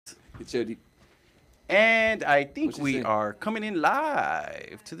Jody. And I think we are coming in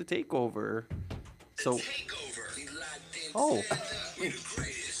live to the takeover. So, oh,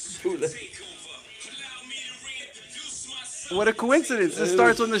 what a coincidence! This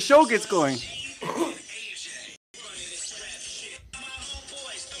starts when the show gets going.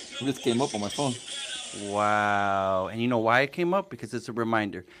 This came up on my phone. Wow. And you know why it came up? Because it's a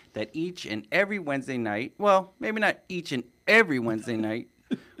reminder that each and every Wednesday night, well, maybe not each and every Wednesday night,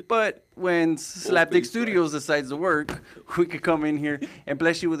 but when Slapdick Studios decides to work, we could come in here and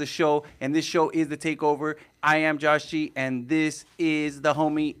bless you with a show. And this show is The Takeover. I am Josh G, and this is the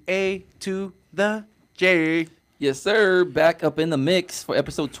homie A to the J. Yes, sir. Back up in the mix for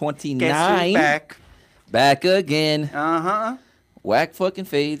episode 29. Guess who's back? Back again. Uh-huh. Whack fucking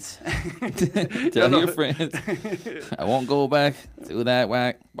fades. Tell your friends. I won't go back to that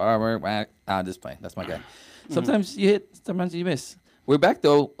whack. Barber, whack. I'm just playing. That's my guy. Sometimes you hit, sometimes you miss. We're back,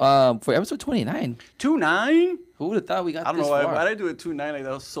 though, for episode 29. 2-9? Who would have thought we got I don't this know far? why did I do it 2-9 like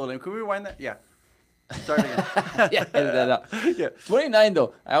that was so lame. Can we rewind that? Yeah. Start again. Yeah, edit that out. Yeah. 29,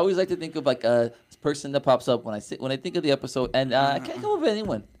 though. I always like to think of like a person that pops up when I think of the episode, and I can't come up with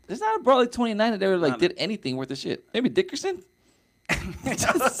anyone. There's not a bro like 29 that ever like did anything worth of shit. Maybe Dickerson. Of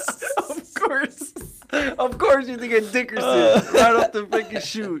course you're thinking Dickerson right off the freaking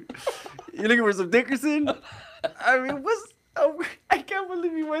shoot. You looking for some Dickerson? I mean, I can't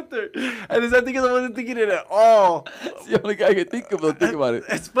believe you went there. And it's not because I wasn't thinking it at all. It's the only guy I can think of. Think about it.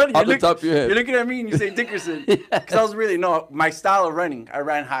 It's funny. Off the top of your head. You're looking at me and you say Dickerson. Because I was really, no, my style of running, I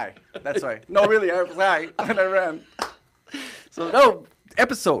ran high. That's why. No, really, I was high when I ran. So, no,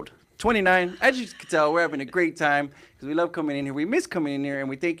 episode 29. As you can tell, we're having a great time because we love coming in here. We miss coming in here, and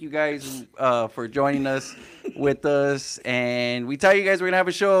we thank you guys for joining us with us. And we tell you guys we're going to have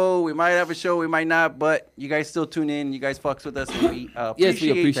a show. We might have a show. We might not. But you guys still tune in. You guys fucks with us. And we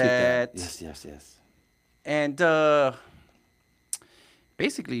appreciate that. Yes. And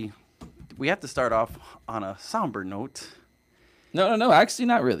basically, we have to start off on a somber note. No. Actually,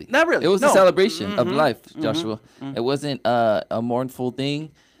 not really. Not really. It was a celebration of life, Joshua. Mm-hmm. It wasn't a mournful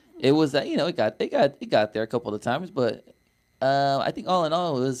thing. It was that it got there a couple of times, but I think all in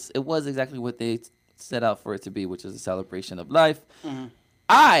all, it was exactly what they set out for it to be, which is a celebration of life. Mm-hmm.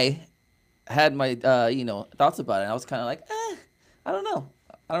 I had my thoughts about it. And I was kind of like, I don't know.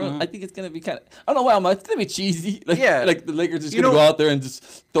 I think it's gonna be kind of. I don't know why it's gonna be cheesy. Like the Lakers just gonna go out there and just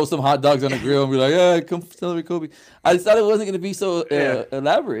throw some hot dogs on the grill and be like, "Yeah, come celebrate Kobe." I just thought it wasn't gonna be so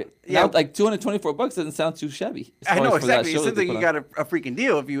elaborate. Yeah, now, like $224 doesn't sound too shabby. I know exactly. It seems like you got a freaking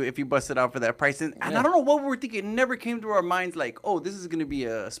deal if you bust it out for that price. And I don't know what we were thinking. It never came to our minds like, oh, this is gonna be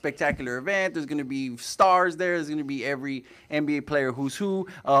a spectacular event. There's gonna be stars there. There's gonna be every NBA player who's who.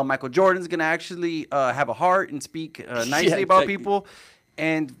 Michael Jordan's gonna actually have a heart and speak nicely about people.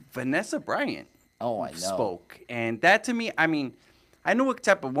 And Vanessa Bryant spoke. And that to me, I mean, I knew what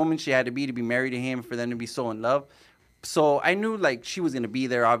type of woman she had to be married to him, for them to be so in love. So I knew, like, she was going to be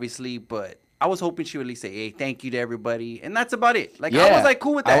there, obviously, but I was hoping she would at least say, hey, thank you to everybody. And that's about it. Like, I was, like,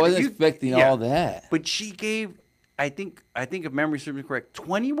 cool with that. I wasn't expecting all that. But she gave, I think if memory serves me correct,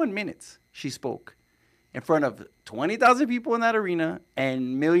 21 minutes she spoke in front of 20,000 people in that arena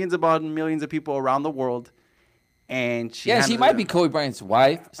and millions upon millions of people around the world. And she might be Kobe Bryant's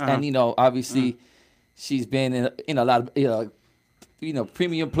wife, and obviously, she's been in a lot of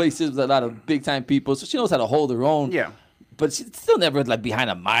premium places with a lot of big time people, so she knows how to hold her own. Yeah, but she's still never like behind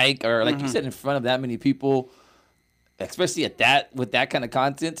a mic or like you said in front of that many people, especially with that kind of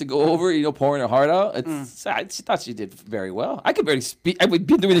content to go over, pouring her heart out. She thought she did very well. I could barely speak. I've been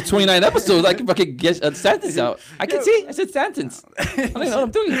doing the 29 episodes. I could get a sentence out. I said sentence. I don't know what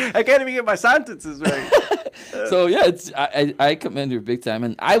I'm doing. I can't even get my sentences right. So yeah, I commend her big time,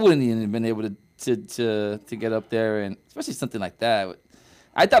 and I wouldn't even have been able to get up there, and especially something like that.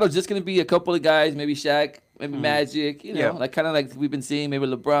 I thought it was just gonna be a couple of guys, maybe Shaq, maybe Magic, like kind of like we've been seeing, maybe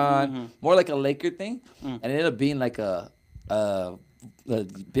LeBron, more like a Laker thing, and it ended up being like a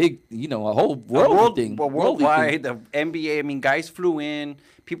big, a whole world thing, worldwide. The NBA, I mean, guys flew in,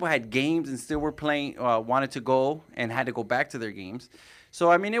 people had games and still were playing, wanted to go and had to go back to their games.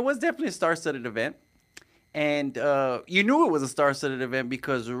 So I mean, it was definitely a star-studded event. And you knew it was a star-studded event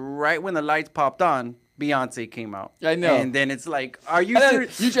because right when the lights popped on, Beyonce came out. I know. And then it's like, are you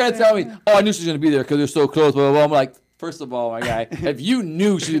serious? You trying to tell me, I knew she was going to be there because they're so close, blah, blah, blah. I'm like, First of all, my guy, if you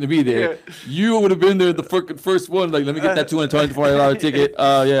knew she was gonna be there, you would have been there the first one. Like, let me get that $224 ticket.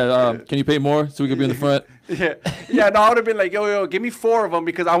 Can you pay more so we can be in the front? Yeah. No, I would have been like, yo, give me 4 of them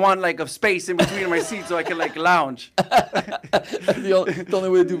because I want like a space in between my seats so I can like lounge. That's the only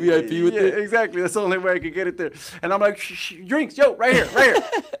way to do VIP with it. Exactly. That's the only way I could get it there. And I'm like, drinks, yo, right here.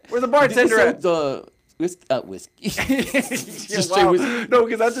 Where's the bartender at? Whiskey. Just straight whiskey. No,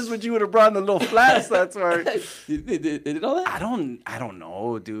 because that's just what you would have brought in the little flask. That's why. They did all that? I don't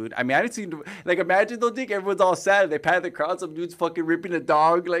know, dude. I mean, I didn't see, like, imagine though, Dick, everyone's all sad. They pat the crowd. Some dude's fucking ripping a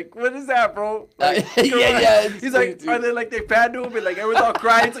dog. Like, what is that, bro? Like, yeah. He's like, and then like they pat to him and like everyone's all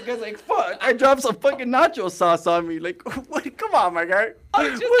crying. So guy's like, fuck, I dropped some fucking nacho sauce on me. Like, what? Come on, my guy. What's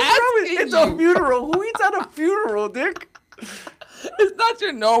wrong with It's a funeral. Who eats at a funeral, Dick? It's not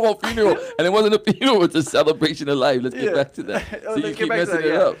your normal funeral, and it wasn't a funeral. It's a celebration of life. Let's get back to that. So you keep messing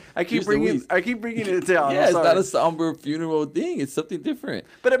it up. I keep bringing it down. Yeah, it's not a somber funeral thing. It's something different.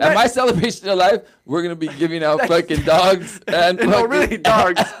 But at my celebration of life, we're gonna be giving out fucking dogs and no, really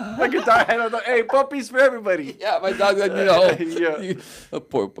dogs. Fucking dog. Hey, puppies for everybody. Yeah, my dog's like, a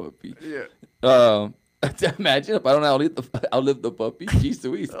poor puppy. Yeah. Imagine if I don't outlive the puppy. Jeez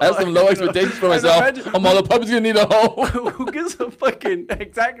Louise. I have some low expectations for myself. All the puppy's gonna need a home. Who gives a fucking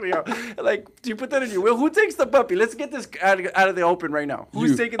exactly? Like, do you put that in your will? Who takes the puppy? Let's get this out of the open right now.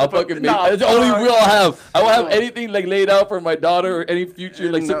 Who's taking the puppy? It's the only will I have. I won't have anything like laid out for my daughter or any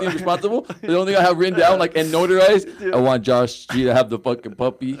future like something responsible. The only thing I have written down like and notarized. I want Josh G to have the fucking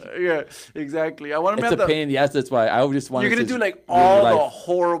puppy. Yeah, exactly. I want him to have It's a pain in the ass. That's why I just want. You're gonna do like all the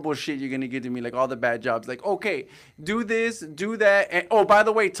horrible shit you're gonna give to me, like all the bad jobs. Like, okay, do this, do that, and oh, by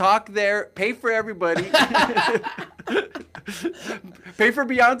the way, talk there, pay for everybody, pay for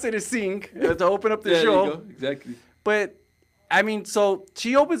Beyonce to sing to open up the show. Exactly. But I mean, so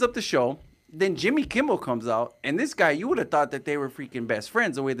she opens up the show. Then Jimmy Kimmel comes out, and this guy, you would have thought that they were freaking best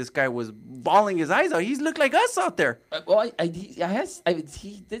friends. The way this guy was bawling his eyes out, he looked like us out there.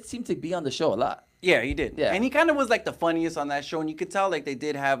 He did seem to be on the show a lot. Yeah, he did. Yeah, and he kind of was like the funniest on that show, and you could tell like they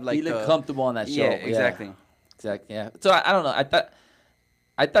did have like he looked comfortable on that show. Yeah, exactly. Exactly. Yeah. So I don't know.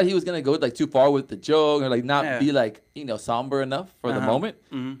 I thought he was gonna go like too far with the joke or like not be like somber enough for the moment.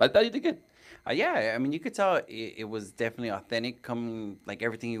 Mm-hmm. But I thought he did good. Yeah, I mean, you could tell it was definitely authentic. Coming like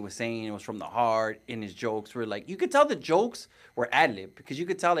everything he was saying, it was from the heart. And his jokes were like you could tell the jokes were ad lib because you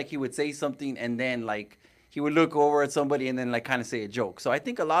could tell like he would say something and then like he would look over at somebody and then like kind of say a joke. So I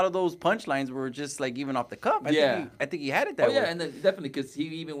think a lot of those punchlines were just like even off the cuff. I think he had it that way. Oh yeah, and definitely because he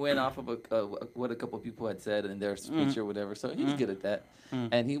even went off of what a couple of people had said in their speech or whatever. So he was good at that.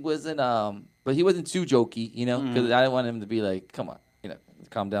 And he wasn't but he wasn't too jokey, because I didn't want him to be like, come on,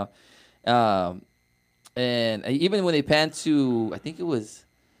 calm down. And even when they panned to, I think it was,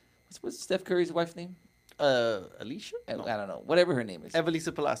 what's Steph Curry's wife's name? Alicia? No. I don't know. Whatever her name is.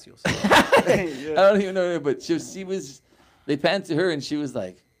 Evelisa Palacios. I don't even know her name, but she was, they panned to her and she was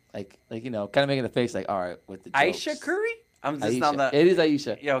like, kind of making a face like, all right, with the jokes. Aisha Curry? I'm just not that. It is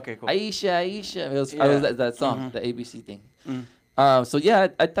Aisha. Yeah, okay, cool. Aisha. It was that song, the ABC thing. So yeah,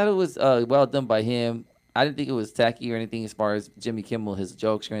 I thought it was well done by him. I didn't think it was tacky or anything as far as Jimmy Kimmel, his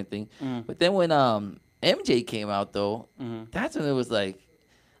jokes or anything. But then when MJ came out, though, that's when it was like,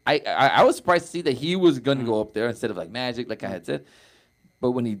 I was surprised to see that he was going to go up there instead of like Magic, like I had said.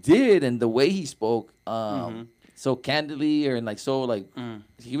 But when he did, and the way he spoke so candidly and like so like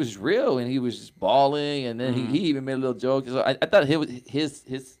he was real and he was just bawling, and then he even made a little joke. So I thought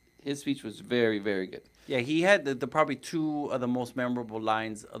his speech was very, very good. Yeah, he had the probably two of the most memorable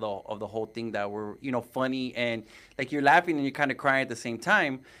lines of the whole thing that were funny and like you're laughing and you're kind of crying at the same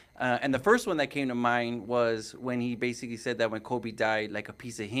time. And the first one that came to mind was when he basically said that when Kobe died, like a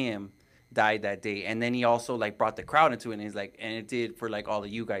piece of him died that day, and then he also like brought the crowd into it, and he's like, and it did for like all of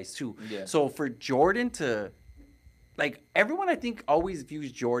you guys too. Yeah. So for Jordan to, like, everyone I think always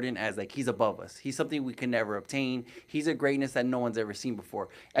views Jordan as like he's above us. He's something we can never obtain. He's a greatness that no one's ever seen before,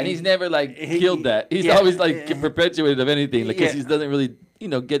 and he's never like killed that. He's always like perpetuated of anything, like because he doesn't really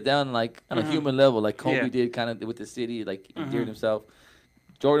get down like on a human level like Kobe did kind of with the city, like he endeared himself.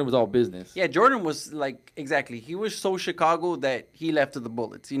 Jordan was all business. Yeah, Jordan was like, exactly. He was so Chicago that he left to the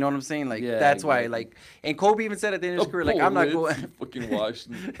Bullets. You know what I'm saying? Like, that's why, like, and Kobe even said at the end of his career, like, I'm not going. Fucking washed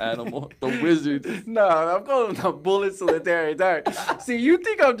animal. The Wizards. No, I'm calling them the Bullets solitary. See, you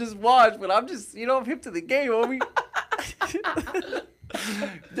think I'm just washed, but I'm just, I'm hip to the game, homie.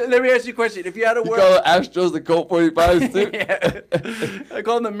 Let me ask you a question. If you had to wear... You call the Astros the Colt 45s, too? Yeah. I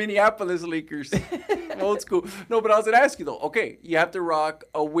call them the Minneapolis Lakers. Old school. No, but I was going to ask you, though. Okay, you have to rock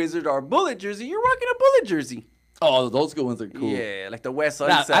a Wizard or a Bullet jersey. You're rocking a Bullet jersey. Oh, those good ones are cool. Yeah, like the West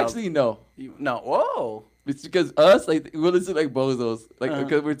Side. Actually, no. No. Whoa. It's because us, like, we're listen like bozos, like,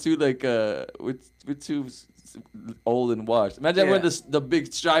 because we're too like we're too old and washed. Imagine wearing the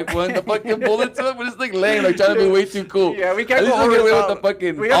big stripe one, the fucking bullet to it, but it's like lame, like trying to be way too cool. Yeah, we can't go away with the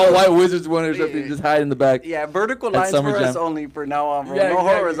fucking all white Wizards one or something, just hide in the back. Yeah, vertical lines for us only for now on, bro. Yeah, no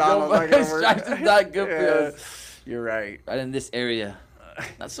horizontal. Stripes is not good for us. You're right. Right in this area.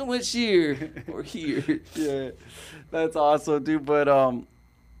 Not so much here or here. Yeah, that's awesome, dude. But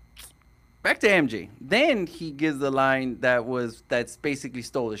back to MJ. Then he gives the line that's basically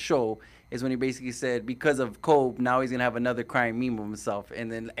stole the show. Is when he basically said because of Kobe, now he's gonna have another crying meme of himself,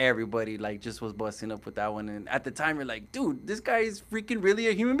 and then everybody like just was busting up with that one. And at the time, you're like, dude, this guy is freaking really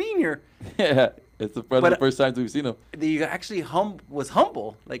a human being here. Yeah, it's the first time we've seen him. He actually was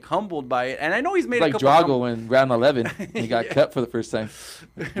humbled by it, and I know he's made like a couple. Drago in round 11, he got cut for the first time.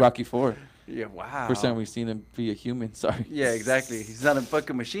 Rocky IV. Yeah, wow. First time we've seen him be a human. Sorry. Yeah, exactly. He's not a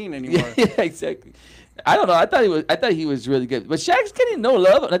fucking machine anymore. Yeah, exactly. I don't know. I thought he was really good, but Shaq's getting no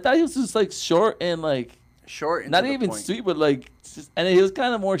love. I thought he was just like short and like not even sweet, but like and he was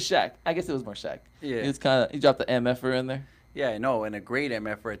kind of more Shaq. I guess it was more Shaq. Yeah. He dropped the MFer in there. Yeah, I know, and a great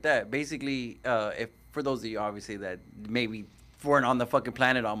MFer at that. Basically, if for those of you obviously that maybe weren't on the fucking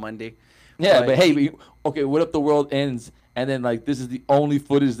planet on Monday. Yeah, but hey, okay, what if the world ends and then like this is the only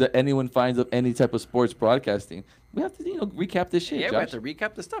footage that anyone finds of any type of sports broadcasting? We have to, recap this shit. Yeah, Josh. we have to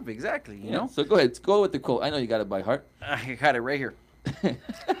recap the stuff exactly. You know. So go ahead, go with the quote. I know you got it by heart. I got it right here.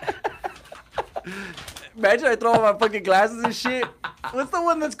 Imagine I throw on my fucking glasses and shit. What's the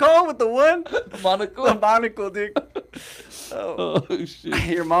one that's called with the one? Monocle. The monocle, dude. Oh shit.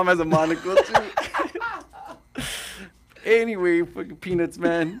 Your mom has a monocle too. Anyway, fucking peanuts,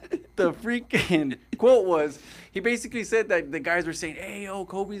 man. The freaking quote was, he basically said that the guys were saying, hey, yo,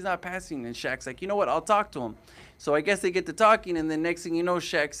 Kobe's not passing. And Shaq's like, you know what? I'll talk to him. So I guess they get to talking, and then next thing you know,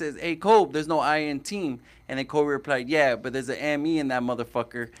 Shaq says, hey, Kobe, there's no I in team. And then Kobe replied, yeah, but there's an M-E in that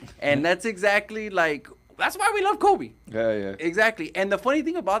motherfucker. And that's exactly like, that's why we love Kobe. Yeah, yeah. Exactly. And the funny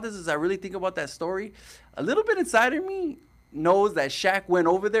thing about this is I really think about that story. A little bit inside of me knows that Shaq went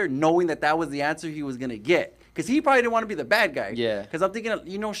over there knowing that that was the answer he was going to get. Because he probably didn't want to be the bad guy. Yeah. Because I'm thinking,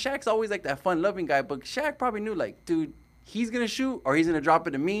 Shaq's always like that fun-loving guy. But Shaq probably knew, like, dude, he's going to shoot or he's going to drop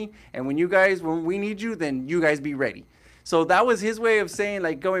it to me. And when we need you, then you guys be ready. So that was his way of saying,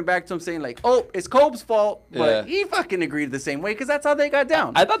 like, going back to him saying, like, oh, it's Kobe's fault. But he fucking agreed the same way because that's how they got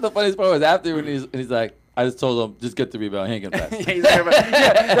down. I thought the funniest part was after when he's like, I just told him, just get the rebound. He ain't gonna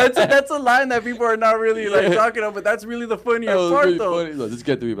pass. That's a line that people are not really like talking about, but that's really the funnier part, really though. Funny. Look, just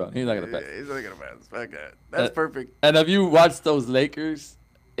get the rebound. He's not gonna pass. He's not gonna pass. Fuck that. That's perfect. And if you watch those Lakers,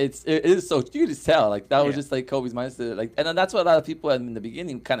 it is so you can just tell like that was just like Kobe's mindset. Like, and then that's what a lot of people in the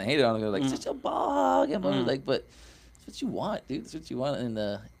beginning kind of hated on him. They're like, such a bog, and I was like, but that's what you want, dude. That's what you want in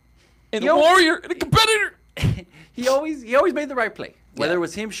the warrior, in a competitor. He always made the right play. Whether it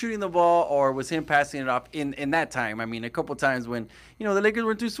was him shooting the ball or was him passing it off in that time. I mean, a couple times when, the Lakers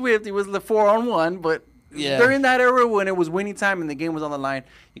weren't too swift, it was the 4-on-1. But during that era when it was winning time and the game was on the line,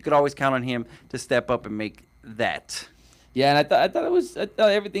 you could always count on him to step up and make that. Yeah, and I thought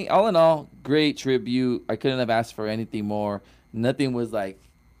everything, all in all, great tribute. I couldn't have asked for anything more. Nothing was like,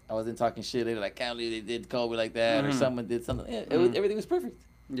 I wasn't talking shit. They were like, can't believe they did Kobe like that or someone did something. Yeah, everything was perfect.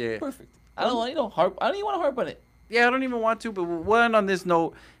 Yeah. Perfect. I don't even want to harp on it. Yeah, I don't even want to, but one on this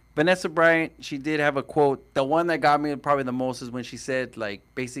note, Vanessa Bryant, she did have a quote. The one that got me probably the most is when she said, like,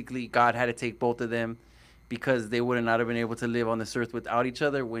 basically God had to take both of them because they would not have been able to live on this earth without each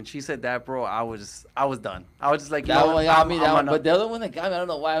other. When she said that, bro, I was done. I was just like, that one got me. But the other one that got me, I don't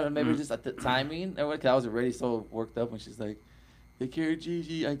know why. Maybe just at the timing. Because I was already so worked up when she's like, take care of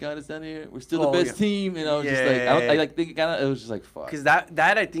Gigi. I got us down here. We're still the best team. And I was just like, I think it was just like, fuck. Because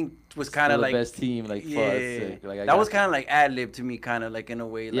that I think was kind of like the best team. Like, fuck. Sick. Like, that was kind of like ad-lib to me, kind of like in a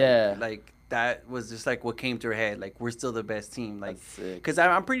way. Like, like that was just like what came to her head. Like, we're still the best team. Like, because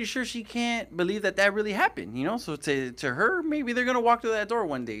I'm pretty sure she can't believe that really happened. So to her, maybe they're gonna walk through that door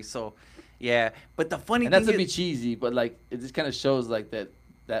one day. So, yeah. But the funny thing that's to be cheesy, but like it just kind of shows like that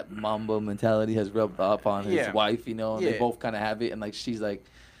Mamba mentality has rubbed up on his wife, and they both kind of have it, and like she's like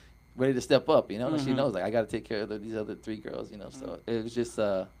ready to step up, She knows like I got to take care of these other three girls, So it was just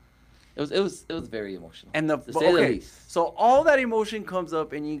it was very emotional. And to say the least. So all that emotion comes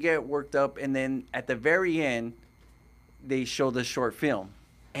up, and you get worked up, and then at the very end, they show the short film,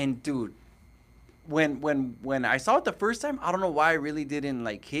 and dude, when I saw it the first time, I don't know why it really didn't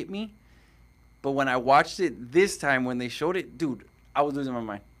like hit me, but when I watched it this time when they showed it, dude, I was losing my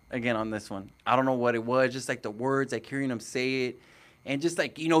mind again on this one. I don't know what it was, just like the words, like hearing him say it, and just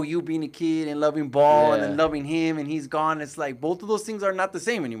like, you being a kid and loving ball and then loving him and he's gone. It's like both of those things are not the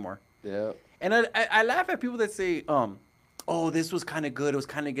same anymore. Yeah. And I laugh at people that say, oh, this was kind of good. It was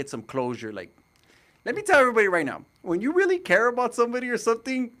kind of get some closure. Like, let me tell everybody right now, when you really care about somebody or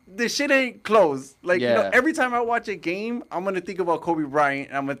something, this shit ain't closed. Like, you know, every time I watch a game, I'm going to think about Kobe Bryant.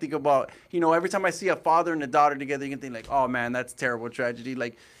 And I'm going to think about, you know, every time I see a father and a daughter together, you can think like, oh, man, that's a terrible tragedy.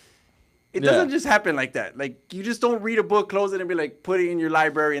 Like, it doesn't just happen like that. Like, you just don't read a book, close it, and be like, put it in your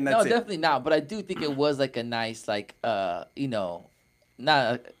library, and that's it. No, definitely not. But I do think it was like a nice, like, you know,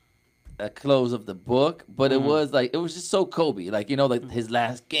 not a close of the book, but it was like, it was just so Kobe. Like, you know, like his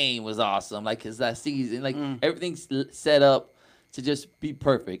last game was awesome. Like his last season, like everything's set up to just be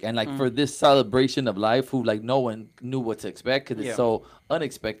perfect. And like for this celebration of life, who like no one knew what to expect because it's so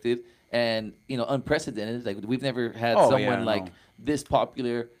unexpected and, you know, unprecedented. Like we've never had someone like this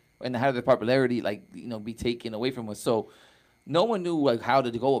popular and have their popularity, like, you know, be taken away from us. So no one knew like how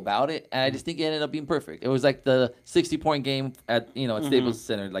to go about it, and I just think it ended up being perfect. It was like the 60-point game at, you know, at Staples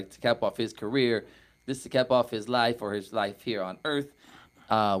Center, like to cap off his career. This to cap off his life or his life here on Earth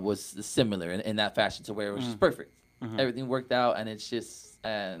was similar in that fashion, to where it was just perfect. Everything worked out, and it's just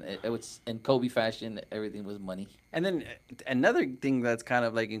and it was in Kobe fashion. Everything was money. And then another thing that's kind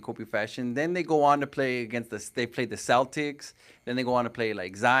of like in Kobe fashion, then they go on to play against they played the Celtics. Then they go on to play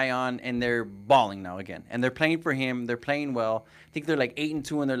like Zion, and they're balling now again. And they're playing for him. They're playing well. I think they're like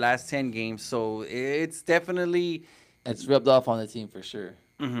 8-2 in their last 10 games. So it's definitely rubbed off on the team for sure.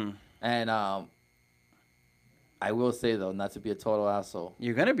 And I will say though, not to be a total asshole.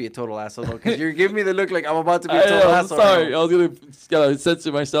 You're gonna be a total asshole though, because you're giving me the look like I'm about to be a total asshole. I'm sorry, I was gonna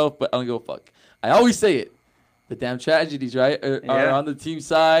censor myself, but I don't give a fuck. I always say it. The damn tragedies, right, are on the team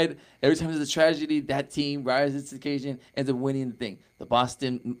side. Every time there's a tragedy, that team rises to the occasion, ends up winning the thing. The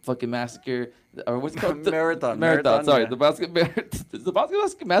Boston fucking massacre, or what's it called? Marathon. Sorry, yeah. the Boston is the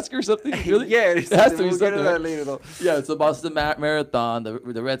Boston massacre or something? Really? Yeah, it has to be we'll something. Get to that later though. Yeah, it's the Boston Marathon.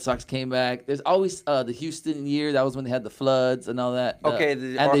 The Red Sox came back. There's always the Houston year. That was when they had the floods and all that. Okay, and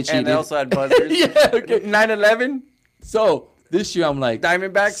they cheated. And they also had buzzers. Yeah. Okay. 9/11. So. This year I'm like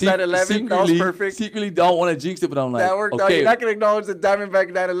Diamondbacks 9/11. That was perfect. Secretly don't want to jinx it, but I'm like, that worked okay. out. You're not gonna acknowledge the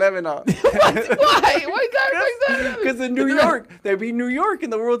Diamondback 9/11 on. Why? Why Diamondbacks? Because in New York, they beat New York in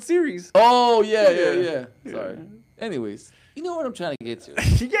the World Series. Oh yeah. Sorry. Anyways, you know what I'm trying to get to.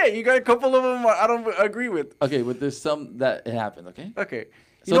 Yeah, you got a couple of them I don't agree with. Okay, but there's some that it happened. Okay. Okay.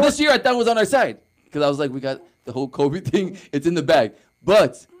 So this year I thought it was on our side because I was like, we got the whole Kobe thing. It's in the bag,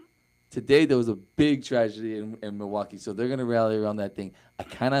 but. Today, there was a big tragedy in Milwaukee, so they're going to rally around that thing. I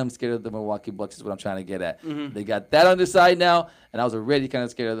kind of am scared of the Milwaukee Bucks is what I'm trying to get at. They got that on their side now, and I was already kind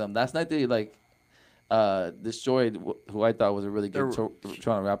of scared of them. Last night, they, like, destroyed who I thought was a really good Toronto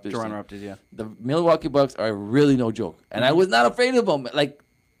Raptors Toronto team. Raptors, yeah. The Milwaukee Bucks are really no joke, and I was not afraid of them, like,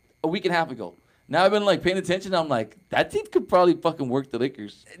 a week and a half ago. Now I've been like paying attention. I'm like, that team could probably fucking work the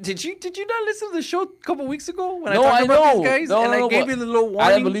Lakers. Did you not listen to the show a couple weeks ago when No, I talked about these guys? No, and I gave you the little warning. I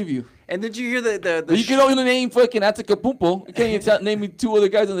didn't believe you. And did you hear the you can only name fucking Antetokounmpo. You can't even name me two other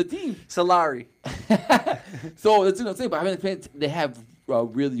guys on the team. Solari. So that's what I'm saying. But I've been they have a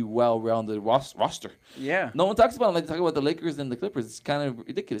really well-rounded roster. Yeah. No one talks about them like talking about the Lakers and the Clippers. It's kind of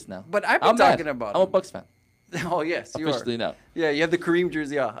ridiculous now. But I've been talking about I'm a Bucks fan. Oh yes, you officially are. Now. Yeah, you have the Kareem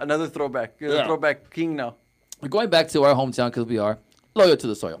jersey. Yeah, another throwback. You're the throwback king now. We're going back to our hometown because we are loyal to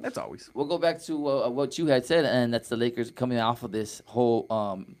the soil. That's always. We'll go back to what you had said, and that's the Lakers coming off of this whole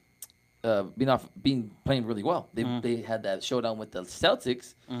being playing really well. They had that showdown with the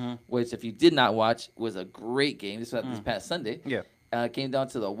Celtics, which if you did not watch was a great game. This was this past Sunday. Yeah. Came down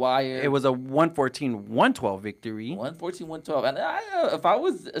to the wire. It was a 114-112 victory. 114-112. And if I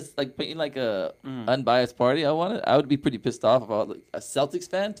was like putting like a unbiased party, I would be pretty pissed off about like, a Celtics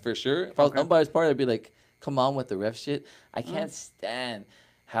fan for sure. If I was unbiased party, I'd be like, come on with the ref shit. I can't stand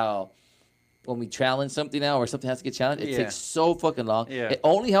how when we challenge something now or something has to get challenged, it takes so fucking long. Yeah. It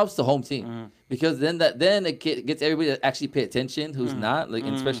only helps the home team because then it gets everybody to actually pay attention who's not, like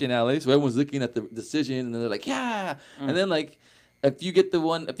especially in LA. So everyone's looking at the decision and they're like, yeah. And then like if you get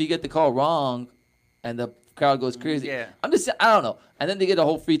the call wrong and the crowd goes crazy, I don't know. And then they get a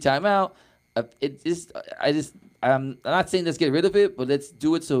whole free timeout. I'm not saying let's get rid of it, but let's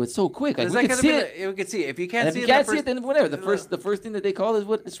do it so it's so quick. Like, we can see it. We can see it. If you can't see it, then whatever. The first thing that they call is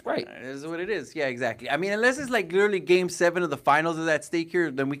what it's right. Is what it is. Yeah, exactly. I mean, unless it's like literally Game 7 of the finals is at stake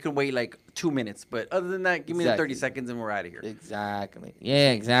here, then we can wait like 2 minutes. But other than that, give me the 30 seconds and we're out of here. Exactly.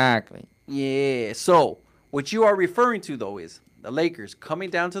 Yeah, exactly. Yeah. So what you are referring to though is the Lakers coming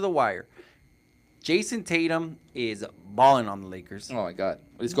down to the wire. Jason Tatum is balling on the Lakers. Oh, my God.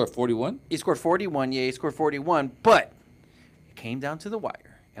 He scored 41? He scored 41. Yeah, he scored 41. But it came down to the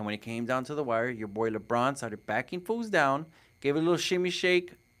wire. And when it came down to the wire, your boy LeBron started backing fools down, gave it a little shimmy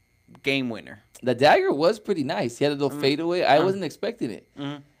shake, game winner. The dagger was pretty nice. He had a little fadeaway. I wasn't expecting it.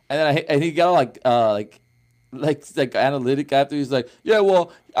 And then and he got all like analytic after. He's like, yeah,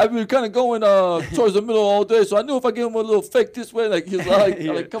 well, I've been kind of going towards the middle all day, so I knew if I give him a little fake this way, like he's like, I'm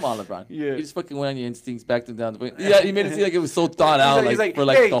like, come on, LeBron. Yeah. You just fucking went on your instincts, backed him down. Yeah, he made it seem like it was so thought out, for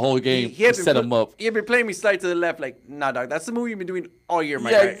hey, the whole game he to set him up. He had been playing me slide to the left, like, nah, dog, that's the move you've been doing all year,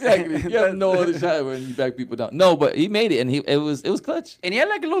 my Yeah, guy. exactly. You have no other shot when you back people down. No, but he made it, and it was clutch. And he had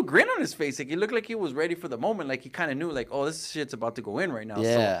like a little grin on his face. Like he looked like he was ready for the moment. Like he kind of knew, like, oh, this shit's about to go in right now.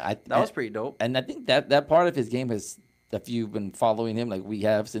 Yeah, so that was pretty dope. And I think that part of his game has, if you've been following him like we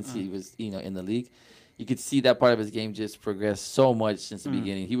have since he was in the league, you could see that part of his game just progress so much since the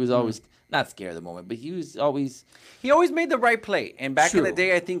beginning. He was always not scared of the moment, but he always made the right play. And back in the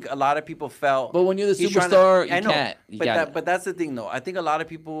day, I think a lot of people felt. But when you're the superstar, you can't. But that's the thing, though. I think a lot of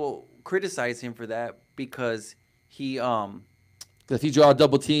people criticize him for that because he if you draw a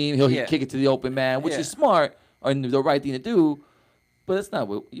double team, he'll kick it to the open man, which is smart and the right thing to do. But that's not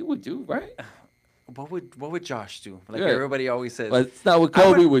what you would do, right? What would Josh do? Like everybody always says. But it's not what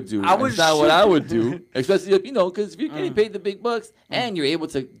Kobe would do. It's not what I would do. Especially if because if you're getting paid the big bucks and you're able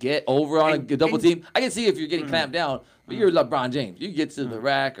to get over on a double team, I can see if you're getting clamped down. But you're LeBron James. You get to the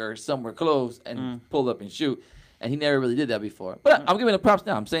rack or somewhere close and pull up and shoot. And he never really did that before. But I'm giving him props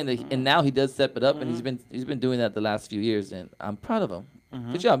now. I'm saying that, and now he does step it up, and he's been doing that the last few years, and I'm proud of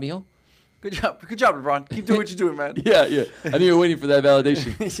him. Good job, mijo. Good job, LeBron. Keep doing what you're doing, man. Yeah. I knew you were waiting for that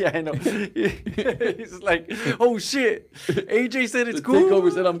validation. Yeah, I know. He's like, oh shit. AJ said it's cool.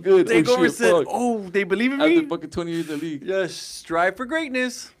 Takeover said I'm good. Takeover said, oh, they believe in me. After fucking 20 years in the league. Yes, strive for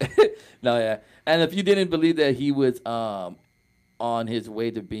greatness. No, yeah. And if you didn't believe that he was on his way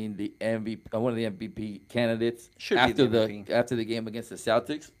to being the MVP, one of the MVP candidates after the game against the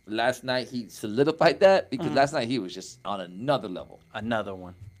Celtics, last night he solidified that because last night he was just on another level.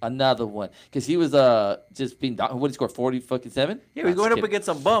 Another one, because he was just being. What did he score? 47? Yeah, we're going up against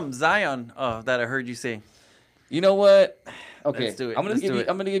some bums. Zion, that I heard you say. You know what? Okay, let's do it. I'm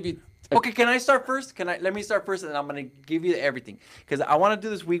gonna give you. Okay, can I start first? Let me start first, and I'm gonna give you everything because I want to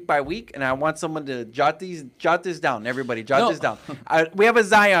do this week by week, and I want someone to jot this down. Everybody, jot this down. We have a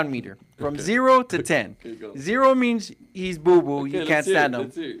Zion meter from 0 to 10. 0 means he's boo boo. You can't stand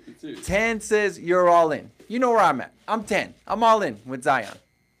him. 10 says you're all in. You know where I'm at. I'm 10. I'm all in with Zion.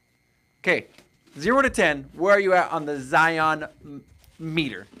 Okay, 0 to 10. Where are you at on the Zion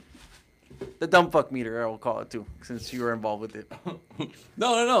meter? The dumb fuck meter, I will call it too, since you were involved with it.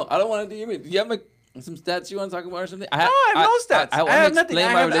 No. I don't want to do your. Do you have some stats you want to talk about or something? I have no stats. I want to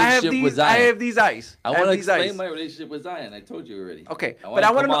explain my relationship with Zion. I have these eyes. I want to explain my relationship with Zion. I told you already. Okay, but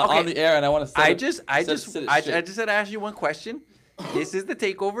I want to on the air, and I want to. I just said ask you one question. This is the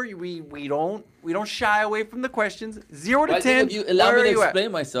takeover. We don't shy away from the questions. 0 to 10. You allow me to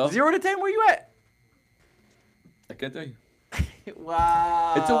explain myself. 0 to 10. Where you at? I can't tell you.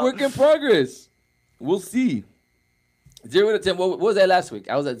 Wow. It's a work in progress. We'll see. 0 to 10. What was that last week?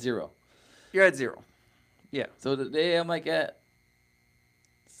 I was at 0. You're at 0. Yeah. So today I'm like at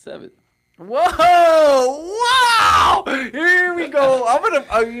 7. Whoa! Wow! Here we go. I'm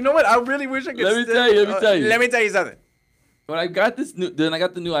gonna. You know what? I really wish I could. Let me tell you something. When I got the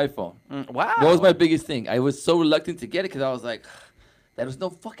new iPhone. Wow. That was my biggest thing. I was so reluctant to get it because I was like, there was no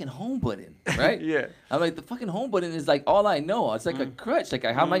fucking home button, right? Yeah. I'm like, the fucking home button is like all I know. It's like a crutch. Like,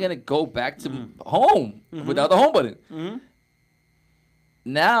 how am I gonna go back to home without the home button?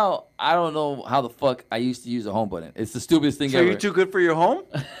 Now I don't know how the fuck I used to use a home button. It's the stupidest thing ever. So you're too good for your home?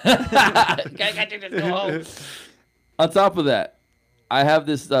 On top of that, I have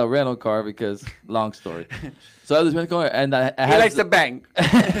this rental car because long story. So I have this rental car, and he likes to bang.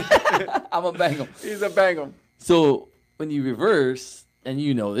 I'm a bang him. He's a bang him. So when you reverse, and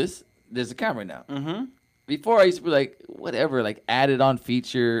you know this, there's a camera now. Before I used to be like, whatever, like added on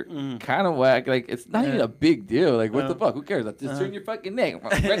feature, kind of whack. Like it's not even a big deal. Like what the fuck? Who cares? Like, just turn your fucking neck,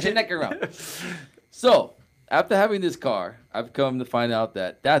 stretch your neck around. So after having this car, I've come to find out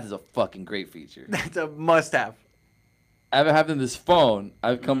that is a fucking great feature. That's a must-have. After having this phone,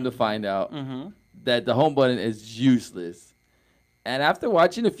 I've come to find out that the home button is useless. And after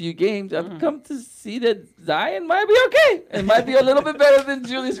watching a few games, I've come to see that Zion might be okay. It might be a little bit better than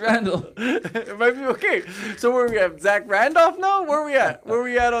Julius Randle. It might be okay. So where are we at? Zach Randolph now? Where are we at? Where are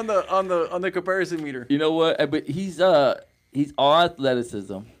we at on the comparison meter? You know what? But he's all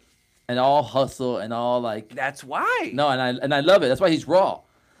athleticism and all hustle and all like. That's why. No, and I love it. That's why he's raw.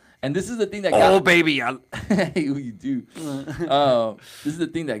 And this is the thing that got me. Oh, baby. you do. This is the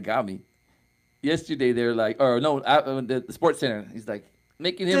thing that got me. Yesterday, they're like, the Sports Center, he's like,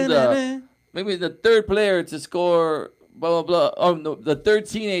 making him maybe the third player to score blah, blah, blah. Oh, no, the third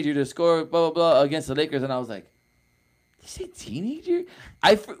teenager to score, blah, blah, blah, against the Lakers. And I was like, did you say teenager?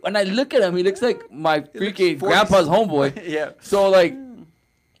 When I look at him, he looks like my freaking grandpa's homeboy. Yeah. So, like,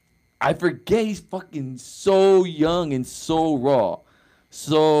 I forget he's fucking so young and so raw.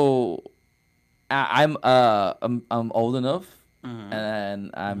 So, I'm old enough and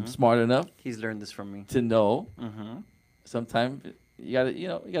I'm smart enough. He's learned this from me. To know. Sometimes you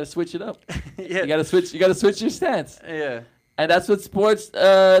gotta switch it up. Yeah. You gotta switch your stance. Yeah. And that's what sports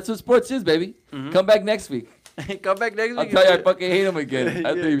is, baby. Come back next week. Come back next week. I'll tell you I fucking hate him again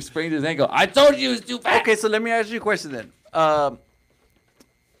after he sprained his ankle. I told you he was too fat. Okay, so let me ask you a question then. I've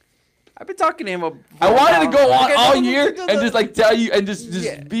been talking to him. I wanted to go on all year and just like tell you and just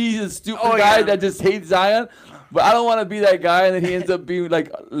be the stupid guy that just hates Zion. But I don't want to be that guy and then he ends up being like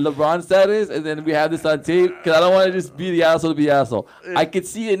LeBron status and then we have this on tape because I don't want to just be the asshole to be the asshole. I can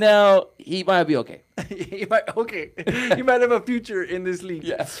see it now. He might be okay. He might have a future in this league.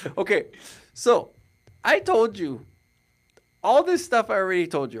 Yeah. Okay. So I told you all this stuff. I already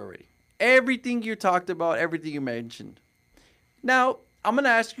told you already. Everything you talked about, everything you mentioned. Now I'm gonna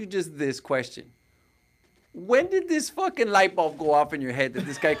ask you just this question. When did this fucking light bulb go off in your head that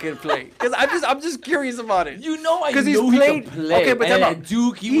this guy can play? Because I'm just curious about it. You know I know he can play. Okay, but and at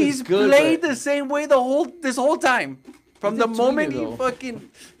Duke, he's good, played the same way this whole time. From the moment he fucking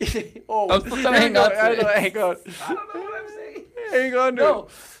I'm still trying to hang on. Hang on. I don't know what I'm saying. Hang on. No,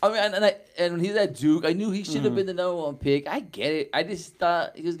 I mean, and when he's at Duke, I knew he should have been the number one pick. I get it. I just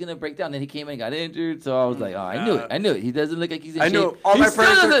thought he was gonna break down. Then he came and got injured, so I was like, oh, I knew it. He doesn't look like he's in shape. I knew all my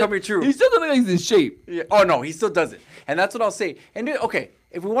prayers are coming true. He still doesn't look like he's in shape. Yeah. Oh no, he still doesn't. And that's what I'll say. And okay,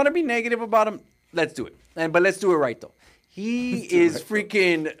 if we want to be negative about him, let's do it. But let's do it right though. He is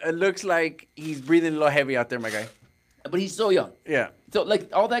freaking. Looks like he's breathing a little heavy out there, my guy. But he's so young. Yeah. So like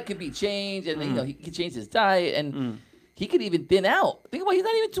all that could be changed, and you know he can change his diet, and he could even thin out. Think about it, he's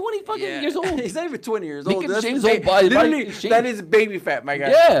not even 20 fucking years old. He's not even 20 years He old. can change his whole body. Literally, that is baby fat, my guy.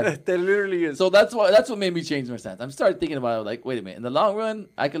 Yeah. That literally is. So that's what made me change my stance. I'm started thinking about it like, wait a minute. In the long run,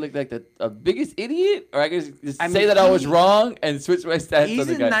 I could look like the biggest idiot, or I could just say that I was wrong and switch my stance.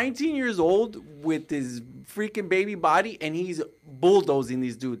 He's 19 years old with his freaking baby body, and he's bulldozing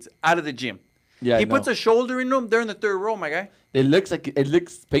these dudes out of the gym. Yeah, he puts a shoulder in them. They're in the third row, my guy. It looks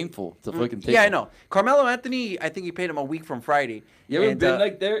painful to fucking take. Yeah, I know. Carmelo Anthony, I think he paid him a week from Friday. You ever been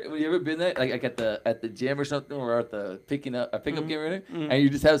like there? You ever been there like at the gym or something, or at the pickup game or anything, and you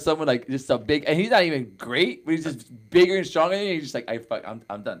just have someone like just a big, and he's not even great, but he's just bigger and stronger than you. You're just like,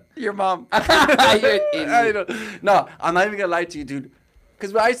 I'm done. Your mom. You're an idiot. I know. No, I'm not even gonna lie to you, dude.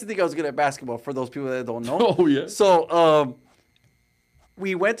 Because I used to think I was good at basketball. For those people that don't know. Oh yeah. So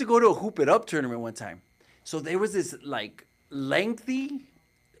we went to go to a Hoop It Up tournament one time. So there was this like lengthy,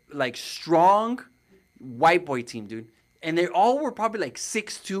 like strong white boy team, dude. And they all were probably like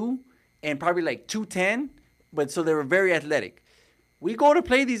 6'2" and probably like 210. But so they were very athletic. We go to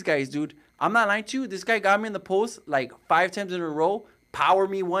play these guys, dude. I'm not lying to you. This guy got me in the post like 5 times in a row. Power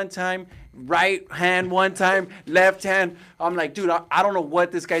me one time, right hand one time, left hand. I'm like, dude, I don't know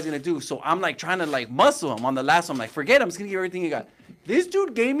what this guy's gonna do. So I'm like trying to like muscle him on the last one. I'm like, forget him. I'm just gonna give everything he got. This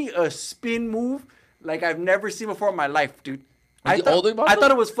dude gave me a spin move like I've never seen before in my life, dude. I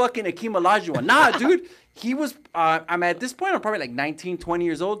thought it was fucking Akeem Olajuwon. Nah, dude. He was, I'm at this point, I'm probably like 19, 20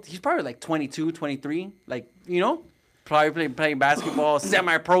 years old. He's probably like 22, 23. Like, you know, probably playing basketball,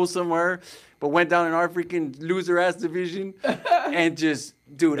 semi-pro somewhere. But went down in our freaking loser-ass division. And just,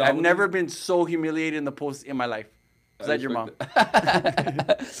 dude, I've never been so humiliated in the post in my life. Is that your mom?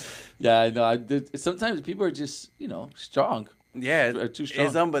 Yeah, I know. Sometimes people are just, strong. Yeah, Too strong.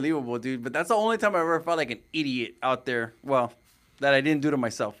 It's unbelievable, dude. But that's the only time I ever felt like an idiot out there. Well, that I didn't do to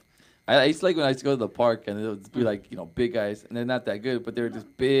myself. I used to like when I used to go to the park and it would be like, big guys. And they're not that good, but they're just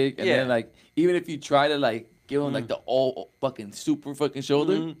big. And then, like, even if you try to, like, give them, like, the all fucking super fucking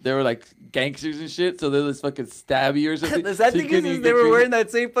shoulder, they were, like, gangsters and shit. So they'll just fucking stab you or something. The sad thing is they were wearing that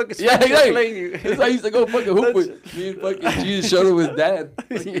same fucking yeah, exactly. playing you. That's why I used to go fucking hoop with me and fucking Jesus Shuttle with dad.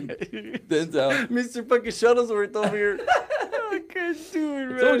 Denzel. Mr. fucking Shuttlesworth over here. I can't do it,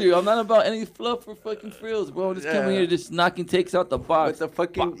 man. I told you, I'm not about any fluff or fucking frills, bro. Just coming here just knocking takes out the box. With the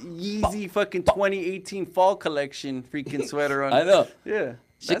fucking Yeezy fucking 2018 fall collection freaking sweater on. I know. Yeah.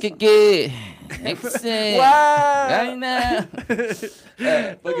 Shake it good. Excellent. Wow. Right now.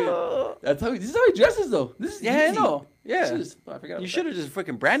 That's how this is how he dresses though. This is easy. I know. Yeah. I forgot you should have just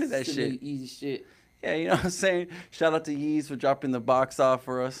freaking branded that shit. Easy shit. Yeah, you know what I'm saying? Shout out to Yeez for dropping the box off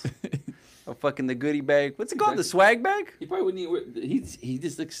for us. Fucking the goodie bag. What's it called? The swag bag? He probably wouldn't even he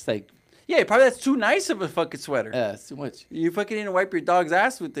just looks like Yeah, probably that's too nice of a fucking sweater. Yeah, it's too much. You fucking didn't wipe your dog's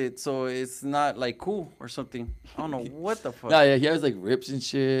ass with it, so it's not like cool or something. I don't know what the fuck. No, yeah, he has like rips and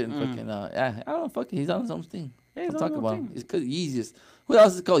shit and fucking. Yeah, I don't know. Fucking, he's on his own thing. Yeah, he's I'm on talking his about own him. thing. It's called Yeezus. Who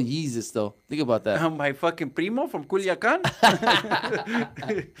else is called Yeezus though? Think about that. My fucking primo from Culiacan.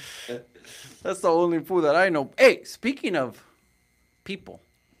 That's the only fool that I know. Hey, speaking of people.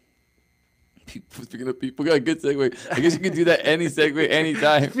 Speaking of people, got a good segue. I guess you can do that any segue,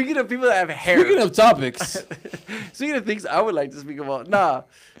 anytime. Speaking of people that have hair. Speaking of topics. Speaking of things I would like to speak about. Nah,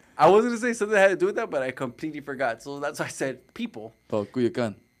 I was going to say something that had to do with that, but I completely forgot. So that's why I said people. Oh,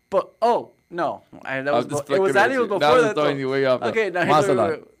 Culiacan. But, no. It was fucking before now that. throwing you way off. Okay, now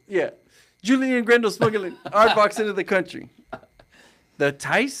Mazatlan. yeah. Julian Grendel smuggling Aardbox into the country. The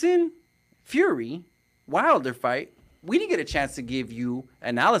Tyson Fury Wilder fight. We didn't get a chance to give you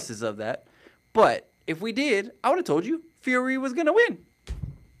analysis of that. But if we did, I would have told you Fury was going to win.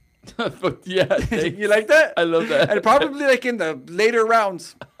 But yeah, You like that? I love that. And probably like in the later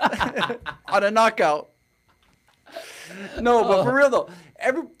rounds on a knockout. No, but for real though,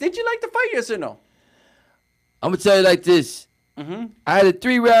 did you like the fight? Yes or no? I'm gonna tell you like this. Mm-hmm. I had it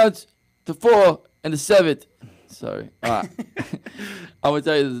 3 rounds to 4 and the 7th. Sorry. I'm gonna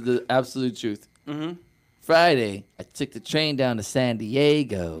tell you the absolute truth. Mm-hmm. Friday, I took the train down to San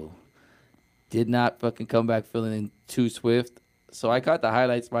Diego. Did not fucking come back feeling too swift. So I caught the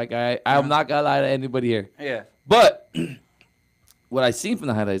highlights, my guy. I'm not gonna lie to anybody here. Yeah. But what I seen from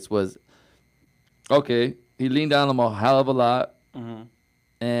the highlights was, okay, he leaned down him a hell of a lot. Mm-hmm.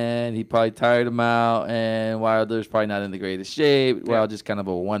 And he probably tired him out. And Wilder's probably not in the greatest shape. Yeah. Wilder's kind of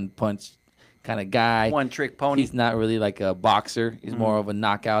a one-punch kind of guy. One trick pony. He's not really like a boxer. He's more of a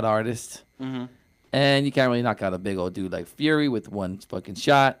knockout artist. Mm-hmm. And you can't really knock out a big old dude like Fury with one fucking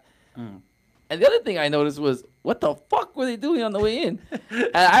shot. Mm. And the other thing I noticed was, what the fuck were they doing on the way in?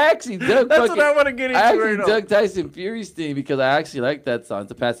 And I actually dug That's what I want to get into I actually right now. dug Tyson Fury's thing because I actually like that song.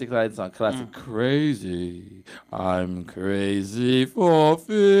 It's a Patsy Clyde song, classic. Crazy, I'm crazy for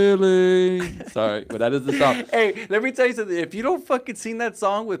feeling. Sorry, but that is the song. Hey, let me tell you something. If you don't fucking sing that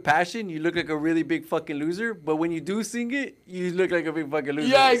song with passion, you look like a really big fucking loser. But when you do sing it, you look like a big fucking loser.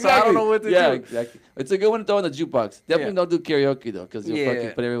 Yeah, exactly. So I don't know what to do. Yeah, exactly. It's a good one to throw in the jukebox. Definitely Yeah. don't do karaoke though, because you'll Yeah. fucking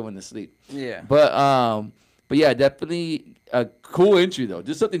put everyone to sleep. Yeah. But yeah, definitely a cool entry though.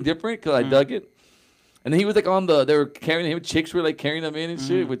 Just something different because I dug it. And then he was like they were carrying him. Chicks were like carrying him in and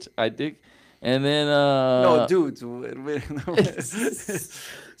shit, which I dig. And then No, dudes.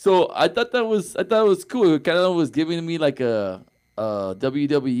 so I thought it was cool. It kind of was giving me like a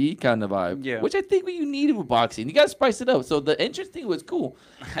WWE kind of vibe, Yeah. which I think what you needed with boxing. You got to spice it up. So the entrance thing was cool.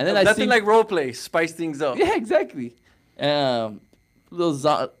 And then Nothing like role play. Spice things up. yeah, exactly. There's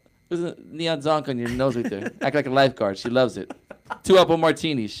a neon zonk on your nose right there. Act like a lifeguard. She loves it. 2 apple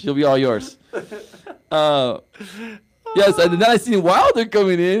martinis. She'll be all yours. Yes, and then I seen Wilder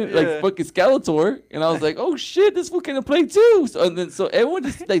coming in, like fucking Skeletor, and I was like, "Oh shit, this fool can play too." So everyone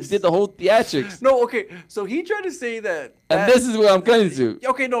just like did the whole theatrics, No, okay. So he tried to say that. and this is what I'm coming to.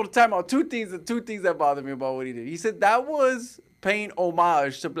 Okay, no, time out. Two things that bothered me about what he did. He said that was paying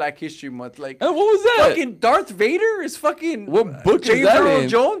homage to Black History Month. Like, And what was that? fucking Darth Vader is fucking. What book is James that Earl in?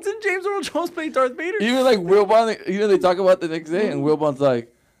 Jones? And James Earl Jones played Darth Vader? Even like Wilbon, even they talk about the next day, and Wilbon's like,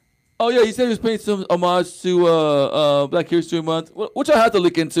 "Oh yeah, he said he was paying some homage to Black History Month, which I have to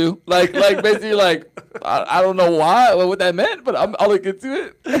look into." Like basically, like I don't know what that meant, but I'll look into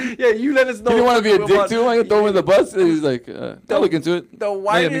it. Yeah, you let us know. He didn't want to be a dick Wilbon. to him. I can throw him in the bus. And he's like, "I'll look into it." The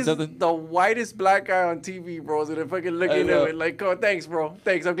Might have been whitest, something. the whitest black guy on TV, bro, is gonna fucking look at know. him and like, oh, thanks, bro.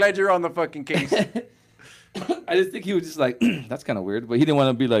 Thanks. I'm glad you're on the fucking case. I just think he was just like, "That's kind of weird," but he didn't want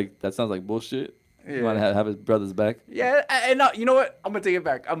to be like, "That sounds like bullshit." He Yeah. wanted to have his brother's back. Yeah, and no, you know what? I'm gonna take it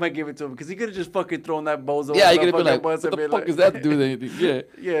back. I'm gonna give it to him because he could have just fucking thrown that bozo. Yeah, on he the could have been fucking like, bus "What and the been fuck like- does that have to do with anything?" Yeah,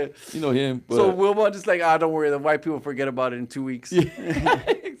 Yeah. you know him. But So Wilbon just like, don't worry, the white people forget about it in 2 weeks.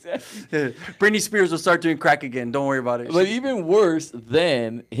 exactly. Britney Spears will start doing crack again. Don't worry about it. But even worse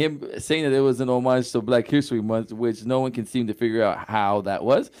than him saying that it was an homage to Black History Month, which no one can seem to figure out how that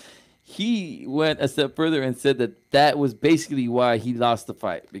was. He went a step further and said that was basically why he lost the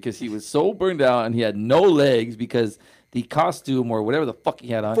fight, because he was so burned out and he had no legs because the costume or whatever the fuck he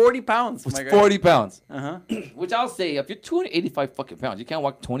had on 40 pounds. was my guy. 40 pounds. Uh-huh. Which I'll say, if you're 285 fucking pounds, you can't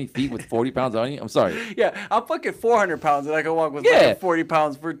walk 20 feet with 40 pounds on you. I'm sorry. Yeah, I'm fucking 400 pounds and I can walk with Yeah. fucking 40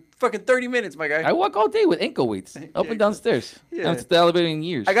 pounds for fucking 30 minutes, my guy. I walk all day with ankle weights up and down stairs. Yeah. I haven't took the elevator in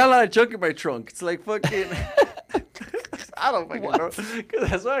years. I got a lot of junk in my trunk. It's like fucking. I don't fucking know. 'Cause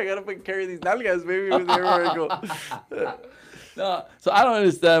that's why I gotta fucking carry these nalgas, baby, with everywhere I go. No, so I don't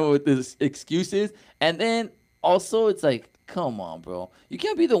understand what this excuse is. And then also it's like, come on, bro. You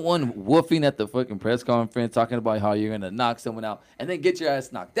can't be the one woofing at the fucking press conference talking about how you're gonna knock someone out and then get your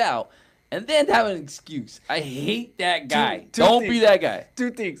ass knocked out and then have an excuse. I hate that guy. Don't be that guy.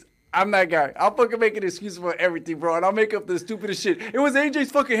 Two things. I'm that guy. I'll fucking make an excuse for everything, bro, and I'll make up the stupidest shit. It was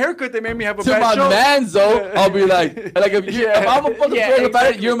AJ's fucking haircut that made me have a bad show. To my mans, though, I'll be like if I'm a fucking afraid about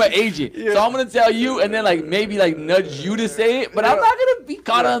it, you're my agent. Yeah. So I'm gonna tell you, and then like maybe like nudge you to say it, but I'm not gonna be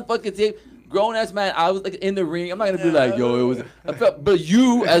caught on fucking tape. Grown ass man, I was like in the ring. I'm not gonna be like, yo, it was. But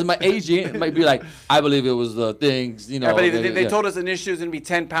you, as my agent, might be like, I believe it was the things, you know. Yeah, but they told us initially it was gonna be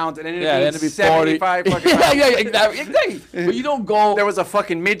 10 pounds, and then it'd be 75 fucking pounds. yeah, exactly. But you don't go. There was a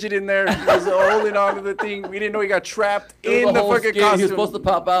fucking midget in there. He was holding on to the thing. We didn't know he got trapped in the fucking costume. He was supposed to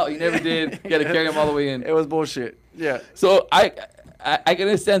pop out. He never did. You gotta carry him all the way in. It was bullshit. Yeah. So I can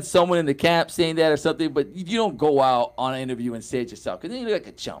understand someone in the camp saying that or something, but you don't go out on an interview and say it yourself, because then you look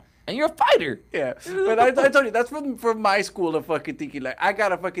like a chump. And you're a fighter. Yeah. But I told you, that's from my school of fucking thinking, like, I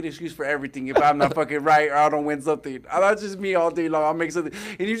got a fucking excuse for everything if I'm not fucking right or I don't win something. That's just me all day long. I'll make something.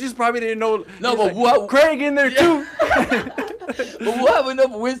 And you just probably didn't know. No, but like, Craig in there, too. But we'll have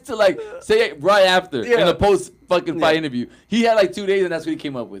enough wins to, like, say it right after in the post fucking fight interview. He had like 2 days, and that's what he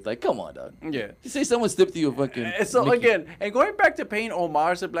came up with. Like, come on, dog. Yeah. You say someone slipped to you a fucking. So Mickey. again, and going back to paying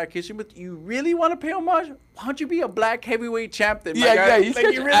homage to Black History Month, you really want to pay homage? Why don't you be a black heavyweight champ then? Yeah, he's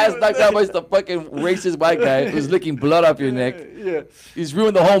got your ass knocked out by the fucking racist white guy who's licking blood off your neck. Yeah. He's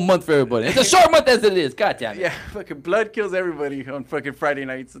ruined the whole month for everybody. It's a short month as it is. God damn it. Yeah, fucking blood kills everybody on fucking Friday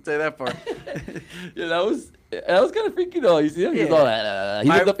nights. I'll tell you that part. Yeah, that was kind of freaky though. You see him? He's all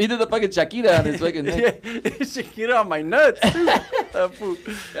he did the fucking Shakira on his fucking neck. Yeah, Shakira on my nuts too.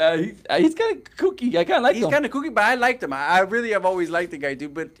 He's kind of kooky. I kind of like him. He's kind of kooky, but I liked him. I really have always liked the guy,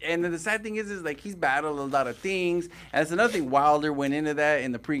 dude. But and then the sad thing is like he's battled a lot of things. And it's another thing. Wilder went into that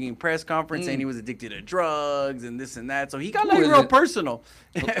in the pregame press conference, saying he was addicted to drugs and this and that. So he got like real personal.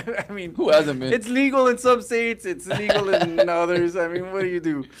 I mean, who hasn't been? It's legal in some states. It's illegal in others. I mean, what do you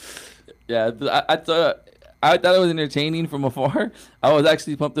do? Yeah, I thought it was entertaining from afar. I was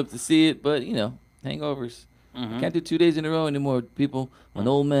actually pumped up to see it, but you know, hangovers. Can't do 2 days in a row anymore, people. I'm an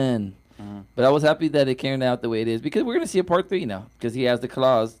old man. But I was happy that it turned out the way it is, because we're gonna see a part 3 now, because he has the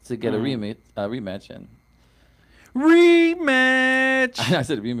clause to get a rematch. And rematch. I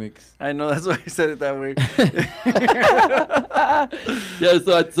said remix. I know, that's why I said it that way. Yeah,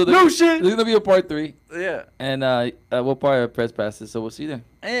 so no shit. There's gonna be a part 3. Yeah. And we'll probably have press passes, so we'll see you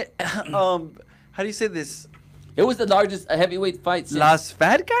there. How do you say this? It was the largest heavyweight fight since Las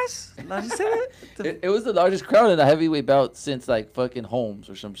Vegas? How do you say that? It was the largest crowd in a heavyweight bout since like fucking Holmes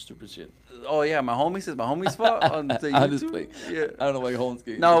or some stupid shit. Oh yeah, my homie's fought on the YouTube. Yeah, I don't know why Holmes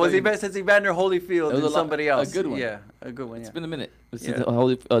came. No, it was since Evander Holyfield and somebody else. A good one. Yeah, a good one. It's Yeah. been a minute since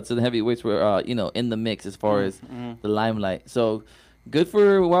the heavyweights were in the mix as far as the limelight. So good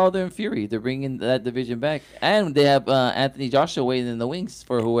for Wilder and Fury. They're bringing that division back, and they have Anthony Joshua waiting in the wings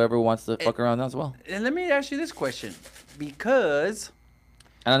for whoever wants to fuck around as well. And let me ask you this question, because.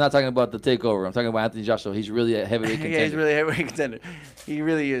 And I'm not talking about the takeover. I'm talking about Anthony Joshua. He's really a heavyweight contender. Yeah, he's really a heavyweight contender. He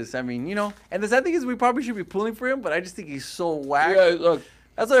really is. I mean, you know. And the sad thing is, we probably should be pulling for him, but I just think he's so whack. Yeah, look.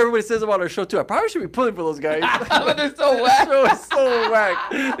 That's what everybody says about our show, too. I probably should be pulling for those guys. But they're so whack. The show is so whack.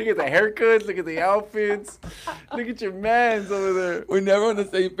 Look at the haircuts. Look at the outfits. Look at your mans over there. We're never on the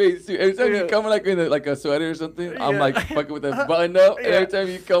same page, too. Every time you come like in a sweater or something, I'm like fucking with that button up. And every time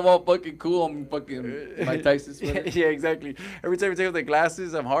you come all fucking cool, I'm fucking Mike Tyson sweater. Yeah, exactly. Every time you take off the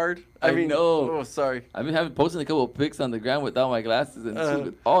glasses, I'm hard. I mean, know. Oh, sorry. I've been posting a couple of pics on the ground without my glasses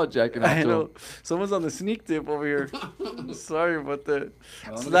and all jacking off. I know. Someone's on the sneak tip over here. Sorry about that.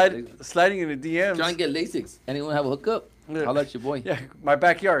 Sliding in the DMs. Trying to get LASIKs. Anyone have a hookup? Yeah. I'll let your boy. Yeah, my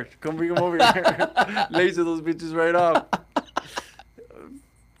backyard. Come bring them over here. Laser those bitches right off.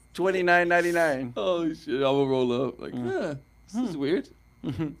 $29.99. Oh shit! I will roll up. Like, this is weird.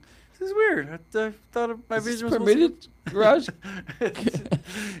 This is weird. I thought my vision was permitted. Garage. Is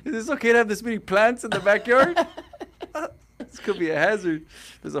this okay to have this many plants in the backyard? This could be a hazard.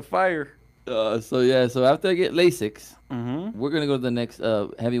 There's a fire. So after I get LASIKs, we're gonna go to the next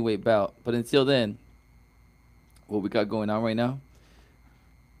heavyweight bout. But until then, what we got going on right now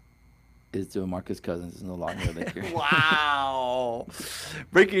is DeMarcus Cousins is no longer a Laker. Wow!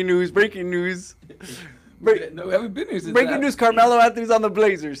 Breaking news! Breaking news! No, we haven't been here since breaking news: Carmelo Anthony's on the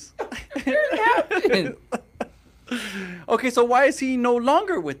Blazers. Okay, so why is he no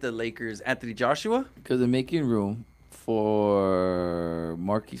longer with the Lakers, Anthony Joshua? Because they're making room for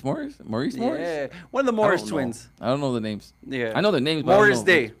Maurice Morris. Yeah, one of the Morris twins. I don't know the names. Yeah, I know their names. But Morris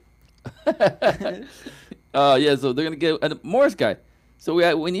Day. Yeah, so they're gonna get a Morris guy. So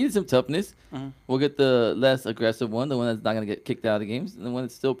we needed some toughness. We'll get the less aggressive one, the one that's not gonna get kicked out of the games, and the one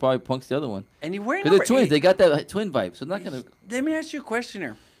that still probably punks the other one. And you're wearing Because they're twins, they got that twin vibe, so not gonna. Let me ask you a question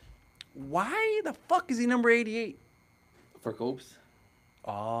here. Why the fuck is he number 88? For Copes.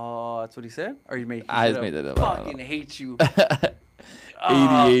 Oh, that's what he said? Or you made I just made that up. I don't Fucking hate you.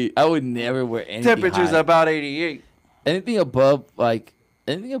 88. I would never wear anything Temperature's high. about 88. Anything above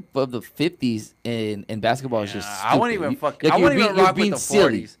anything above the 50s in basketball is just stupid. I won't even fuck. Like, I won't even you're rock with being the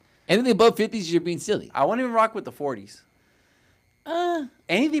silly. 40s. Anything above 50s, you're being silly. I won't even rock with the 40s. Uh,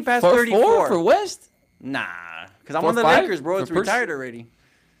 Anything past for 34. for West? Nah, because I'm For on the 5? Lakers, bro. For It's retired already.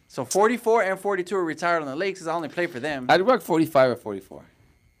 So 44 and 42 are retired on the Lakers. I only play for them. I'd rock 45 or 44.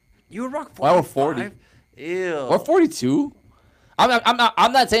 You would rock 45? Why would 40? Ew. Or 42.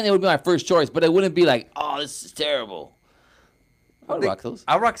 I'm not saying it would be my first choice, but it wouldn't be like, oh, this is terrible. I'd rock those.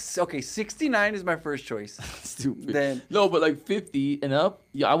 I rock. Okay, 69 is my first choice. Stupid. Then No, but like 50 and up,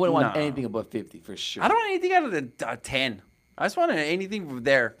 yeah, I wouldn't want Nah. anything above 50 for sure. I don't want anything out of the 10. I just want anything from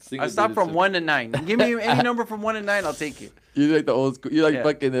there. Single I stop digits. from 1 to 9. Give me any number from 1 to 9, I'll take it. You like the old school. You like Yeah.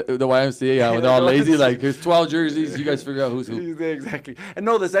 fucking the YMCA when they're all lazy. Like, here's 12 jerseys. You guys figure out who's who. Yeah, exactly. And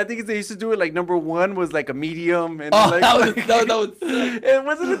no, this I think they used to do it like number 1 was like a medium, and Oh, like, that was and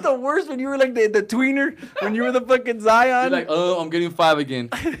wasn't it the worst when you were like the tweener when you were the fucking Zion? You're like, oh, I'm getting 5 again.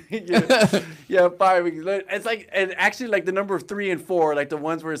 yeah, 5. It's like, and actually like the number 3 and 4, like the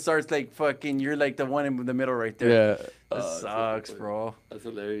ones where it starts like fucking. You're like the one in the middle right there. Yeah. That sucks, bro. That's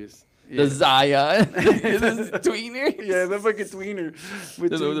hilarious. Yeah. The Zion. This is tweener. Yeah, the fucking tweener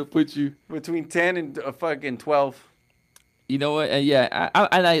That's where they put you. between 10 and fucking 12. You know what? And yeah,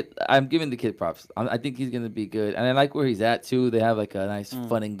 I'm giving the kid props. I think he's gonna be good, and I like where he's at too. They have like a nice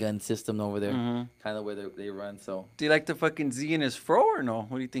fun and gun system over there, kind of where they run. So, Do you like the fucking Z in his fro or no?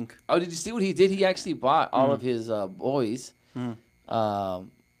 What do you think? oh, did you see what he did? He actually bought all of his boys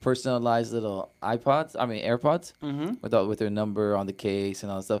personalized little AirPods, with their number on the case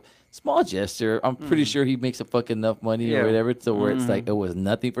and all that stuff. Small gesture. I'm pretty sure he makes a fucking enough money or whatever, so where it's like it was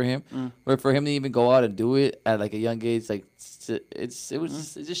nothing for him. But for him to even go out and do it at like a young age, like it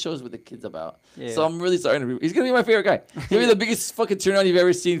just shows what the kid's about. Yeah. So I'm really starting to. He's gonna be my favorite guy. He's gonna be the biggest fucking turnout you've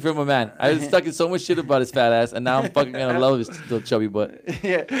ever seen from a man. I was talking so much shit about his fat ass, and now I'm fucking gonna love his little chubby butt.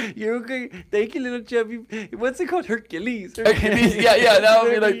 Yeah, you're okay. Thank you, little chubby. What's it called? Hercules. Hercules, yeah, that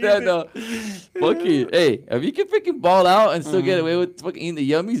would be like that though. Fuck it. Hey, if you can freaking ball out and still get away with fucking eating the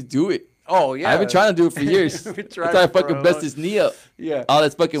yummies, do it. Oh yeah. I've been trying to do it for years. We That's tried why I it for fucking a bust long- his knee up. Yeah. All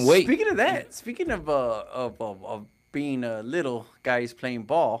that's fucking weight. Speaking of that, speaking of being little guys playing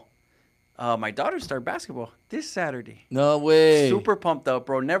ball, my daughter started basketball this Saturday. No way. Super pumped up,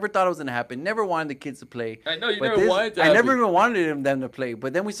 bro. Never thought it was gonna happen. Never wanted the kids to play. I know, you But never wanted to I never happen. even wanted them to play.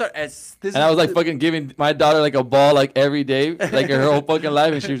 But then we start as this. And I was like fucking giving my daughter like a ball like every day, like her whole fucking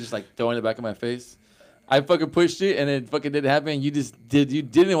life, and she was just like throwing it back in my face. I fucking pushed it, and it fucking didn't happen. And you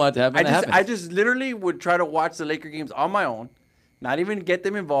didn't want it to happen. and it happened. I just literally would try to watch the Laker games on my own, not even get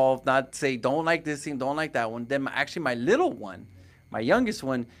them involved, not say don't like this team, don't like that one. Then actually my little one, my youngest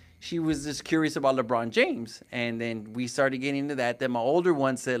one, she was just curious about LeBron James, and then we started getting into that. Then my older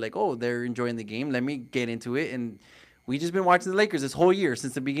one said like, oh, they're enjoying the game, let me get into it, and we just been watching the Lakers this whole year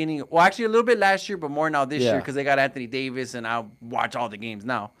since the beginning. Well, actually a little bit last year, but more now this year because they got Anthony Davis, and I'll watch all the games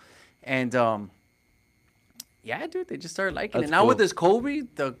now, and yeah, dude, they just started liking it. That's Now cool. with this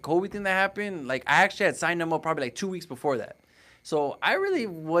the Kobe thing that happened, like I actually had signed them up probably like 2 weeks before that. So I really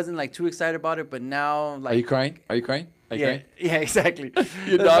wasn't like too excited about it, but now like Are you crying? Are you crying? Are you yeah, crying? yeah, exactly.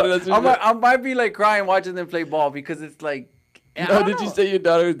 Your daughter, that's what I might be like crying watching them play ball because it's like I No, don't did you know. say your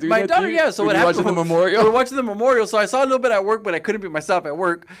daughter was doing My that to daughter, you? yeah. So Were what you happened? watching the memorial? We were watching the memorial. So I saw a little bit at work, but I couldn't be myself at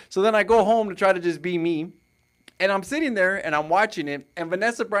work. So then I go home to try to just be me, and I'm sitting there and I'm watching it, and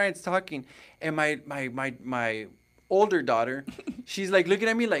Vanessa Bryant's talking, and my older daughter, she's like looking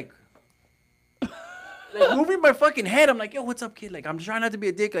at me like moving my fucking head. I'm like, yo, what's up, kid? Like, I'm trying not to be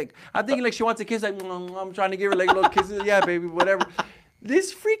a dick. Like, I'm thinking like she wants a kiss. Like, I'm trying to give her like little kisses. Yeah, baby, whatever.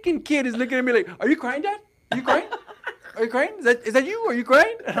 This freaking kid is looking at me like, are you crying, Dad? Are you crying? Are you crying? Is that you? Are you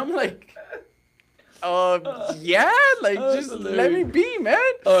crying? And I'm like, yeah, like Oh, just that's let me hilarious. be, man.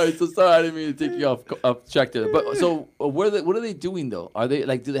 All right, so sorry, I didn't mean to take you off track there. But so, what are they doing though? Are they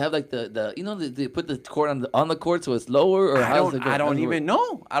like? Do they have like the you know they put the cord on the court so it's lower or how does it go? I How don't does it work? even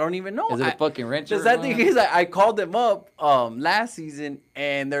know. I don't even know. Is it a fucking wrench? The sad thing is, I called them up last season,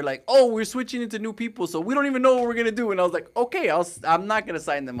 and they're like, "Oh, we're switching into new people, so we don't even know what we're gonna do." And I was like, "Okay, I'm not gonna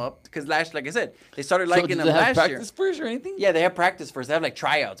sign them up because like I said, they started So liking do them they have last year. practice first or anything? Yeah, they have practice first. They have like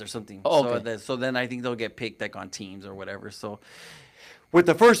tryouts or something. Oh, So, okay. so then I think they'll get picked like on teams or whatever. So with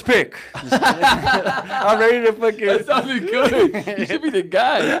the first pick. I'm ready to fucking. That sounded good. You should be the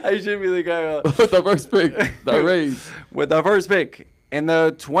guy. I should be the guy. With the first pick, the Rays. With the first pick in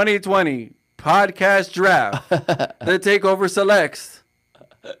the 2020 podcast draft, the Takeover selects.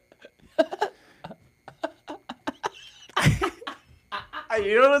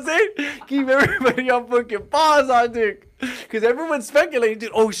 You know what I'm saying? Keep everybody on fucking pause on Dick. Because everyone's speculating,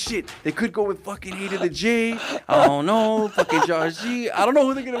 dude. Oh, shit. They could go with fucking A to the J. I don't know. Fucking Josh G. I don't know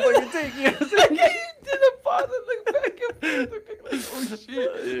who they're going to fucking take. You know what I'm saying? Did a pause and look back and forth. Like, oh,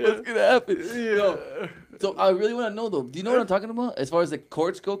 shit. What's going to happen? Yeah. So I really want to know, though. Do you know what I'm talking about? As far as the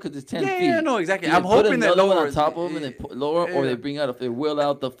courts go? Because it's 10 feet. Yeah, no, exactly. Do I'm they put hoping that another one lower on top of them and they put lower, or they bring out, if they wheel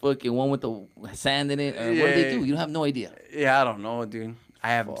out the fucking one with the sand in it, or what do they do? You don't have no idea. Yeah, I don't know, dude. I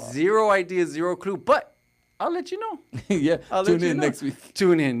have zero idea, zero clue, but I'll let you know. Yeah, I'll tune let you in know. next week.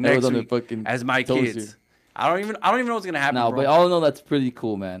 Tune in next Arizona week fucking as my toes kids. you. I don't even know what's gonna happen. No, bro. but all in all, that's pretty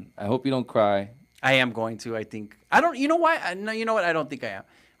cool, man. I hope you don't cry. I am going to. I think I don't. You know why? No, you know what? I don't think I am.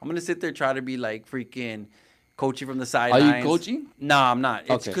 I'm gonna sit there try to be like freaking coaching from the sidelines. Are you coaching? No, I'm not.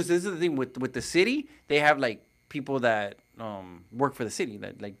 It's Okay. because this is the thing with the city. They have like people that work for the city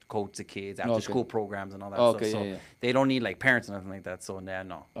that like coach the kids after school programs and all that Okay, stuff. So yeah. they don't need like parents or nothing like that. So nah,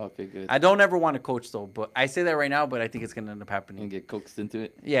 no. Okay, good. I don't ever want to coach though, but I say that right now, but I think it's gonna end up happening. And get coaxed into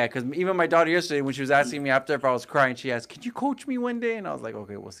it. Yeah, because even my daughter yesterday, when she was asking me after if I was crying, she asked, "Can you coach me one day?" And I was like,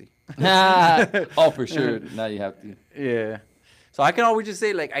 "Okay, we'll see." Oh, for sure. Now you have to. Yeah. So I can always just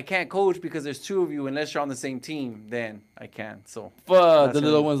say like I can't coach because there's two of you. Unless you're on the same team, then I can. So. Fuck, That's the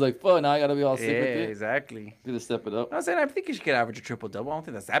little it. one's like, fuck, now I gotta be all sick Yeah, with it. exactly. Gonna step it up. I was saying I think you should get average a triple double. I don't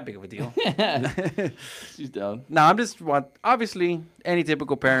think that's that big of a deal. She's down. No, I'm just obviously any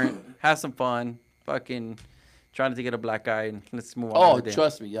typical parent have some fun, fucking trying to get a black eye and let's move on. Oh, with the day.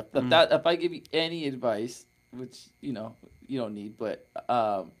 trust me. If I give you any advice, which you know you don't need, but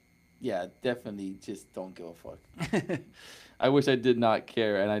yeah, definitely just don't give a fuck. I wish I did not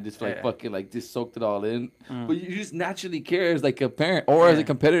care, and I just like fucking like just soaked it all in. But you just naturally care as like a parent or as a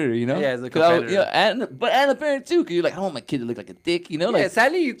competitor, you know? Yeah, as a 'Cause competitor. and a parent too, because you're like, I don't want my kid to look like a dick, you know? Yeah, Like,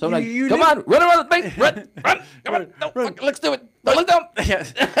 sadly, you, so I'm like, you come live- on, run around the base, run, come on, no, fuck, let's do it. Don't look down. Yeah.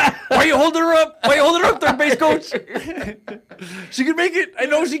 Why you holding her up? Why you holding her up, third base coach? She can make it. I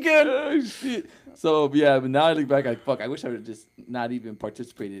know she can. Oh, shit. So yeah, but now I look back, like fuck. I wish I would have just not even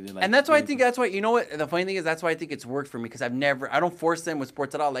participated in like. And that's why I anything. think that's why you know what the funny thing is that's why I think it's worked for me because I don't force them with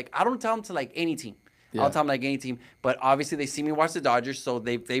sports at all. Like I don't tell them to like any team. Yeah. I'll tell them like any team. But obviously they see me watch the Dodgers, so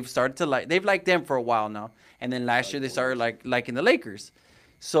they've started to they've liked them for a while now. And then last year they started liking the Lakers.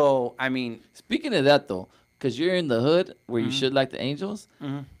 So I mean, Speaking of that though, because you're in the hood where you should like the Angels,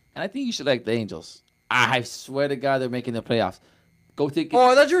 and I think you should like the Angels. I swear to God, they're making the playoffs. Go take it.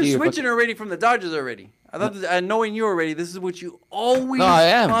 I thought you were see your switching already from the Dodgers already. I thought knowing you already, this is what you always No, I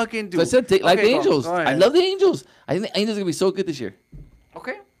am. fucking do. So I said like Okay, the go on, Angels. go I ahead. love the Angels. I think the Angels are gonna be so good this year.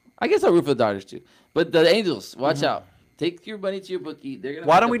 Okay. I guess I'll root for the Dodgers too. But the Angels, watch out. Take your money to your bookie. They're gonna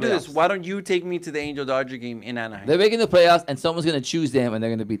Why make don't the we do this? playoffs. Why don't you take me to the Angel Dodger game in Anaheim? They're making the playoffs, and someone's gonna choose them, and they're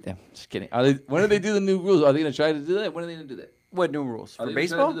gonna beat them. Just kidding. When do they do the new rules? Are they gonna try to do that? When are they gonna do that? What new rules Are for they gonna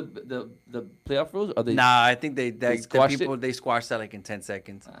try baseball? to do the playoff rules? Are they? Nah, I think the squashed people it? they squashed that like in 10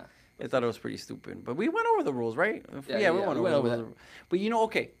 seconds. Ah. They thought it was pretty stupid, but we went over the rules, right? Yeah, we yeah, went we went over over the that. But you know,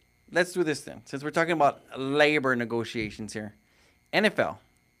 okay, let's do this then. Since we're talking about labor negotiations here, NFL,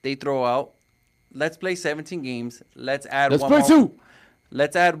 they throw out, let's play 17 games. Let's add Let's one play more. two.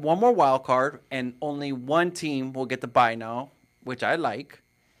 Let's add one more wild card, and only one team will get the bye now, which I like.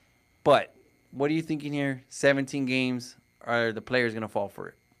 But what are you thinking here? 17 games, are the players gonna fall for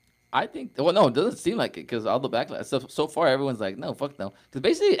it? I think. Well, no, it doesn't seem like it because all the backlash. So far, everyone's like, no, fuck no. Because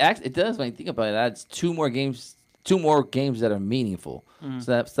basically, it does when you think about it. It adds two more games that are meaningful.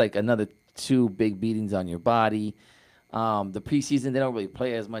 So that's like another 2 big beatings on your body. The preseason they don't really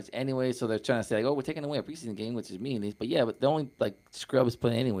play as much anyway, so they're trying to say like, oh, we're taking away a preseason game, which is meaningless. But yeah, but the only like scrubs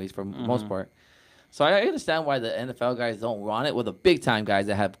play anyways for the most part. So I understand why the NFL guys don't want it. Well, the big time guys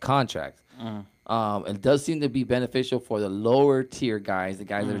that have contracts. It does seem to be beneficial for the lower tier guys, the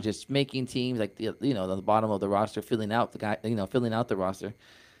guys that are just making teams, like the bottom of the roster, filling out the roster.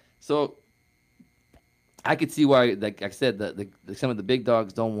 So I could see why, like I said, some of the big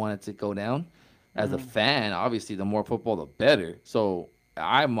dogs don't want it to go down. As a fan, obviously, the more football, the better. So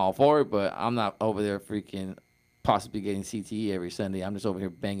I'm all for it, but I'm not over there freaking possibly getting CTE every Sunday. I'm just over here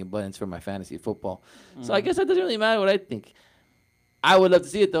banging buttons for my fantasy football. So I guess that doesn't really matter what I think. I would love to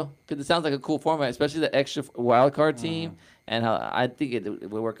see it though, because it sounds like a cool format, especially the extra wild card team, and how I think it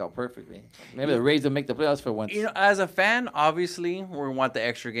would work out perfectly. Maybe the Rays will make the playoffs for once. You know, as a fan, obviously, we want the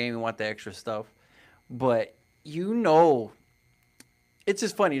extra game, we want the extra stuff. But, you know, it's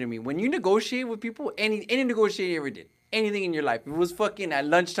just funny to me when you negotiate with people. Any negotiating you ever did, anything in your life. If it was fucking at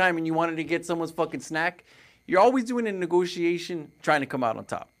lunchtime and you wanted to get someone's fucking snack, you're always doing a negotiation trying to come out on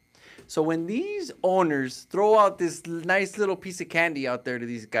top. So when these owners throw out this nice little piece of candy out there to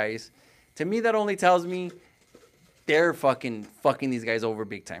these guys, to me that only tells me they're fucking these guys over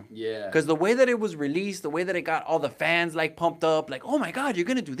big time. Yeah. Because the way that it was released, the way that it got all the fans like pumped up, like, oh my God, you're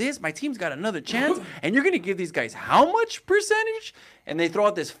gonna do this. My team's got another chance, and you're gonna give these guys how much percentage? And they throw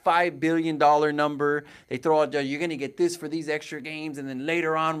out this $5 billion number. They throw out you're gonna get this for these extra games, and then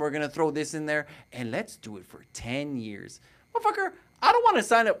later on we're gonna throw this in there, and let's do it for 10 years, motherfucker. I don't want to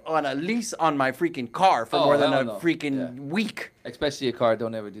sign up on a lease on my freaking car for more than a freaking week. Especially a car.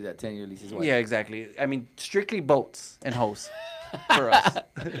 Don't ever do that. 10-year leases. Yeah, exactly. I mean, strictly boats and hoes for us.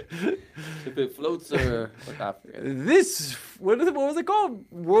 If it floats or I forget. This, what was it called?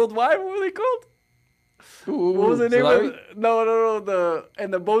 Worldwide? What were they called? Ooh, what was the name Solari? of it? No.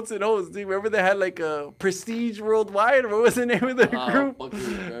 The boats and hoes. Do you remember they had like a Prestige Worldwide? What was the name of their group?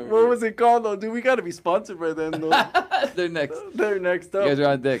 What was it called though? Dude, we gotta be sponsored by them though. They're next. They're next up. You guys are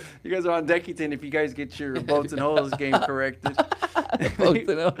on deck. You guys are on Deckyton if you guys get your boats and hoes game corrected. Boats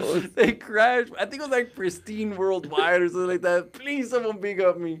and hoes. They crashed. I think it was like Pristine Worldwide or something like that. Please, someone big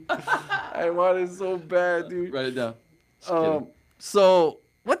up me. I want it so bad, dude. Write it down. So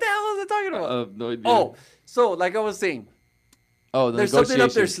what the hell was I talking about? I have no idea. Oh, so like I was saying, there's something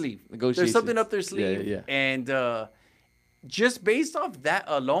up their sleeve. There's something up their sleeve. Yeah. And just based off that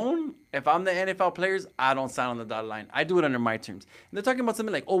alone, if I'm the NFL players, I don't sign on the dotted line. I do it under my terms. And they're talking about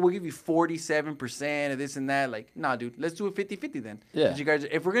something like, oh, we'll give you 47% of this and that. Like, nah, dude, let's do it 50-50 then. Yeah. You guys,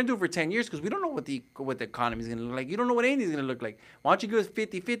 if we're going to do it for 10 years, because we don't know what the economy is going to look like. You don't know what anything's going to look like. Why don't you give us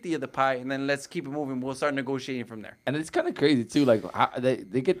 50-50 of the pie, and then let's keep it moving. We'll start negotiating from there. And it's kind of crazy, too. Like,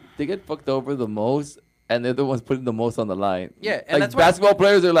 they get fucked over the most. And they're the ones putting the most on the line. Yeah, like and that's basketball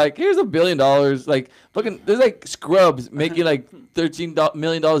players are like, here's $1 billion. Like fucking, there's like scrubs making like $13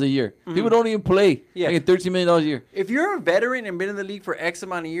 million a year. Mm-hmm. People don't even play. Yeah, making $13 million a year. If you're a veteran and been in the league for X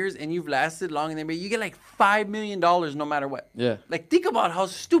amount of years and you've lasted long in the NBA, you get like $5 million no matter what. Yeah. Like think about how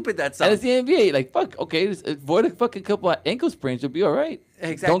stupid that sounds. And it's the NBA. Like fuck, okay, just avoid a fucking couple of ankle sprains, you'll be all right.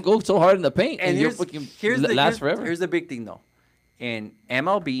 Exactly. Don't go so hard in the paint, and you'll fucking last forever. Here's the big thing though, in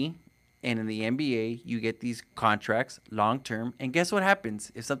MLB. And in the NBA, you get these contracts long term. And guess what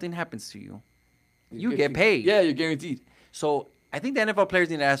happens? If something happens to you, you get paid. Yeah, you're guaranteed. So I think the NFL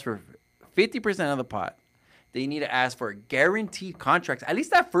players need to ask for 50% of the pot. They need to ask for guaranteed contracts. At least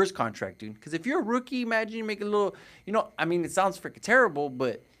that first contract, dude. Because if you're a rookie, imagine you make a little, I mean, it sounds freaking terrible,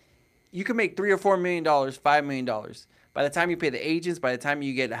 but you can make $3 or $4 million, $5 million. By the time you pay the agents, by the time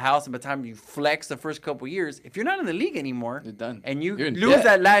you get a house, and by the time you flex the first couple of years, if you're not in the league anymore, you're done. And you lose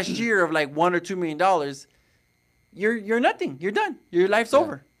that last year of like $1 or $2 million, you're nothing. You're done. Your life's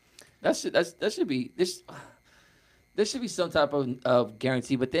over. That should be this. There should be some type of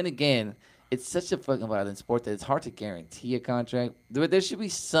guarantee. But then again, it's such a fucking violent sport that it's hard to guarantee a contract. There should be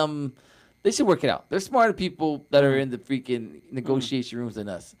some. They should work it out. There's smarter people that are in the freaking negotiation rooms than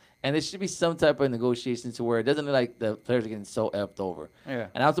us. And there should be some type of negotiation to where it doesn't look like the players are getting so effed over. Yeah.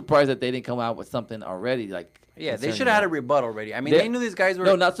 And I'm surprised that they didn't come out with something already. Yeah, they should have had a rebuttal already. I mean, they knew these guys were...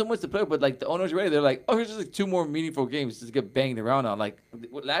 No, not so much the player, but like the owners already. They're like, oh, here's just like 2 more meaningful games to get banged around on. Like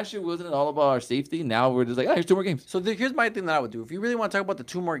last year wasn't it all about our safety? Now we're just like, oh, here's 2 more games. So here's my thing that I would do. If you really want to talk about the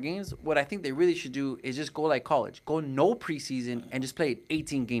 2 more games, what I think they really should do is just go like college. Go no preseason and just play an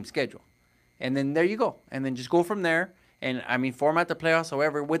 18-game schedule. And then there you go. And then just go from there. And, I mean, format the playoffs.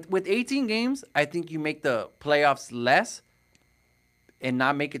 However, with 18 games, I think you make the playoffs less and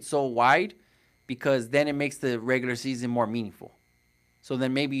not make it so wide because then it makes the regular season more meaningful. So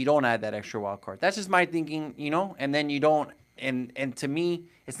then maybe you don't add that extra wild card. That's just my thinking, and then you don't. And to me,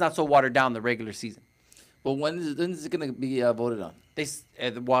 it's not so watered down the regular season. But when is it going to be voted on? It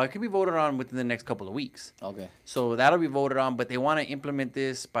could be voted on within the next couple of weeks. Okay. So that'll be voted on, but they want to implement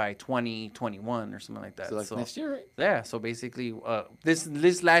this by 2021 or something like that. So next year, right? Yeah. So basically,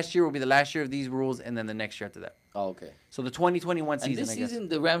 this last year will be the last year of these rules, and then the next year after that. Oh, okay. So the 2021 season. And this season,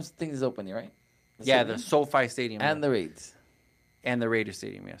 the Rams thing is open, right? The SoFi Stadium and the Raids and the Raiders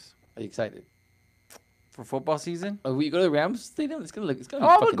Stadium. Yes. Are you excited for football season? Will you go to the Rams Stadium? It's gonna.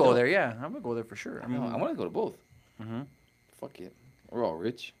 I would go there. Yeah, I would go there for sure. I want to go to both. Mm-hmm. Fuck it. We're all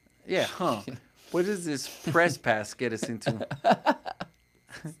rich. Yeah, huh? What does this press pass get us into?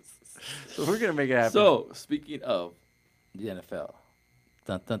 So we're gonna make it happen. So speaking of the NFL,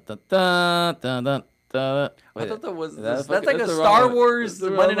 dun, dun, dun, dun, dun, dun, dun. I thought that's like a Star Wars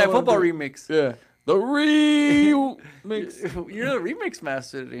Monday Night Football remix. Yeah, the remix. You're the remix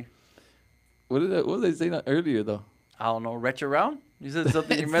master today. What was they saying earlier though? I don't know. Retro Round? You said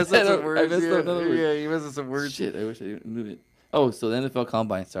something. You messed up some words. I messed up another word. Yeah, you messed up some words. Shit, I wish I knew it. Oh, so the NFL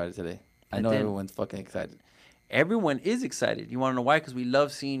Combine started today. I know did. everyone's fucking excited. Everyone is excited. You want to know why? Because we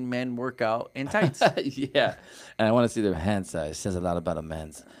love seeing men work out in tights. Yeah, and I want to see their hand size. It says a lot about a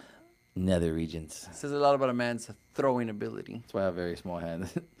man's nether regions. It says a lot about a man's throwing ability. That's why I have very small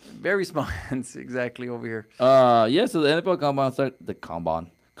hands. Very small hands, exactly over here. Yeah. So the NFL Combine started. The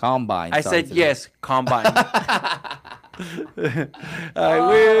Combine. I said today. yes, combine. I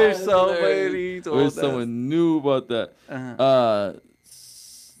wish somebody told Wish us. someone knew about that.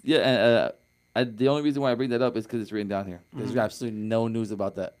 Yeah, and the only reason why I bring that up is because it's written down here. There's absolutely no news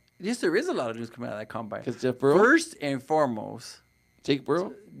about that. Yes, there is a lot of news coming out of that combine. Because Jeff Burrow, First and foremost, Jake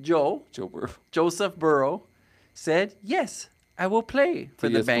Burrow, Joe Burrow, Joseph Burrow said, yes, I will play for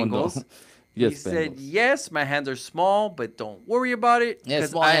the yes, Bengals. Fondo. Yes, He said, Bengals. yes, my hands are small, but don't worry about it Yeah,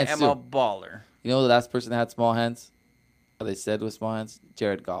 because small I hands am too. a baller. You know the last person that had small hands? Or they said was small hands?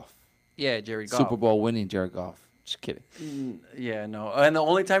 Jared Goff. Yeah, Jerry Goff. Super Bowl winning Jared Goff. Just kidding. Yeah, no. And the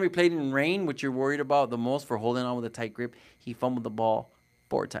only time he played in rain, which you're worried about the most for holding on with a tight grip, he fumbled the ball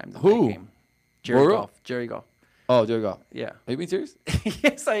 4 times in Who? that game. Jerry Burrow? Goff. Jerry Goff. Oh, Jared Goff. Yeah. Are you being serious?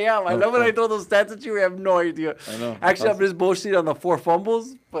 Yes, I am. I love when I throw those stats at you. I have no idea. I know. Actually, I'm just bullshitting on the 4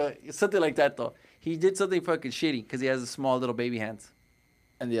 fumbles, but something like that, though. He did something fucking shitty because he has a small little baby hands.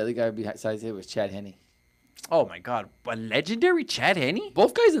 And the other guy besides him was Chad Henne. Oh, my God. A legendary Chad Henne?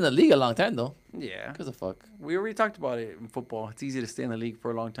 Both guys in the league a long time, though. Yeah. Because of fuck. We already talked about it in football. It's easy to stay in the league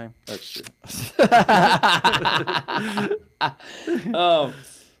for a long time. That's true.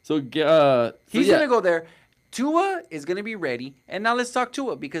 He's yeah. going to go there. Tua is going to be ready. And now let's talk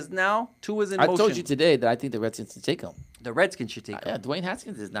Tua because now Tua's in I motion. told you today that I think the Redskins should take him. The Redskins should take him. Yeah, Dwayne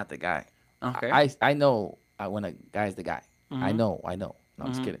Haskins is not the guy. Okay. I know when a guy's the guy. I know. No, I'm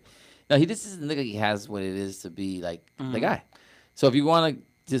just kidding. No, he just doesn't look like he has what it is to be like the guy. So if you want to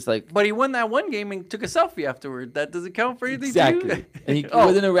just like But he won that one game and took a selfie afterward. That doesn't count for anything to exactly, you? and he Oh.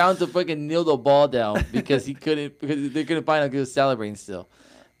 wasn't around to fucking kneel the ball down because they couldn't find out he was celebrating still.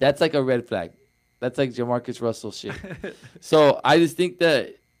 That's like a red flag. That's like Jamarcus Russell shit. So I just think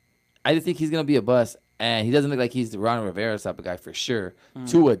he's gonna be a bust, and he doesn't look like he's the Ron Rivera type of guy for sure.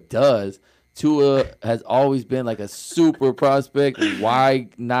 Tua does. Tua has always been like a super prospect. Why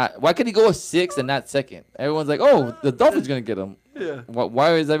not? Why could he go a 6 and not second? Everyone's like, oh, the Dolphins gonna get him. Yeah.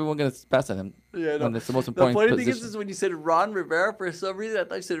 Why is everyone gonna pass on him? Yeah, no. When it's the most The important funny position. thing is when you said Ron Rivera, for some reason, I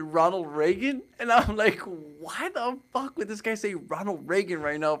thought you said Ronald Reagan. And I'm like, why the fuck would this guy say Ronald Reagan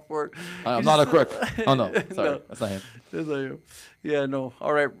right now for? I'm not a crook. Oh, no. Sorry. No. That's not him. That's not you. Yeah, no.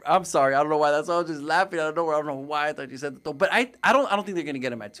 All right. I'm sorry. I don't know why. That's why I was just laughing. I don't know why I thought you said that though. But I don't think they're gonna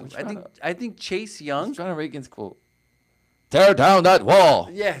get him at 2. I think Chase Young. What's Ronald Reagan's quote? Tear down that wall.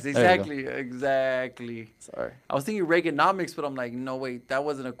 Yes, There you go. exactly. Sorry. I was thinking Reaganomics, but I'm like, no, wait, that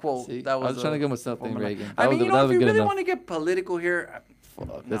wasn't a quote. See, that was I was trying to a give him something, formula. Reagan. I That mean, was- you that know, if was you good really enough. want to get political here, Fuck,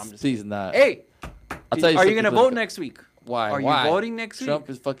 no, I'm let's just please not. hey, I'll tell you are you something gonna vote political. next week? Why? Are Why? you voting next week? Trump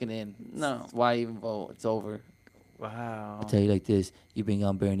is fucking in. No. Why even vote? It's over. Wow. I'll tell you like this. You bring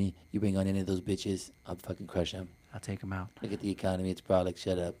on Bernie. You bring on any of those bitches. I'll fucking crush them. I'll take him out. Look at the economy. It's product.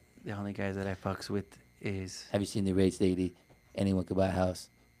 Shut up. The only guys that I fucks with is Have you seen the rates lately? Anyone could buy a house.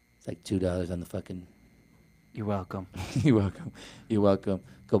 It's like $2 on the fucking... you're welcome. You're welcome. You're welcome.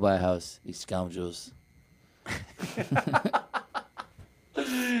 Go buy a house, you scoundrels.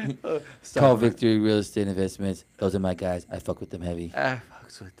 Call Victory Real Estate Investments. Those are my guys. I fuck with them heavy. I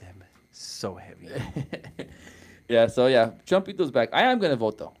fucks with them so heavy. Yeah, so yeah, Trump beat those back. I am gonna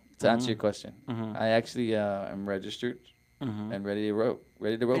vote though. To answer your question, I actually am registered and ready to vote.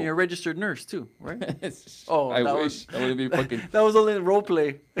 Ready to vote. And you're a registered nurse too, right? Oh, I that wish was- I wouldn't be fucking. That was only role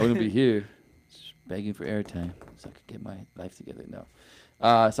play. I wouldn't be here, just begging for airtime so I could get my life together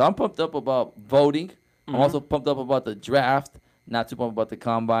now. So I'm pumped up about voting. I'm also pumped up about the draft. Not too pumped about the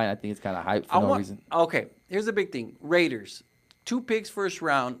combine. I think it's kind of hype for no reason. Okay, here's the big thing. Raiders, 2 picks first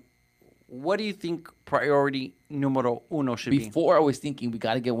round. What do you think priority numero uno should be? Before I was thinking we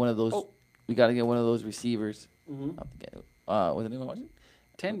got to get one of those. Oh. We got to get one of those receivers. What's the name of it?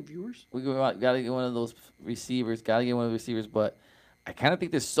 10 viewers? We got to get one of those receivers. Got to get one of the receivers. But I kind of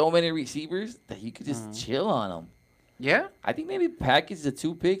think there's so many receivers that you could just chill on them. Yeah? I think maybe package the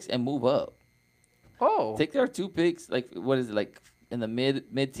 2 picks and move up. Oh. Take their 2 picks, like what is it, like in the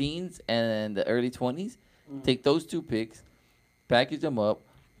mid teens and the early 20s. Take those 2 picks, package them up,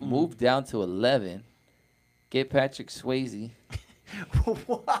 move down to 11, get Patrick Swayze. I'm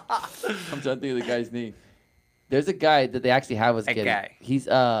trying to think of the guy's name. There's a guy that they actually have us A getting. guy. He's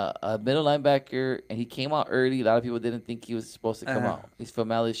a middle linebacker, and he came out early. A lot of people didn't think he was supposed to come out. He's from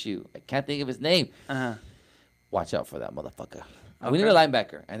LSU. I can't think of his name. Uh-huh. Watch out for that motherfucker. We need a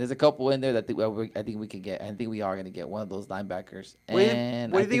linebacker, and there's a couple in there that I think we can get. I think we are going to get one of those linebackers.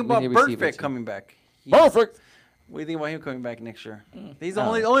 And what do you think about Burfict coming back? Perfect. What do you think about him coming back next year? He's the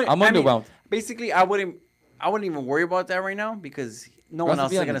only. I'm underwhelmed. Basically, I wouldn't even worry about that right now because no one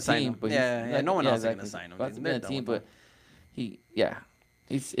else is going to sign him. No one else is going to sign him. He's been a team, but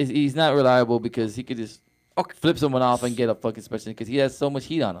he's not reliable because he could just flip someone off and get a fucking special because he has so much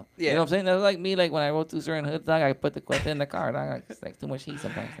heat on him. Yeah. You know what I'm saying? That's like me, like when I roll through certain hoods, I put the Quetta in the car. It's like too much heat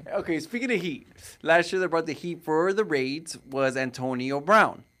sometimes. Okay, speaking of heat, last year they brought the heat for the Raids was Antonio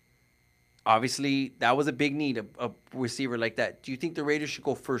Brown. Obviously, that was a big need, a receiver like that. Do you think the Raiders should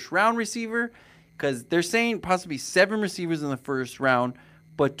go first-round receiver? Because they're saying possibly 7 receivers in the first round,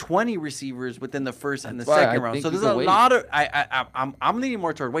 but 20 receivers within the first and the second round. So there's a lot of I'm leaning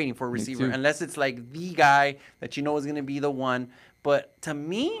more toward waiting for a receiver unless it's like the guy that you know is going to be the one. But to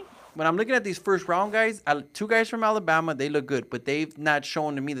me, when I'm looking at these first round guys, 2 guys from Alabama, they look good, but they've not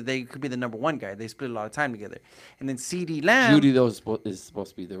shown to me that they could be the number 1 guy. They split a lot of time together. And then CeeDee Lamb, Judy though is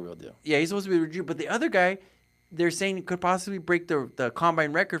supposed to be the real deal. Yeah, he's supposed to be the real deal. But the other guy, they're saying could possibly break the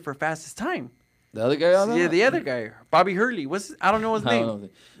combine record for fastest time. The other guy? Yeah, the other guy. Bobby Hurley. I don't know his name.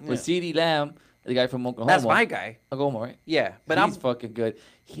 But CeeDee Lamb, the guy from Oklahoma. That's my guy. Oklahoma, right? Yeah. But he's fucking good.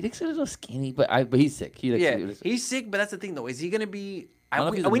 He looks a little skinny, but he's sick. He's sick, but that's the thing, though. Is he going to be...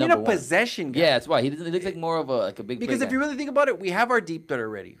 we need a possession guy. Yeah, that's why. He looks like more of a big Because if you really think about it, we have our deep threat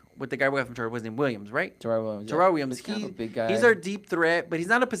already with the guy we got from Terrell Williams, right? Terrell Williams. Terrell Williams. He's a big guy. He's our deep threat, but he's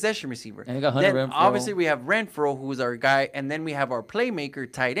not a possession receiver. And he got Hunter Renfrow. Obviously, we have Renfrow, who's our guy, and then we have our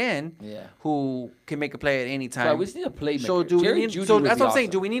playmaker, tight end, who can make a play at any time. So we just need a playmaker. So that's what I'm saying.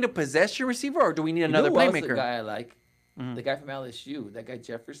 Do we need a possession receiver, or do we need another playmaker? The guy I like. The guy from LSU, that guy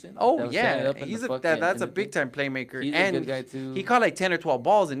Jefferson. Oh yeah, that's a big time playmaker. He's a good guy too. He caught like 10 or 12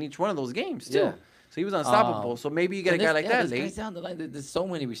 balls in each one of those games too. Yeah. So he was unstoppable. So maybe you get a guy like that late. Down the line, there's so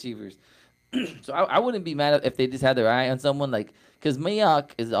many receivers. So I wouldn't be mad if they just had their eye on someone like because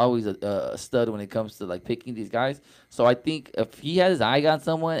Mayock is always a stud when it comes to like picking these guys. So I think if he has his eye on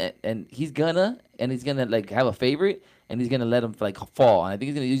someone and he's gonna like have a favorite and he's gonna let him like fall. And I think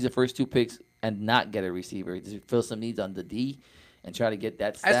he's gonna use the first 2 picks and not get a receiver. Just fill some needs on the D and try to get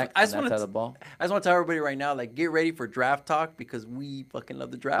that stack on that side of the ball. I just want to tell everybody right now, like, get ready for draft talk because we fucking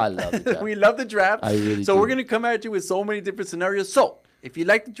love the draft. I love the draft. We love the draft. I really So we're going to come at you with so many different scenarios. So if you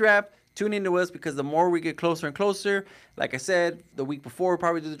like the draft, tune into us because the more we get closer and closer, like I said, the week before we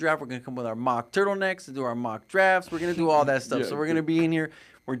probably do the draft, we're going to come with our mock turtlenecks to do our mock drafts. We're going to do all that stuff. So we're going to be in here.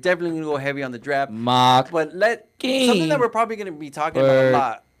 We're definitely going to go heavy on the draft. But something that we're probably going to be talking about a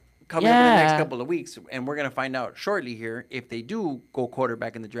lot coming up in the next couple of weeks, and we're going to find out shortly here if they do go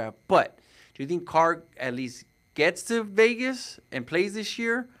quarterback in the draft. But do you think Carr at least gets to Vegas and plays this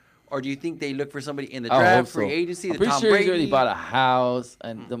year? Or do you think they look for somebody in the draft, free agency? I'm pretty sure he's already bought a house,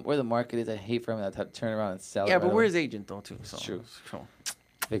 and where the market is, I hate for him to turn around and sell it. Yeah, but where's agent, though, too? So. True.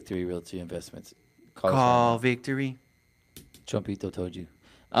 Victory Realty Investments. Call Victory. Trumpito told you.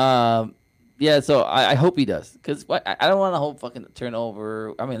 Yeah, so I hope he does. Because I don't want a whole fucking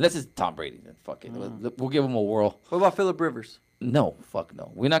turnover. I mean, unless it's Tom Brady. Then fuck it. We'll give him a whirl. What about Phillip Rivers? No, fuck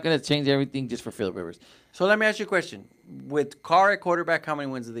no. We're not going to change everything just for Phillip Rivers. So let me ask you a question. With Carr at quarterback, how many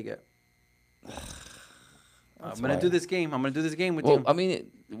wins do they get? I'm going to do this game. I'm going to do this game with you. I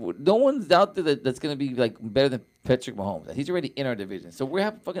mean, no one's out there that's going to be like better than Patrick Mahomes. He's already in our division. So we're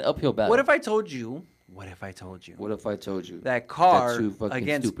having a fucking uphill battle. What if I told you that Carr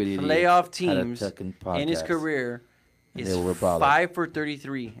against playoff teams in his career is 5 for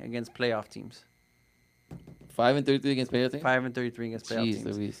 33 against playoff teams? 5 and 33 against playoff teams? 5 and 33 against playoff teams.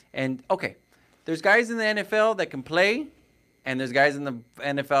 Louise. And, okay, there's guys in the NFL that can play, and there's guys in the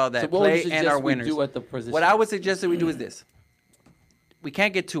NFL that play and are winners. What I would suggest that we do is this. We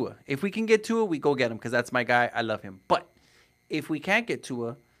can't get Tua. If we can get Tua, we go get him because that's my guy. I love him. But if we can't get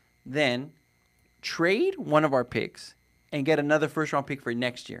Tua, then trade one of our picks and get another first-round pick for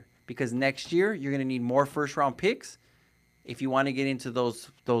next year. Because next year, you're going to need more first-round picks if you want to get into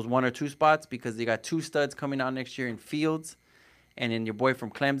those 1 or 2 spots because they got 2 studs coming out next year in Fields and in your boy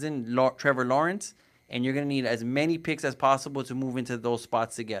from Clemson, Trevor Lawrence. And you're going to need as many picks as possible to move into those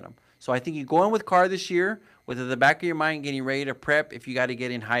spots to get them. So I think you go in with Carr this year with at the back of your mind getting ready to prep if you got to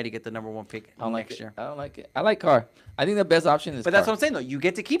get in high to get the number 1 pick next year. I don't like it. I like Carr. I think the best option is But that's what I'm saying, though. You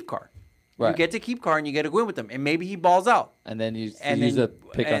get to keep Carr. Right. You get to keep Carr and you get to go in with them. And maybe he balls out. And then you use a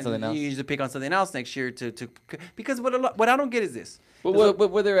pick on something else. You use a pick on something else next year because what I don't get is this. But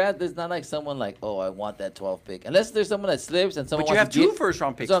where they're at, there's not like someone like, oh, I want that 12 pick. Unless there's someone that slips and someone wants to But you have 2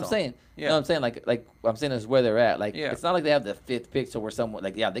 first-round picks, That's what I'm saying. Yeah. You know what I'm saying? Like I'm saying is where they're at. Like, it's not like they have the 5th pick, so where someone,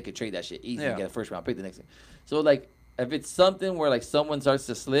 like, yeah, they could trade that shit easy and get a first-round pick the next thing. So, like, If it's something where like someone starts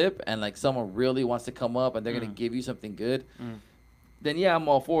to slip and like someone really wants to come up and they're gonna give you something good, then yeah, I'm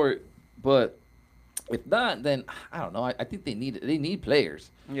all for it. But if not, then I don't know. I think they need players.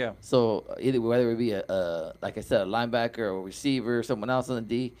 Yeah. So either whether it be a like I said, a linebacker or a receiver, someone else on the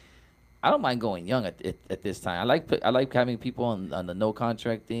D, I don't mind going young at this time. I like having people on the no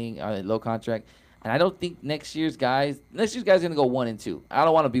contract thing, low contract, and I don't think next year's guys gonna go 1 and 2. I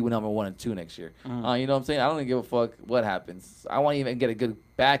don't want to be number 1 and 2 next year. You know what I'm saying? I don't even give a fuck what happens. I want to even get a good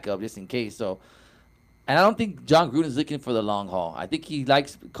backup just in case. So, and I don't think John Gruden's looking for the long haul. I think he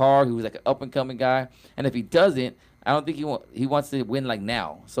likes Carr, who's like an up and coming guy, and if he doesn't, I don't think he wants to win like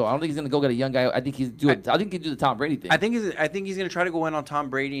now. So I don't think he's gonna go get a young guy. I think he'll do the Tom Brady thing. I think he's gonna try to go in on Tom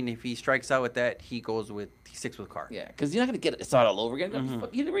Brady, and if he strikes out with that, he sticks with Carr. Yeah, because you're not gonna get it start all over again.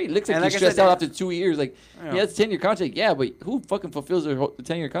 He already looks like he's stressed out after 2 years. Like he has a 10-year contract. Yeah, but who fucking fulfills the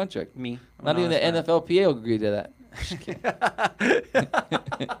 10-year contract? Me. Not even the NFLPA will agree to that.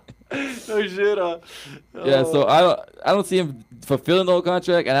 No shit. Yeah, so I don't see him fulfilling the whole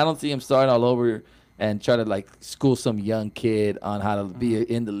contract, and I don't see him starting all over and try to like school some young kid on how to be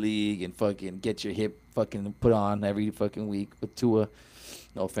in the league and fucking get your hip fucking put on every fucking week with Tua.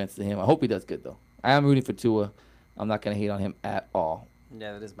 No offense to him. I hope he does good though. I am rooting for Tua. I'm not gonna hate on him at all.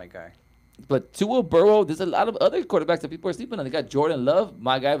 Yeah, that is my guy. But Tua, Burrow, there's a lot of other quarterbacks that people are sleeping on. They got Jordan Love,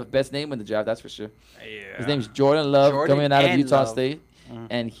 my guy, the best name in the draft, that's for sure. Yeah. His name's Jordan Love, coming out of Utah Love. State.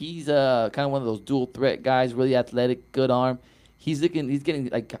 And he's kind of one of those dual threat guys, really athletic, good arm. He's getting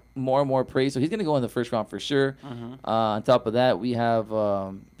like more and more praise, so he's gonna go in the first round for sure. On top of that, we have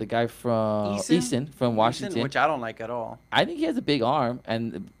the guy from Eason from Washington, which I don't like at all. I think he has a big arm,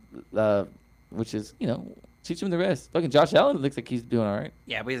 and which is teach him the rest. Fucking Josh Allen looks like he's doing all right.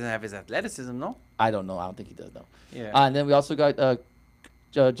 Yeah, but he doesn't have his athleticism, no. I don't know. I don't think he does though. Yeah. And then we also got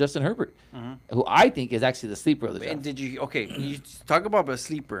Justin Herbert, who I think is actually the sleeper of the draft. And you talk about a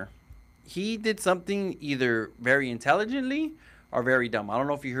sleeper. He did something either very intelligently or very dumb. I don't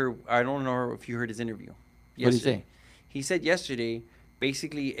know if you heard his interview. What did he say? He said yesterday,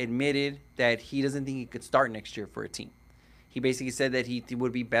 basically admitted that he doesn't think he could start next year for a team. He basically said that he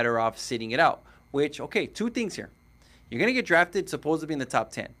would be better off sitting it out. Which, two things here. You're going to get drafted supposedly in the top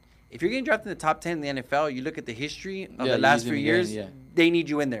 10. If you're getting drafted in the top 10 in the NFL, you look at the history of the last few years, they need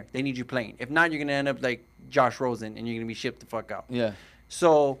you in there. They need you playing. If not, you're going to end up like Josh Rosen, and you're going to be shipped the fuck out. Yeah.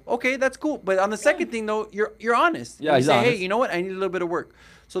 So, that's cool. But on the second thing, though, you're honest. Yeah, you say, honest. hey, you know what? I need a little bit of work.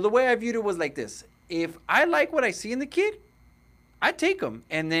 So the way I viewed it was like this. If I like what I see in the kid, I take him.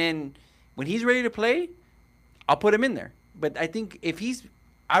 And then when he's ready to play, I'll put him in there. But I think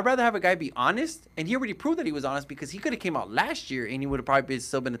I'd rather have a guy be honest, and he already proved that he was honest because he could have came out last year and he would have probably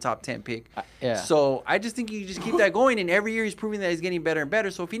still been a top 10 pick. Yeah. So I just think you just keep that going, and every year he's proving that he's getting better and better.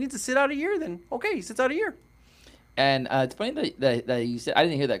 So if he needs to sit out a year, then he sits out a year. And it's funny that you said, I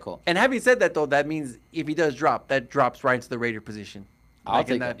didn't hear that call. And having said that, though, that means if he does drop, that drops right into the Raider position. I'll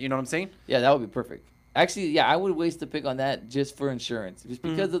take that. You know what I'm saying? Yeah, that would be perfect. Actually, yeah, I would waste a pick on that just for insurance, just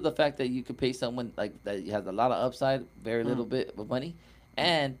because of the fact that you could pay someone like that has a lot of upside, very little bit of money,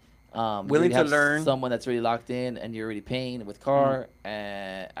 and willing to learn. Someone that's already locked in, and you're already paying with Carr,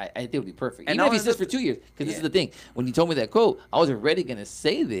 and I think it would be perfect. And even if he sits for 2 years, because this is the thing. When you told me that quote, I was already gonna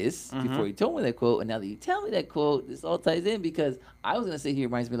say this before you told me that quote, and now that you tell me that quote, this all ties in because I was gonna say he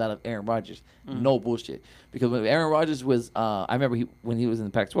reminds me a lot of Aaron Rodgers. No bullshit, because when Aaron Rodgers was, I remember when he was in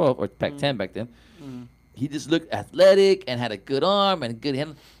the Pac-12 or Pac-10 back then. He just looked athletic and had a good arm and a good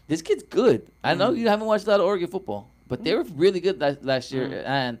hand. This kid's good. I know you haven't watched a lot of Oregon football, but they were really good last year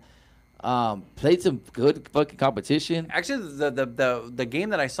and played some good fucking competition. Actually, the game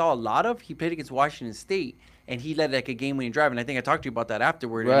that I saw a lot of, he played against Washington State, and he led like a game-winning drive. And I think I talked to you about that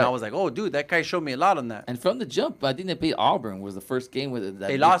afterward, and I was like, oh, dude, that guy showed me a lot on that. And from the jump, I think they played Auburn was the first game with it.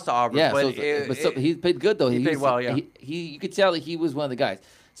 They lost to Auburn. Yeah, but he played good though. He played well. Yeah, you could tell that he was one of the guys.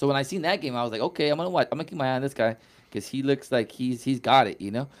 So when I seen that game, I was like, okay, I'm gonna watch. I'm gonna keep my eye on this guy because he looks like he's got it,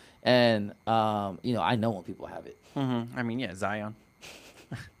 And I know when people have it. I mean, yeah, Zion.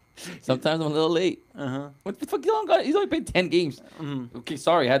 Sometimes I'm a little late. What the fuck? He's only played 10 games. Okay,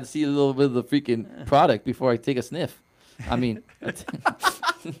 sorry, I had to see a little bit of the freaking product before I take a sniff. I mean,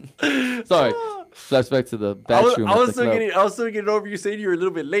 sorry. Flashback to the bathroom. I was still getting over you saying you were a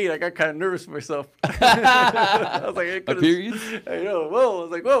little bit late. I got kind of nervous for myself. I was like, a period? I know. Whoa. I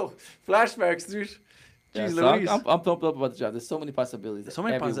was like, whoa. Flashbacks, dude. Jeez, so I'm pumped up about the job. There's so many possibilities. So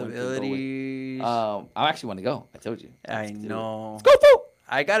many possibilities. I actually want to go. I told you. I know. Let's go.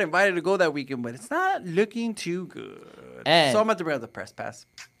 I got invited to go that weekend, but it's not looking too good. And so I'm about to bring up the press pass.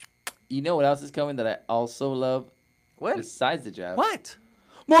 You know what else is coming that I also love? What? Besides the draft. What?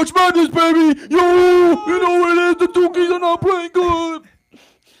 March Madness, baby. Yo, you know what it is. The Tukis are not playing good.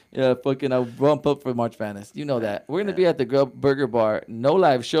 Yeah, fucking, I'll bump up for March Madness. You know that. We're gonna be at the Grub Burger Bar. No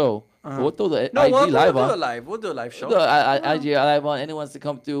live show. But we'll throw the IG live we'll on. We'll do a live show. We'll do IG live on. Anyone wants to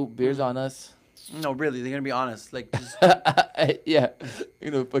come through? Beers on us. No, really, they're gonna be honest. Like, just, Yeah,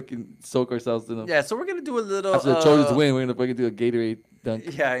 fucking soak ourselves in them. yeah. So we're gonna do a little. After the Trojans win, we're gonna fucking do a Gatorade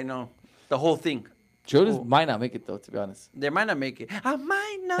dunk. Yeah, I know. The whole thing. Trojans might not make it though, to be honest. They might not make it. I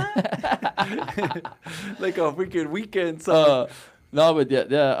might not. Like a freaking weekend song. No, but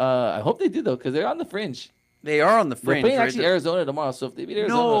yeah. I hope they do though, because they're on the fringe. They are on the fringe. They're playing right? actually Arizona tomorrow, so if they beat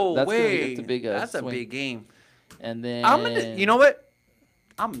Arizona, No that's way. That's a big. That's swing. a big game. And then I'm gonna. You know what?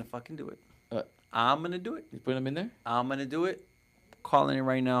 I'm gonna fucking do it. What? I'm gonna do it. You put them in there? I'm gonna do it. Calling it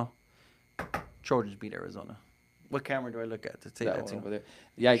right now. Trojans beat Arizona. What camera do I look at to say that one to? over there.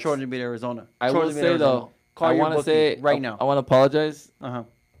 Yeah, Trojans beat Arizona. I will Trojans beat say Arizona. though, Call I your want to bookie say right now. I want to apologize Uh-huh.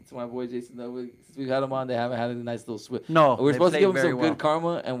 to my boy Jason. Since we've had him on, they haven't had a nice little switch. No, we were they supposed to played give them very some well. good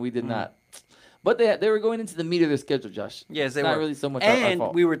karma, and we did not. But they were going into the meat of their schedule, Josh. Yes, It's they not were. really so much our And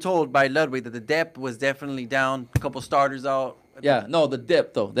fault. we were told by Ludwig that the depth was definitely down. A couple starters out. Yeah, no, the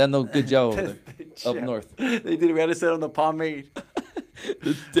depth though. They had no good job over there, up Yeah. north. They did. We had to sit on the pomade.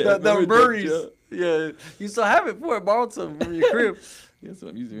 The The Murrays. Yeah. You still have it before I borrowed some from your crib. That's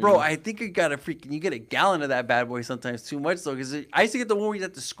what I'm using. Bro, right I think you get a gallon of that bad boy sometimes too much though, because I used to get the one where you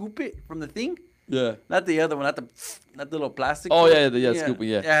have to scoop it from the thing. now. Yeah. Not the other one, not the little plastic. Oh, one. yeah, scoop it,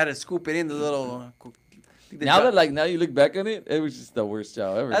 yeah. I had to scoop it in the little. Now you look back on it, it was just the worst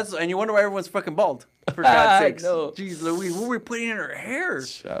job ever. And you wonder why everyone's fucking bald. For God's sakes. No. Jeez Louise, what were we putting in her hair?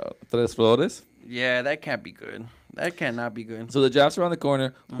 Ciao. Tres flores. Yeah, that can't be good. That cannot be good. So the draft's around the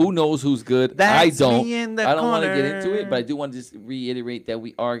corner. Who knows who's good? That's I don't. me in the I don't want to get into corner. it, but I do want to just reiterate that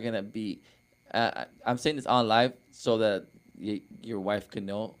we are gonna be. I'm saying this on live so that your wife can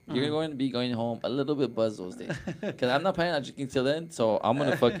know you're going to be going home a little bit buzzed those days. Because I'm not planning on drinking till then, so I'm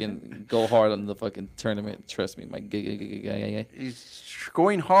gonna fucking go hard on the fucking tournament. Trust me, my guy. He's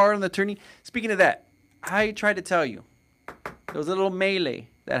going hard on the tourney. Speaking of that, I tried to tell you, there was a little melee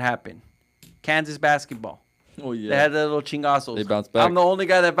that happened. Kansas basketball. Oh yeah. They had the little chingazos. They bounced back. I'm the only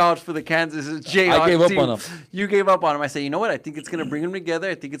guy that vouched for the Kansas Jayhawks I gave up team. on them. You gave up on them. I said, you know what? I think it's gonna bring them together.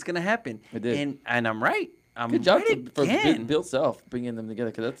 I think it's gonna happen. It did. And I'm right. I'm Good job right for again. Bill Self bringing them together,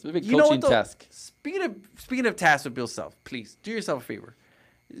 because that's a big You know coaching what, though? task. Speaking of tasks with Bill Self, please do yourself a favor.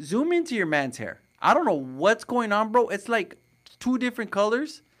 Zoom into your man's hair. I don't know what's going on, bro. It's like two different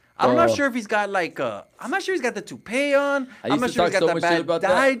colors. I'm not sure if he's got I'm not sure he's got the toupee on. I'm not sure he's got the bad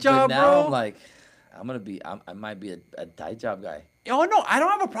dye job, but now bro. I'm like, I might be a dye job guy. Oh no, I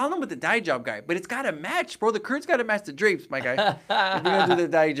don't have a problem with the dye job guy, but it's gotta match, bro. The curtain's gotta match the drapes, my guy. If you're gonna do the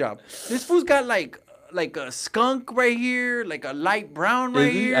dye job. This fool's got like a skunk right here, like a light brown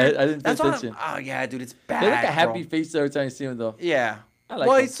right here. I didn't pay That's all attention. Oh yeah, dude, it's bad. They look a happy bro. face every time you see him, though. Yeah. I like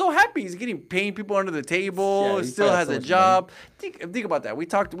well, him. he's so happy. He's getting paying people under the table. Yeah, He he's still probably has so a much job. Think about that. We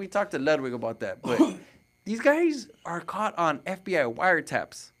talked to Ludwig about that. But these guys are caught on FBI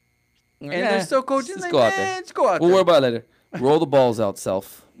wiretaps. And they're still coaching. Just Like, go out there. Just go out We'll there. worry about it later. Roll the balls out,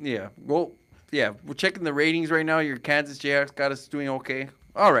 Self. Yeah. Well, yeah. We're checking the ratings right now. Your Kansas Jayhawks got us doing okay.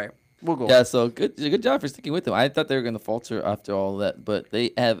 All right. We'll go. Yeah, so good job for sticking with them. I thought they were going to falter after all that, but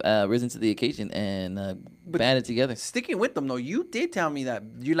they have risen to the occasion and banded together. Sticking with them though, you did tell me that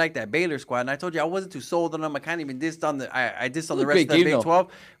you like that Baylor squad, and I told you I wasn't too sold on them. I kind of even dissed on I dissed on the rest of the Big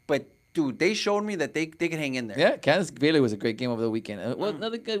 12, but dude, they showed me that they can hang in there. Yeah, Kansas Baylor was a great game over the weekend. Well,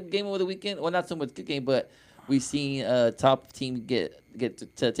 another good game over the weekend. Well, not so much good game, but we seen top team get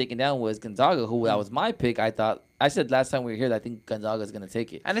taken down was Gonzaga, who that was my pick. I said last time we were here that I think Gonzaga is going to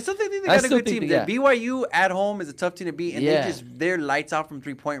take it. And I still think they I got a still good think team. that, The BYU at home is a tough team to beat, and they're lights out from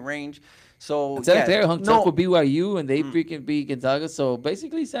 3-point range. So Santa Clara hung tough with BYU, and they freaking beat Gonzaga. So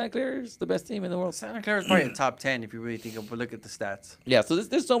basically, Santa Clara is the best team in the world. Santa Clara is probably a top 10 if you really think of look at the stats. Yeah, so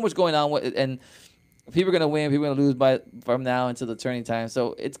there's so much going on, and people are gonna win, people are gonna lose from now until the turning time.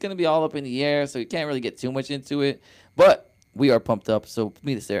 So it's gonna be all up in the air. So you can't really get too much into it, but we are pumped up. So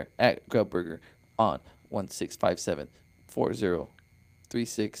meet us there at Grub Burger on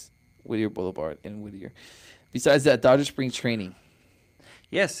 1657-4036 Whittier Boulevard in Whittier. Besides that, Dodger Spring Training.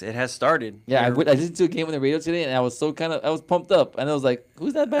 Yes, it has started. Yeah, I listened to a game on the radio today, and I was pumped up, and I was like,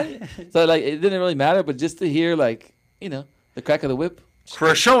 "Who's that bad?" So like, it didn't really matter, but just to hear the crack of the whip.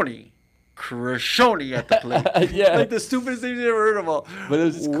 Krishoni at the plate. Yeah, like the stupidest thing you ever heard of all. But it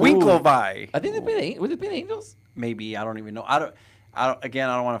was just cool. Winklevi. I think was it playing Angels? Maybe, I don't even know. I don't want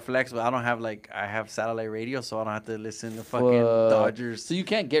to flex, but I don't have I have satellite radio, so I don't have to listen to fucking Dodgers. So you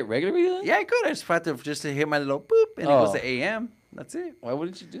can't get regular radio then? Yeah, I could. I just have to hit my little boop, and it goes to AM. That's it. Why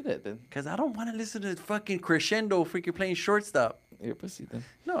wouldn't you do that then? Because I don't want to listen to fucking Crescendo freaking playing shortstop. You're a pussy then.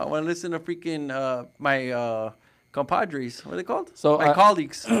 No, I want to listen to freaking my compadres. What are they called? So, my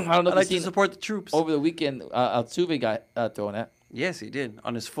colleagues. I don't know I if like you've to seen support the troops. over the weekend, Altuve got thrown at. Yes, he did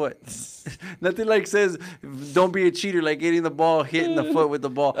on his foot. Nothing like says don't be a cheater like getting the ball hitting the foot with the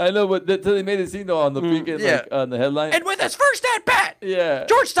ball. I know, but they made it seem though on the freaking yeah. like on the headline. And with his first at bat, yeah,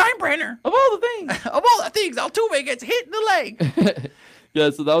 George Steinbrenner, of all the things, of all the things, Altuve gets hit in the leg. yeah,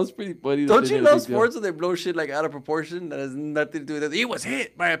 so that was pretty funny. Don't you love sports when they blow shit like out of proportion that has nothing to do with it? He was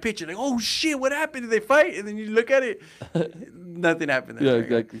hit by a pitcher. Like, oh shit, what happened? Did they fight? And then you look at it, nothing happened. There, Yeah, right?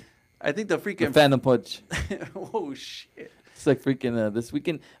 exactly. I think the The freaking Phantom Punch. oh shit. It's like freaking this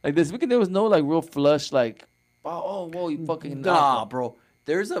weekend. Like this weekend, there was no like real flush. Like, whoa, you fucking Nah, bro.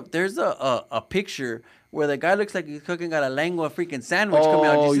 There's a picture where the guy looks like he's cooking got a lengua freaking sandwich coming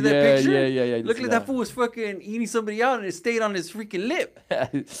out. Did you see that yeah, picture? Yeah. Look like that fool was fucking eating somebody out and it stayed on his freaking lip.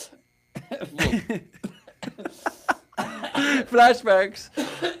 Flashbacks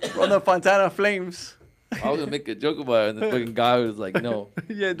from the Fontana Flames. I was gonna make a joke about it, and the fucking guy was like, "No,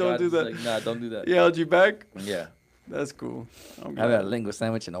 Yeah, don't God do was that. Like, nah, don't do that." Yeah, held you back. Yeah. That's cool. I haven't had a lingua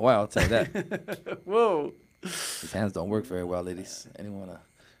sandwich in a while. I'll tell you that. Whoa. These hands don't work very well, ladies. Anyone wanna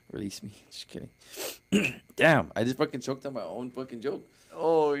release me? Just kidding. Damn, I just fucking choked on my own fucking joke.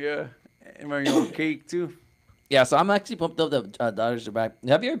 Oh yeah, and my own cake too. Yeah, so I'm actually pumped up that Dodgers are back.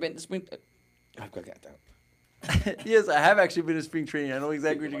 Have you ever been to spring? I've got that. Yes, I have actually been to spring training. I know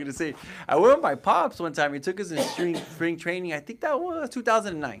exactly what you're gonna say. I went with my pops one time. He took us in spring training. I think that was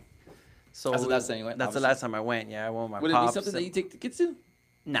 2009. So That's the last time you went, That's the obviously. last time I went. Yeah, I went with my Would it pops. be something that you take the kids to?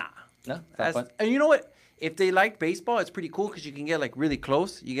 Nah. No, it's not fun. And you know what? If they like baseball, it's pretty cool because you can get like really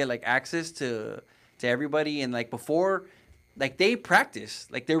close. You get like access to everybody, and like before, like they practice.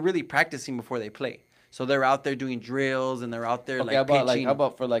 Like they're really practicing before they play. So they're out there doing drills and they're out there Okay, like pitching. how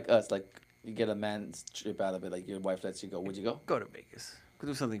about for like us, like you get a man's trip out of it, like your wife lets you go. Would you go? Go to Vegas. Go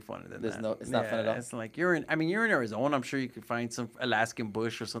do something funner than that. It's not fun at all. It's like you're in Arizona. I'm sure you could find some Alaskan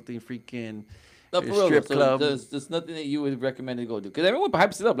bush or something freaking No, for real, strip so club. there's nothing that you would recommend to go do because everyone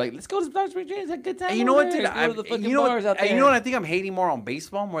hypes it up. Like, let's go to Dodger Spring Training. It's a good time. And you know what, dude? Go to the fucking you know bars what? out there. You know what? I think I'm hating more on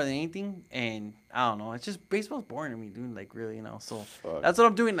baseball more than anything. And I don't know. It's just baseball's boring to me, dude. Like really, you know. So Fuck. that's what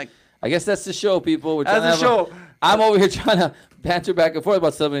I'm doing. Like I guess that's the show, people. We're trying That's to the have show. I'm over here trying to banter back and forth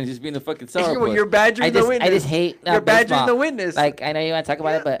about something and just being a fucking sour. you're badgering the witness. I just hate You're badgering baseball. the witness. Like, I know you want to talk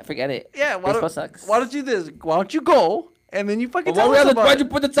about it, but forget it. yeah. Baseball sucks. Why don't you do this? Why don't you go and then you fucking Well, tell us about why'd it? you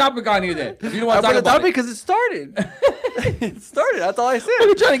put the topic on here then? If you don't I want to put talk it about down it. because it started. It started. That's all I said.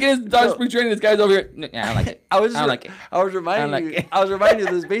 We're trying to get his Dodger Spring Training. This guy's over here. Yeah, I don't like it. I was I don't like it. I was reminding like you. it. I was reminding you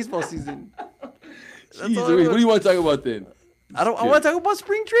of this baseball season. That's Jeez, all I Louise, what was. do you want to talk about then? I want to talk about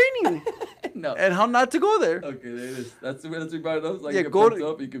spring training No. and how not to go there. Okay, there it is. That's what we brought it up. Like, Yeah, you go go to-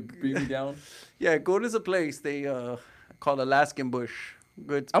 up, you can bring me down. Yeah, go to the place they called Alaskan Bush.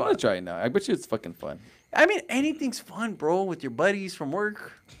 Good I'm spot. gonna try it now. I bet you it's fucking fun. I mean, anything's fun, bro, with your buddies from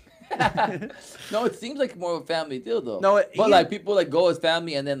work. No, it seems like more of a family deal though. No, but yeah. like people like go as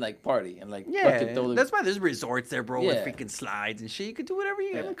family and then like party and like fucking Yeah, throw the. that's why there's resorts there, bro, Yeah. with freaking slides and shit. You could do whatever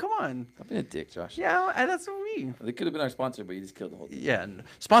you. I mean, come on. I've been a dick, Josh. Yeah, that's what we. They could have been our sponsor, but you just killed the whole thing. Yeah,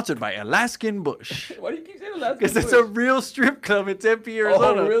 sponsored by Alaskan Bush. Why do you keep saying Alaskan? Because it's a real strip club in Tempe,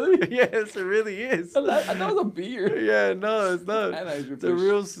 Arizona. really? Yes, it really is. I thought it was a beer. Yeah, no, it's not. Anheuser It's a Busch.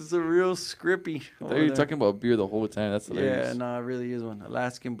 real scrippy. I thought you were talking about beer the whole time. That's hilarious. Yeah, no, it really is one.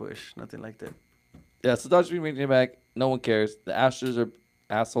 Alaskan Bush, nothing like that. Yeah, so Dodgers bringing it back. No one cares. The Astros are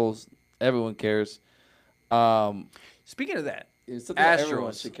assholes. Everyone cares. Speaking of that, It's something that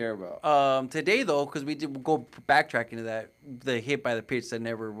everyone Astros. should care about. Today though, because we did go backtracking to that, the hit by the pitch that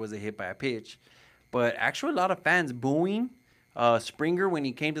never was a hit by a pitch, but actually a lot of fans booing Springer when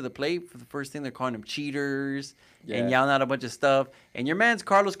he came to the plate. For the first thing, they're calling him cheaters and Yeah. yelling out a bunch of stuff. And your man's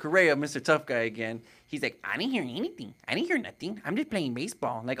Carlos Correa, Mr. Tough Guy again. He's like, I didn't hear anything. I didn't hear nothing. I'm just playing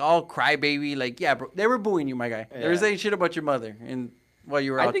baseball. Like all crybaby. Like, yeah, bro, they were booing you, my guy. They were Yeah. saying shit about your mother and while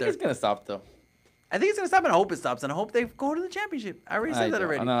you were I out think there. it's gonna stop though. I think it's gonna stop, and I hope it stops, and I hope they go to the championship. I already said that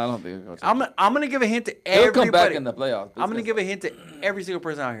already. No, I don't think it'll go. I'm gonna give a hint to They'll everybody. come back in the playoffs. I'm gonna give a hint to every single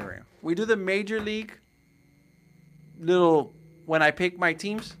person out here right now. We do the major league little when I pick my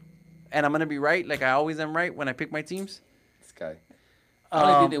teams, and I'm gonna be right, like I always am right when I pick my teams. This guy. I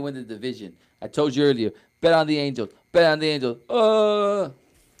don't think they win the division. I told you earlier. Bet on the Angels. Bet on the Angels. The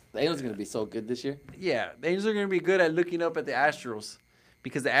Angels are gonna be so good this year. Yeah, the Angels are gonna be good at looking up at the Astros,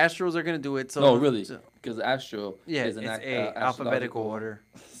 because the Astros are gonna do it. So No, really, because Astro yeah, is it's an a alphabetical order.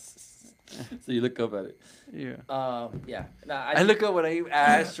 So you look up at it. Yeah. Yeah. Nah, I look up when I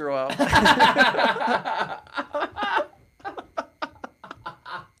Astro out.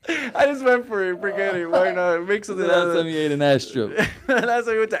 I just went for it. Forget it. Why not? Make something out Last of time it. you ate an Astro. Last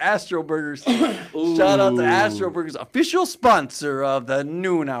time we went to Astro Burgers. Shout out to Astro Burgers, official sponsor of the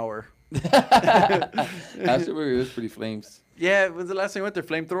noon hour. Astro Burger was pretty flames. Yeah, when's the last time you went there?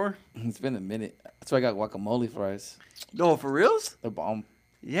 Flamethrower? It's been a minute. That's why I got guacamole fries. No, for reals? The bomb.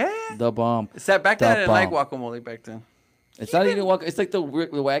 Yeah. The bomb. Back then, I didn't like bomb. guacamole back then. It's not even guacamole. It's like the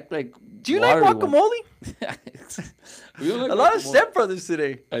whack, like. Do you like guacamole? We don't like A lot of guacamole. stepbrothers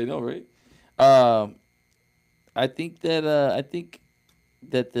today. I know, right? I think that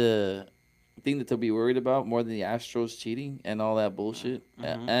the thing that they'll be worried about more than the Astros cheating and all that bullshit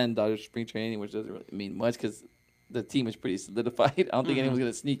and Dodgers spring training, which doesn't really mean much because the team is pretty solidified. I don't think anyone's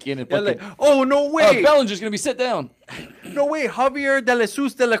gonna sneak in and Yeah, fucking. like, oh, no way. Bellinger's gonna be sit down. No way. Javier de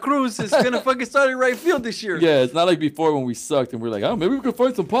Jesus de la Cruz is going to fucking start in right field this year. Yeah, it's not like before when we sucked and we're like, oh, maybe we could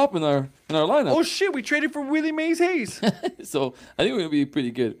find some pop in our lineup. Oh, shit. We traded for Willie Mays Hayes. So I think we're gonna be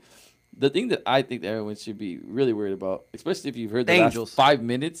pretty good. The thing that I think that everyone should be really worried about, especially if you've heard the Angels. last 5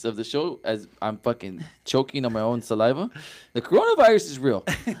 minutes of the show, as I'm fucking choking on my own saliva, the coronavirus is real.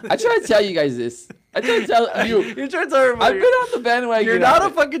 I try to tell you guys this. I try to tell you. You're trying to tell everybody. I've been on the bandwagon. You're not a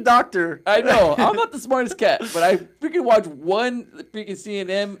fucking doctor. I know. I'm not the smartest cat, but I freaking watched one freaking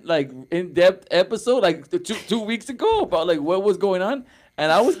CNN like in-depth episode like two weeks ago about like what was going on,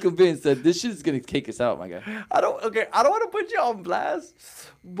 and I was convinced that this shit is gonna take us out, my guy. I don't want to put you on blast,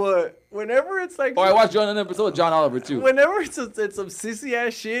 but whenever it's like, Oh, I watched another episode with John Oliver too. whenever it's some sissy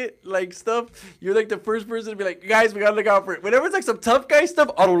ass shit like stuff, you're like the first person to be like, guys, we gotta look out for it. Whenever it's like some tough guy stuff,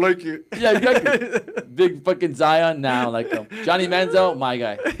 I don't like it. Yeah, exactly. Big fucking Zion now, like Johnny Manziel, my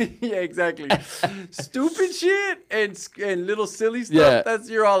guy. Yeah, exactly. Stupid shit and little silly stuff. Yeah. That's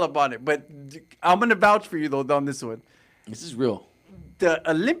you're all about it. But I'm gonna vouch for you though on this one. This is real. The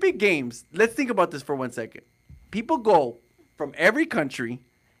Olympic Games, let's think about this for 1 second. People go from every country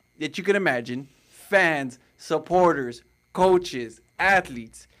that you can imagine, fans, supporters, coaches,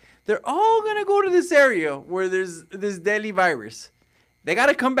 athletes. They're all going to go to this area where there's this deadly virus. They got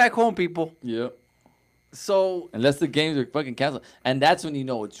to come back home, people. Yep. So, Unless the games are fucking canceled, and that's when you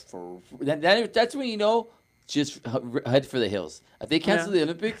know it's for. That's when you know. Just head for the hills. If they cancel the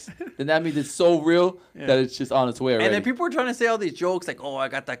Olympics, then that means it's so real that it's just on its way already. and then people are trying to say all these jokes like, oh, I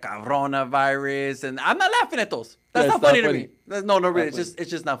got the coronavirus. And I'm not laughing at those. That's Yeah, not it's not funny to funny. me. No, really. Not It's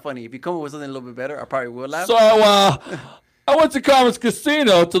just not funny. If you come up with something a little bit better, I probably will laugh. So I went to Commerce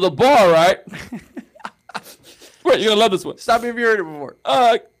Casino to the bar, right? Wait, you're gonna love this one. Stop me if you heard it before.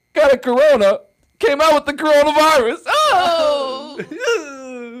 Got a corona. Came out with the coronavirus. Oh!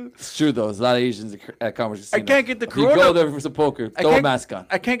 It's true though. There's a lot of Asians at Commerce Casino. I can't get the If you go corona. there for some poker, I throw a can't- mask on.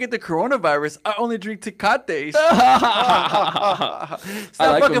 I can't get the coronavirus. I only drink Tecates. It's I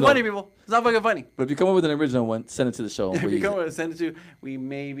not like fucking them, funny, though. people. It's not fucking funny. But if you come up with an original one, send it to the show. If We'll you use come it. and send it to, we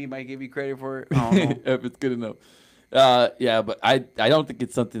maybe might give you credit for it. I don't know. If it's good enough. Yeah, but I don't think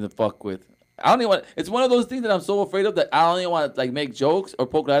it's something to fuck with. I don't even want. It's one of those things that I'm so afraid of that I don't even want to like make jokes or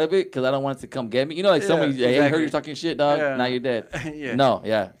poke out of it because I don't want it to come get me. You know, like somebody, hey, I heard exactly. you're talking shit, dog. Yeah. Now you're dead. Yeah. No,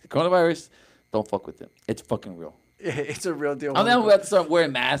 yeah, coronavirus. Don't fuck with it. It's fucking real. It's a real deal. I don't think we have to start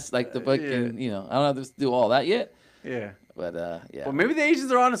wearing masks like the fucking. Yeah. You know, I don't have to do all that yet. Yeah. But yeah. Well, maybe the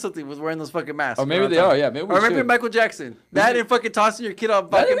Asians are onto something with wearing those fucking masks. Or maybe around they town. are. Yeah, maybe we Or maybe should. Michael Jackson. That and fucking tossing your kid off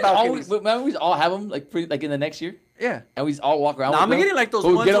fucking balconies. Remember we all have them like like in the next year, Yeah. and we just all walk around. Nah, with I'm them. getting like those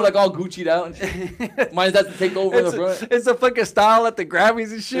We'll ones get them where- like all Gucci'd out and shit. Mine has to take over in the front. It's a fucking style at the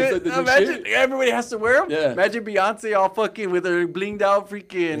Grammys and shit. like the new Imagine shit. everybody has to wear them. Yeah. Imagine Beyonce all fucking with her blinged out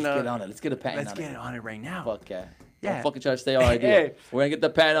freaking. Let's get on it. Let's get a patent Let's on get it. on it right now. Fuck yeah. Yeah. Don't fucking try to stay all idea. Hey. We're gonna get the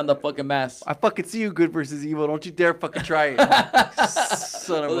patent on the fucking mask. I fucking see you, good versus evil. Don't you dare fucking try it.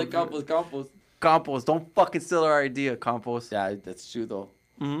 Son of Oh, a the compost. Compost. Don't fucking steal our idea, Compost. Yeah, that's true though.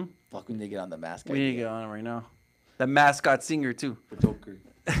 Mm-hmm. Fuck, we need to get on the mask. We need to get on it right now. The mascot singer too. Joker.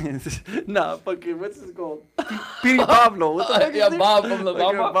 Nah, fucking what's his called? Petey Pablo. What the heck is Yeah, his Bob name? from La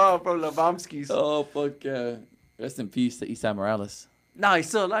Fucking Bamba. Bob from La Bamskis. Oh fuck yeah. Rest in peace to Isai Morales. Nah, he's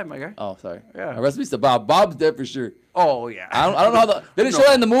still alive, my guy. Oh, sorry. Yeah. Rest in peace to Bob. Bob's dead for sure. Oh yeah. I don't know how they didn't show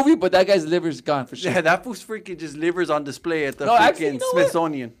that in the movie, but that guy's liver's gone for sure. Yeah, that fool's freaking just livers on display at the No, freaking actually, you know what?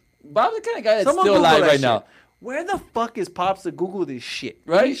 Smithsonian. Bob's the kind of guy that's Someone still Google alive that right shit. now. Where the fuck is Pops to Google this shit?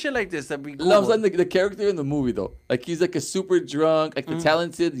 Right? Any shit like this that we No, I'm Google. saying the character in the movie though. Like he's like a super drunk, like the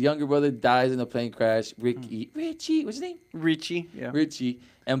talented younger brother dies in a plane crash. Richie, what's his name? Richie. Yeah. Richie,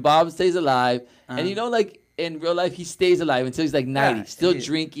 and Bob stays alive. And you know, like in real life, he stays alive until he's like 90, Yeah, still yeah.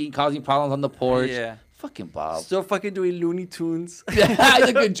 drinking, causing problems on the porch. Yeah. Fucking Bob. Still fucking doing Looney Tunes. Yeah, he's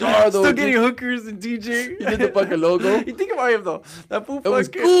a good jar though. Still getting hookers and DJ. He did the fucking logo. You think about him though. That fool It was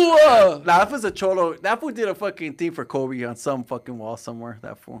fucking. cool. Nah, that was a cholo. That fool did a fucking thing for Kobe on some fucking wall somewhere.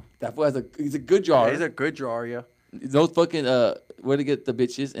 That fool. That fool he's a good jar. Yeah, he's a good drawer, yeah. Those fucking where to get the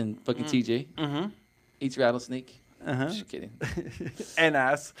bitches and fucking TJ. Mm-hmm. Eats rattlesnake. Uh-huh. Just kidding. And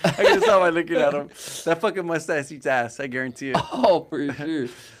ass. I can tell by looking at him. That fucking mustache eats ass. I guarantee it. Oh, for sure.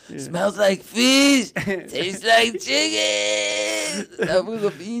 Smells like fish. Tastes like chicken. That fool's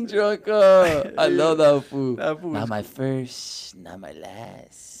a bean drunk. I love that fool. That fool. Not my first, not my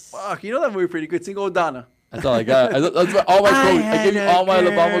last. Fuck, you know that movie pretty good. Sing Old Donna. That's all I got. That's all my codes. I gave you all my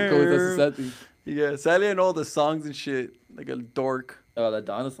Alabama codes. That's the girl. sad thing. Yeah, Sally and all the songs and shit. Like a dork. Oh, that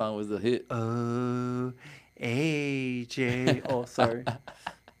Donna song was a hit. Oh, AJ. Oh, sorry.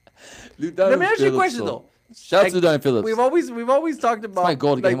 Let Let me ask you a question though. Shout out Like, to Diamond Phillips. We've always talked about It's my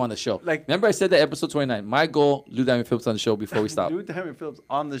goal to get like, him on the show. Like, Remember I said that episode 29. My goal, Lou Diamond Phillips on the show before we stop. Dude, Diamond Phillips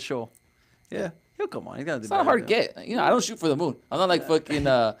on the show. Yeah, he'll come on. He's gonna do It's not hard to better get. You know, I don't shoot for the moon. I'm not like fucking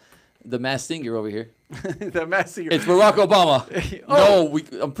the Masked Singer over here. than- The Masked Singer. It's Barack Obama. Oh.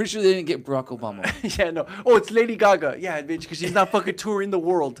 No, I'm pretty sure they didn't get Barack Obama. Yeah, no. Oh, it's Lady Gaga. Yeah, bitch, because she's not fucking touring the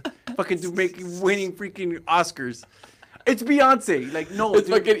world, winning freaking Oscars. It's Beyonce. Like, no, It's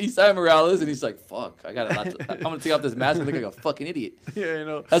dude. fucking Isaiah Morales, and he's like, "Fuck, I'm gonna take off this mask and look like a fucking idiot." Yeah, you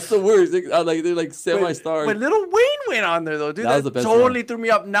know. That's the worst. They're like semi-stars. But Lil Wayne went on there though, dude. That That, was the best totally one. threw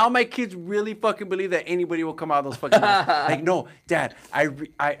me up. Now my kids really fucking believe that anybody will come out of those fucking masks. Like, no, Dad, I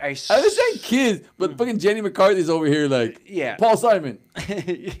I understand kids, but fucking Jenny McCarthy's over here like, Yeah. Paul Simon.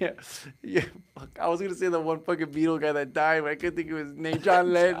 yeah, yeah. Fuck. I was gonna say the one fucking Beatle guy that died, but I couldn't think of his name.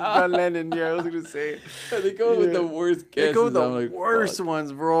 John Lennon. Yeah, I was gonna say. They go with Yeah. the worst They guesses. go with the I'm like, worst fuck.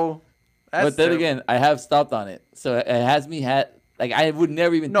 ones, bro. That's But then terrible. again, I have stopped on it, so it has me like I would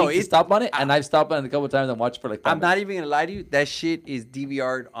never even No, think to it- stop on it, and I've stopped on it a couple of times and watched for like. 5 I'm not minutes. even gonna lie to you. That shit is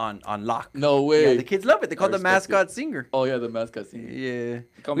DVR'd on lock. No way. Yeah, the kids love it. They call I the respect it. mascot singer. Oh yeah, the mascot scene. Yeah.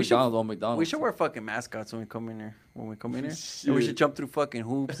 Call We should- McDonald's on McDonald's. We should wear fucking mascots when we come in here. And we Shit. should jump through fucking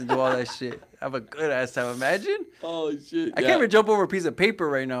hoops and do all that shit. Have a good ass time. Imagine. Oh shit! I can't even jump over a piece of paper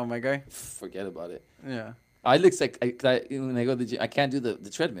right now, my guy. forget about it. Yeah. I looks like when I go to the gym, I can't do the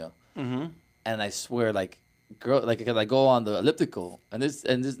treadmill, Mm-hmm. and I swear like cause I go on the elliptical, and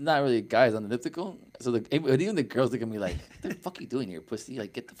there's not really guys on the elliptical, so even the girls look at me like, "What the fuck you doing here, pussy?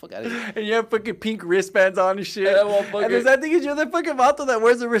 Like get the fuck out of here." And you have fucking pink wristbands on and shit. Yeah, motherfucker. And there's that thing is you're the fucking vato that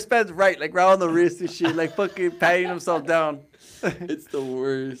wears the wristbands right, like right on the wrist and shit, like fucking patting himself down. It's the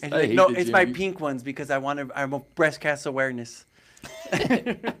worst. And I you're like, hate no, the it's gym, my dude. pink ones because I'm a breast cancer awareness.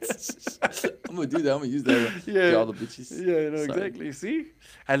 I'm gonna do that. I'm gonna use that. Yeah. Get all the bitches. Yeah, no, Sorry. exactly. See,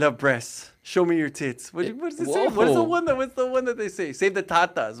 I love breasts. Show me your tits. What does it say? Whoa. What's the one that they say? Save the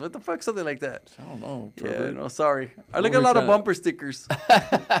tatas. What the fuck? Something like that. I don't know. Yeah, pervert. no, sorry. I What look were at a we lot of trying to- bumper stickers.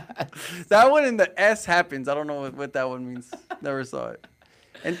 That one in the S happens. I don't know what that one means. Never saw it.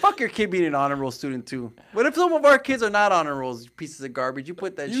 And fuck your kid being an honor roll student too. What if some of our kids are not honor rolls? You pieces of garbage. You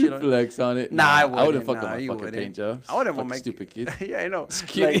put that You shit on. flex on it. Nah, I wouldn't wouldn't. fuck Nah, with my you fucking wouldn't. paint job. I wouldn't Fucking want my stupid kid. Yeah, I know.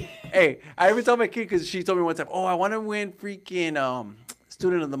 kidding. Like, hey, I even told my kid because she told me one time, "Oh, I want to win freaking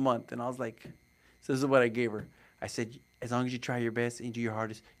student of the month," and I was like, "So this is what I gave her." I said, "As long as you try your best and do your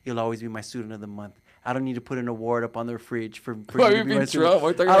hardest, you'll always be my student of the month. I don't need to put an award up on their fridge for Why you are to you be being my student." Trump?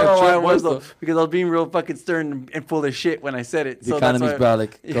 We're talking I don't know about why I Trump was more though, stuff. because I was being real fucking stern and full of shit when I said it. The So that's economy's why- bad.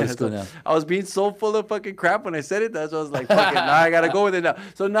 Like, go Yeah, to school so now. I was being so full of fucking crap when I said it. That's why I was like, fuck it, now I gotta go with it now.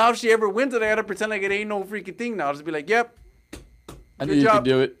 So now if she ever wins it, I gotta pretend like it ain't no freaking thing now. I'll just be like, yep, I knew good you job. could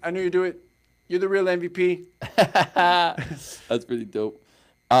do it. I knew you do it. You're the real MVP. That's pretty dope.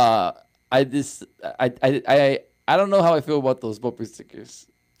 I don't know how I feel about those bumper stickers.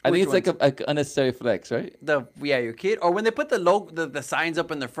 I think Which it's like a unnecessary flex, right? Your kid, or when they put the signs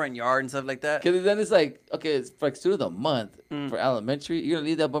up in the front yard and stuff like that. Because then it's like, okay, it's flex 2 of the month for elementary. You're gonna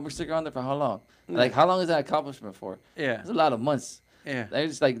leave that bumper sticker on there for how long? Like, how long is that accomplishment for? Yeah, It's a lot of months. yeah. They're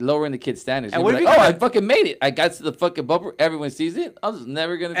just like lowering the kid's standards. And You'll what be if like, you oh, I got- fucking made it. I got to the fucking bumper. Everyone sees it. I'm just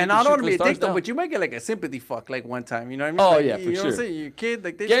never gonna. And I don't want to be a dick though, but you might get like a sympathy fuck like one time. You know what I mean? Oh, Like, yeah, you for know what I'm sure. saying? Your kid,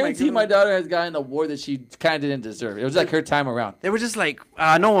 like they just might guarantee give my them- daughter has gotten an award that she kind of didn't deserve. It was like her time around. They were just like,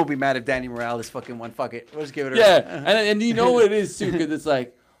 no one will be mad if Danny Morales fucking won. Fuck it, we'll just give it. Yeah, and you know what it is too, because it's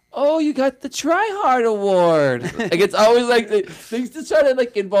like, oh, you got the Try Hard Award. Like it's always like things to try to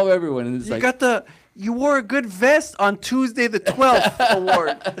like involve everyone, and it's You like, got the you wore a good vest on Tuesday the 12th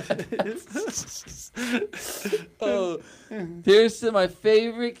award. oh, here's to my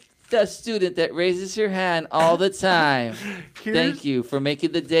favorite student that raises her hand all the time. Thank you for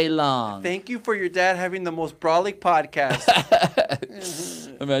making the day long. Thank you for your dad having the most brolic podcast.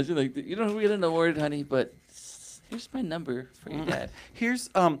 Imagine like you don't win an award, honey, but here's my number for your dad. Here's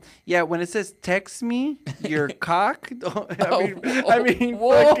yeah, when it says text me your cock, I mean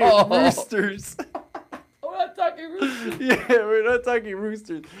Whoa. fucking roosters. We're not talking roosters. Yeah, we're not talking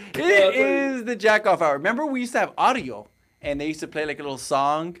roosters. It is the jack off hour. Remember we used to have audio and they used to play like a little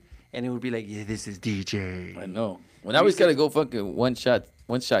song and it would be like, yeah, this is DJ. I know. Well, now we just gotta go fucking one shot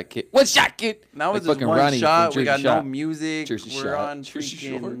kid. One shot kid. Now it's like just one shot. We got Jersey no Shot. music. Jersey We're Shot. on Jersey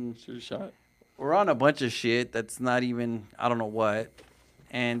freaking. Jersey Shot. We're on a bunch of shit that's not even I don't know what.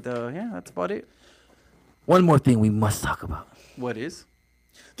 And yeah, that's about it. One more thing we must talk about. What is?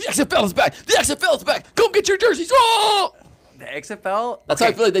 The XFL is back. The XFL is back. Go get your jerseys. Oh! The XFL? That's how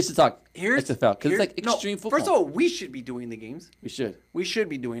I feel like they should talk. Here's XFL because it's like no, extreme football. First of all, we should be doing the games. we should. We should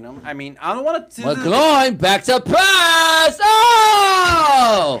be doing them. I mean, I don't want to. McGloin back to pass.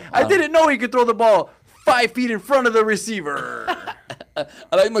 Oh! I didn't know he could throw the ball 5 feet in front of the receiver. I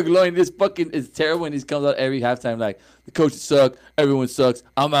like McGloin. This fucking is terrible when he comes out every halftime like the coaches suck, everyone sucks.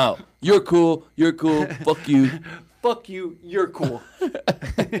 I'm out. You're cool. You're cool. Fuck you. Fuck you. You're cool.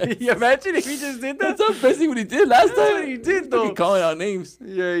 You imagine if he just did that? That's not basically what he did last That's time. what he did, though. Fucking calling out names.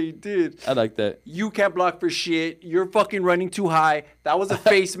 Yeah, he did. I like that. You can't block for shit. You're fucking running too high. That was a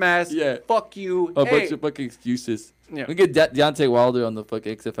face mask. Yeah. Fuck you. A Hey. bunch of fucking excuses. Yeah. We get Deontay Wilder on the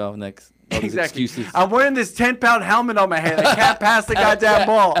fucking XFL next. All these Exactly. Excuses. I'm wearing this 10-pound helmet on my head. I can't pass the goddamn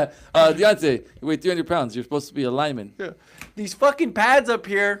ball. Deontay, you weigh 300 pounds. You're supposed to be a lineman. Yeah. These fucking pads up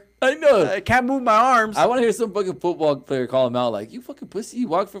here. I know. I can't move my arms. I want to hear some fucking football player call him out like, you fucking pussy. You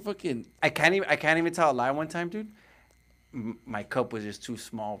walk for fucking. I can't even tell a lie one time, dude. My cup was just too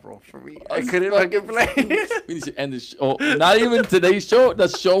small, bro, for me. I couldn't fucking play. We need to end the show. Not even today's show. The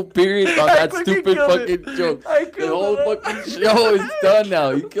show period on that fucking stupid killed fucking it. joke. I The killed whole it. fucking show is done now.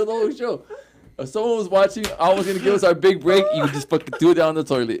 You killed the whole show. If someone was watching, I was gonna give us our big break. You just fucking threw it down the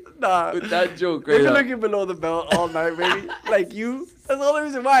toilet Nah. with that joke They've right been now. looking below the belt all night, baby. Like you. That's the only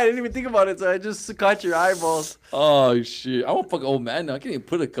reason why I didn't even think about it. So I just caught your eyeballs. Oh shit! I'm a fucking old man now. I can't even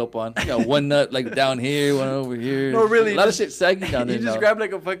put a cup on. I got one nut like down here, one over here. No, really, A lot of just- shit sagging down there You just now. grab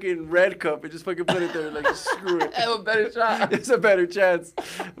like a fucking red cup and just fucking put it there. Like screw it. Have a better shot. It's a better chance.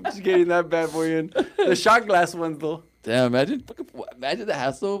 I'm just getting that bad boy in. The shot glass ones though. Damn! Imagine the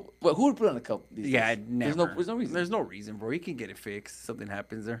hassle. But who would put on a cup? These Yeah, days? never. There's no reason. There's no reason, bro. You can get it fixed. Something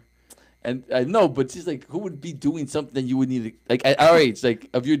happens there. And I know, but just like, who would be doing something that you would need to, like, at our age, like,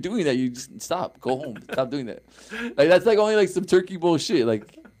 if you're doing that, you just stop, go home, stop doing that. Like, that's like only like some turkey bullshit.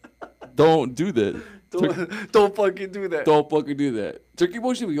 Like, don't do that. Don't fucking do that. Don't fucking do that. Turkey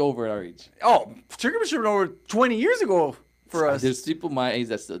bullshit be over at our age. Oh, turkey was shipping over 20 years ago for us. There's people my age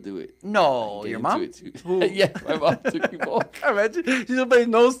that still do it. No, Get your into mom? it, too. Who? Yeah, my mom turkey ball. Imagine she just plays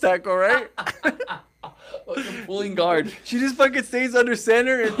nose tackle, right? Fucking pulling guard. She just fucking stays under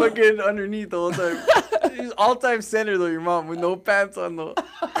center and fucking underneath the whole time. She's all-time center though, your mom, with no pants on though.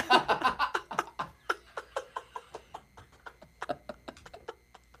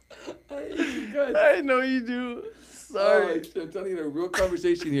 I know you do. Sorry. I'm telling you a real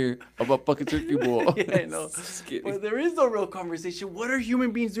conversation here about fucking turkey ball. Yeah, I know. Just kidding. But there is no real conversation. What are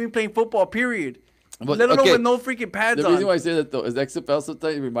human beings doing playing football, period? But, Let alone okay, with no freaking pads the on. reason why I say that though is XFL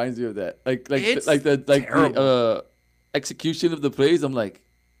sometimes it reminds me of that. It's The terrible. execution of the plays. I'm like,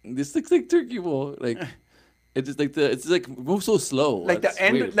 this looks like turkey ball. Like it's just like it's like moves so slow. Like It's the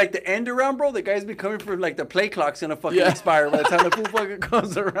end, weird. like the end around, bro. The guy's been coming for like the play clock's gonna fucking Yeah. expire by the time the fool fucking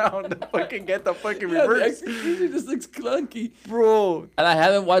comes around to fucking get the fucking yeah, the reverse, execution just looks clunky. bro. And I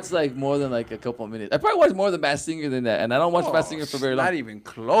haven't watched like more than like a couple of minutes. I probably watched more than Masked Singer than that, and I don't watch Masked Singer for very long. Not even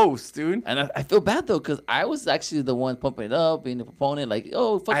close, dude. And I feel bad though, because I was actually the one pumping it up, being the proponent. Like,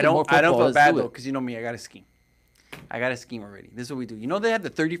 oh, fucking more football. I don't feel let's bad do though, it. because you know me, I got a scheme. I got a scheme already. This is what we do. You know they had the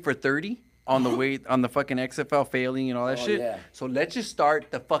 30 for 30 on the way on the fucking XFL failing and all that Oh, shit. yeah. So let's just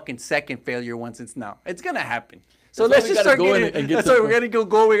start the fucking second failure once it's now. It's gonna happen. So That's why let's we just gotta start go in getting. and get That's some- why we gotta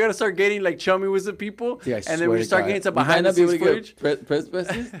go. We gotta start getting like chummy with some people, Yeah, I and then swear we to start God. getting some We might behind the not be able scenes to footage. get press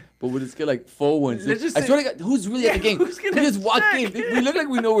passes, but we'll just get like full ones. Let's just I say- swear to God, who's really at the game? Who's We gonna just walk check? in. We look like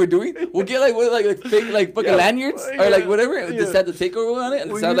we know what we're doing. We'll get like fake like fucking Yeah. lanyards Yeah. or like whatever. And Yeah. just have the takeover on it, and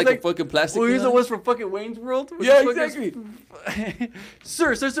We'll just have use, like a fucking plastic. We'll thing use on the it. ones from fucking Wayne's World. With Yeah, the fucking- exactly.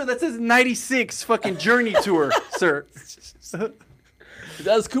 sir, that says 96 fucking Journey tour, sir.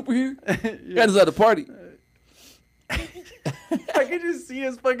 That's Cooper here. Guys at a party. I can just see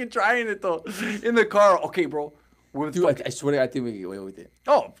us fucking trying it though in the car. Okay, bro. We're Dude, fucking, I swear to God, I think we can get away with it.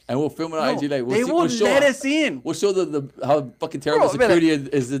 oh, And we'll film it on no, IG. Like, they we'll won't show let us in. We'll show the how fucking terrible Bro, man, security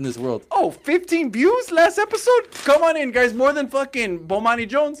is in this world. Oh, 15 views last episode. Come on in, guys. More than fucking Bomani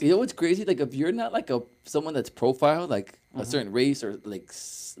Jones. You know what's crazy? Like, if you're not like a someone that's profiled like a certain race or like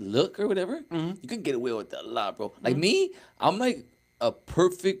look or whatever, you can get away with that a lot, bro. Like me, I'm like a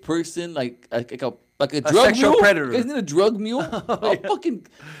perfect person, like a drug sexual mule. predator. You guys need a drug mule?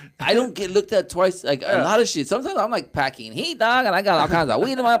 I don't get looked at twice. Like a lot of shit. Sometimes I'm like packing heat, dog, and I got all kinds of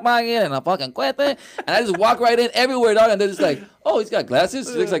weed in my pocket and a fucking cuete, and I just walk right in everywhere, dog, and they're just like, oh, he's got glasses.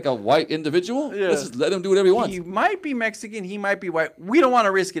 He looks like a white individual. Yeah. Let's just let him do whatever he wants. He might be Mexican. He might be white. We don't want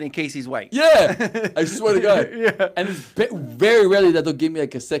to risk it in case he's white. Yeah, I swear to God. Yeah. And it's very rarely that they'll give me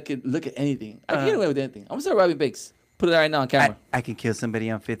like a second look at anything. I can get away with anything. I'm gonna start robbing banks. Put it right now on camera. I can kill somebody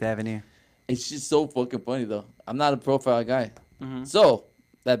on Fifth Avenue. It's just so fucking funny though. I'm not a profile guy. So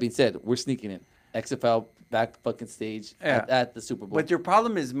that being said, we're sneaking in. XFL back fucking stage at the Super Bowl. But your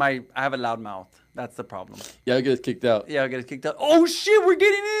problem is I have a loud mouth. That's the problem. Yeah, I get us kicked out. Yeah, I get kicked out. Oh shit, we're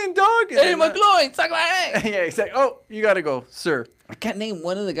getting in, dog. Hey, McGloin, suck my ass. Yeah, it's like, oh, you gotta go, sir. I can't name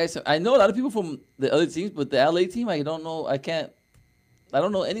one of the guys. I know a lot of people from the other teams, but the LA team, I don't know. I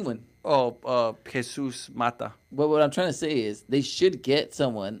don't know anyone. Oh, Jesus Mata. But what I'm trying to say is they should get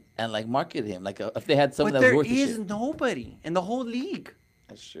someone and like market him. Like if they had someone But that was there worth the is shit. nobody in the whole league.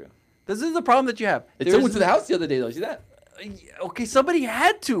 That's true. This is the problem that you have. They took one to the house the other day though. See that? Okay, somebody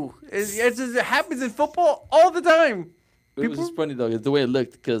had to. It happens in football all the time. It was just funny though. It's the way it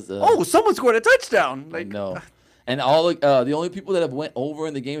looked because. Oh, someone scored a touchdown. I know. And all the only people that have went over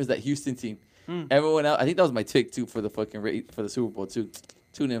in the game is that Houston team. Everyone else, I think that was my take too for the fucking for the Super Bowl too.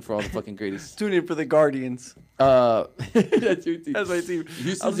 Tune in for all the fucking greatest. Tune in for the Guardians. That's your team. That's my team.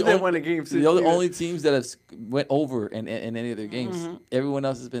 Houston's the only, game the only teams that have went over in any of their games. Everyone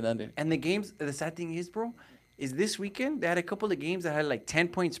else has been under. And the games, the sad thing is, bro, is this weekend they had a couple of games that had like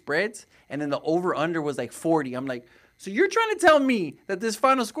 10-point spreads, and then the over/under was like 40. I'm like, so you're trying to tell me that this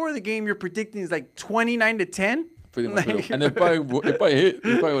final score of the game you're predicting is like 29-10? Pretty much. And it probably hit.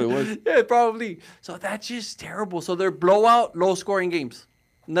 It's probably what it was. Yeah, probably. So that's just terrible. So they're blowout, low-scoring games.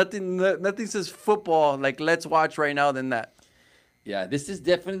 Nothing says football like let's watch right now than that. Yeah, this is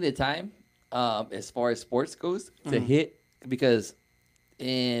definitely the time, as far as sports goes, to hit because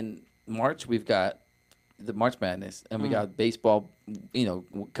in March we've got the March Madness and we got baseball,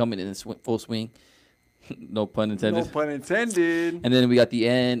 coming in full swing. No pun intended. No pun intended. And then we got the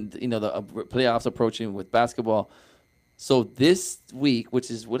end, the playoffs approaching with basketball. So this week,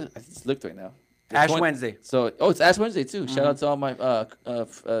 which is what I just looked right now. Ash Wednesday. So, it's Ash Wednesday too. Shout out to all my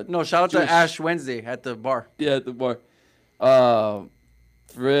no, shout out to Ash Wednesday at the bar. Yeah, at the bar.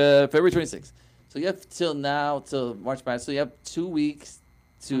 February 26th. So you have till March Madness. So you have 2 weeks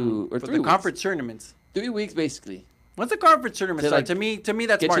or for 3 the weeks. conference tournaments. 3 weeks basically. Once the conference tournament starts, to me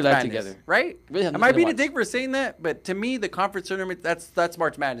that's get March your life Madness, together. right? Really have I might nothing be to the watch. dick for saying that, but to me the conference tournament that's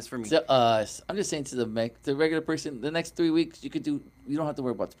March Madness for me. To us, I'm just saying to the regular person, the next 3 weeks you don't have to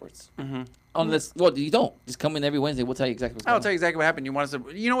worry about sports. Unless, you don't. Just come in every Wednesday. We'll tell you exactly what's going on. I'll tell you exactly what happened. You want us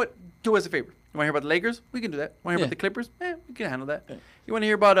to, you know what? Do us a favor. You want to hear about the Lakers? We can do that. Want to hear about the Clippers? We can handle that. You want to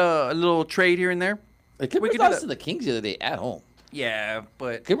hear about a little trade here and there? The Clippers lost to the Kings the other day at home. Yeah,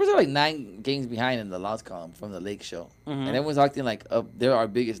 but Clippers are like 9 games behind in the loss column from the Lake Show, and everyone's acting like they're our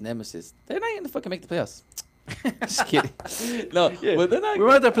biggest nemesis. They're not going to fucking make the playoffs. Just kidding. No, but they're not. We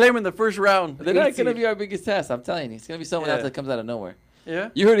want to play them in the first round. They're not going to be our biggest task. I'm telling you, it's going to be someone else that comes out of nowhere. Yeah.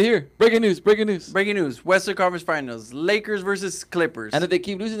 You heard it here. Breaking news. Breaking news. Western Conference Finals. Lakers versus Clippers. And if they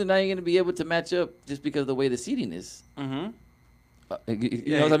keep losing, they're not going to be able to match up just because of the way the seeding is. You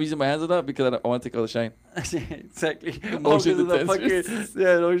know what I'm using my hands a lot because I want to take all the shine. Exactly. Motion detectors.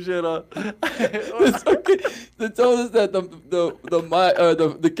 Yeah, no shit. They told us that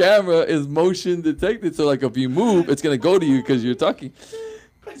the camera is motion detected, so like if you move, it's gonna go to you because you're talking.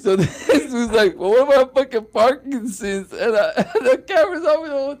 So this was like, well, what about fucking Parkinson's? And the camera's on me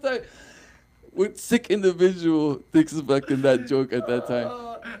the whole time. What sick individual thinks back in that joke at that time?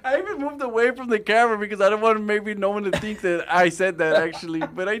 I even moved away from the camera because I don't want maybe no one to think that I said that actually,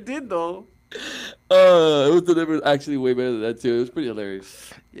 but I did though. It was delivered actually way better than that too. It was pretty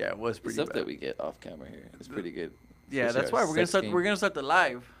hilarious. Yeah, it was pretty. Stuff bad. that we get off camera here. It's pretty good. Yeah, Especially that's why our we're gonna sex start. game. We're gonna start the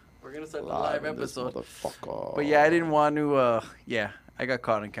live. We're gonna start the live in this episode. motherfucker. But yeah, I didn't want to. Yeah, I got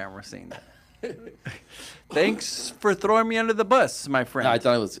caught on camera saying that. Thanks for throwing me under the bus, my friend. No, I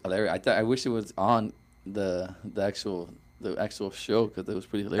thought it was hilarious. I wish it was on the actual show because it was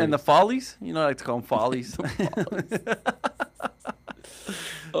pretty hilarious. And the follies, I like to call them follies.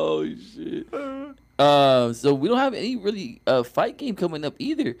 Oh shit. So we don't have any really fight game coming up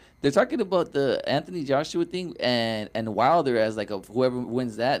either. They're talking about the Anthony Joshua thing and Wilder as like whoever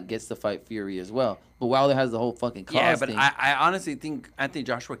wins that gets to fight Fury as well. But Wilder has the whole fucking cause yeah, but thing. I honestly think Anthony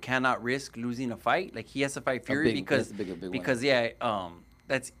Joshua cannot risk losing a fight. Like he has to fight Fury big one. because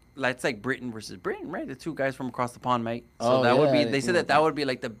That's like Britain versus Britain, right? The two guys from across the pond, mate. So Oh, that would yeah, be. They said that would be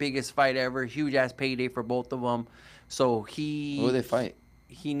like the biggest fight ever. Huge ass payday for both of them. So Who would they fight?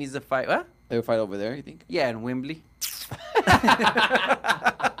 he needs to fight. What? They would fight over there, you think? Yeah, in Wembley.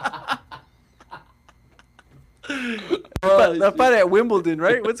 That fight at Wimbledon,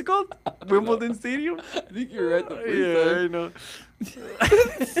 right? What's it called? Wimbledon Stadium. I think you're right. The first Yeah, I time. know.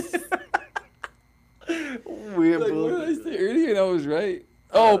 Like, what Wimbledon. did I say earlier? And I was right.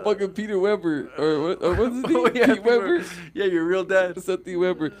 Oh, fucking Peter Weber. Or what? Or what's his name? Oh, yeah, Pete Weber. Yeah, your real dad. Something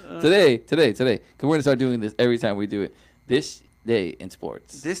Weber. Today. Because we're going to start doing this every time we do it. This day in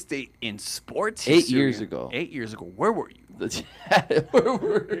sports. This date in sports. 8 history. years ago. 8 years ago. Where were you? Where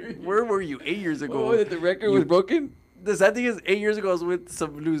were you? Where were you 8 years ago? Oh, that the record was broken? The sad thing is, 8 years ago, I was with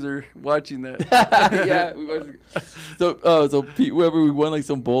some loser watching that. Yeah. We watched so Pete Weber, we won like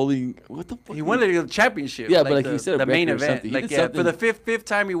some bowling. What the fuck? He won like a championship. Yeah, but like he set a the main record or event. something. He Like did yeah, for the something- fifth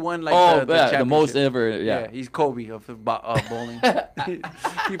time he won like Oh, the yeah, the most championship. ever. Yeah. He's Kobe of bowling.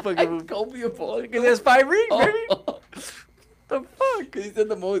 he fucking Kobe of bowling. because he has 5 rings, baby. Oh. The fuck? He said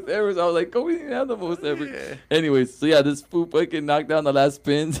the most ever. So I was like, Kobe didn't have the most ever. Yeah. Anyways, so yeah, this fool fucking knocked down the last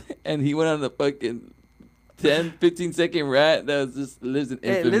pins, and he went on the fucking 10, 15-second rant that was just lives in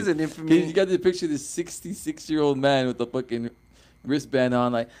infamy. Hey, lives in infamy. You got the picture of this 66-year-old man with the fucking wristband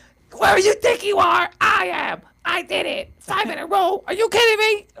on, like, where you think you are? I am. I did it. 5 in a row. Are you kidding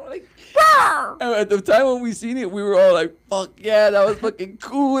me? I'm like, "Rawr!" And at the time when we seen it, we were all like, fuck yeah, that was fucking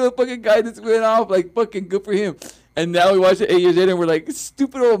cool. The fucking guy just went off, like, fucking good for him. And now we watch it 8 years later and we're like,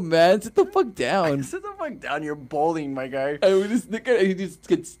 stupid old man, sit the fuck down. Sit the fuck down. You're bowling, my guy. And we just look at it, you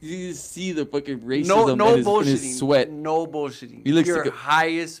just see the fucking racism No in, his, in bullshitting. his sweat. No bullshitting. He looks your like a-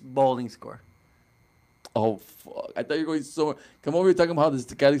 highest bowling score. Oh, fuck. I thought you were going so... Come over here talking about how this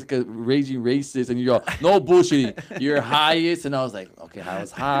guy looks like a raging racist, and you're all, no bullshitting. You're highest. And I was like, okay, I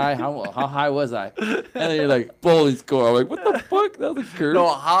was high. How high was I? And then you're like, bowling score. I'm like, what the fuck? That was a curve. No,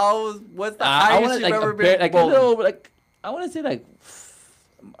 what's the I highest wanna, you've like, ever a been like a bowling? little, like, I want to say like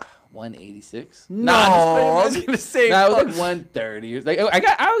 186. No, I'm just I was playing, gonna say. Nah, it was fuck. like 130. Like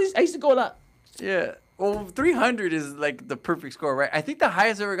I used to go a lot. Yeah. Well, 300 is like the perfect score, right? I think the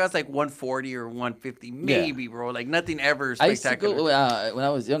highest I ever got is like 140 or 150, maybe, bro. Like nothing ever I used to spectacular. go when I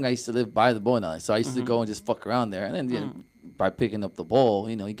was young. I used to live by the bowling alley, so I used to go and just fuck around there. And then by picking up the bowl,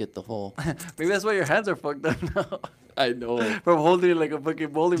 you know, you get the whole. Maybe that's why your hands are fucked up now. I know. From holding it like a fucking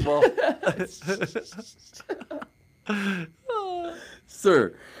bowling ball.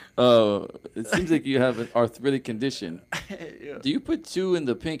 Sir, it seems like you have an arthritic condition. Yeah. Do you put 2 in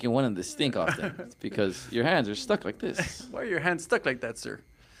the pink and 1 in the stink often? It's because your hands are stuck like this. Why are your hands stuck like that, sir?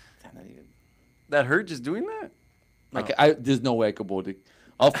 Not even- That hurt just doing that? There's no way I could bowl it.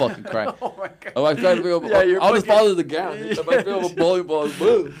 I'll fucking cry. Oh my god. Oh, I try to feel, Yeah, you're I'll just fucking- follow the ground. If I feel a bowling ball,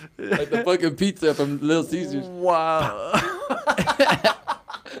 boom, like the fucking pizza from Little Caesars. Wow.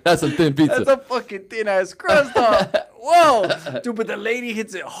 That's a thin pizza. That's a fucking thin ass crust, dog. Whoa, dude! But the lady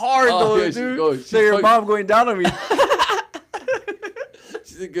hits it hard Oh, though, yeah, she dude. goes- So she your fucking- mom going down on me.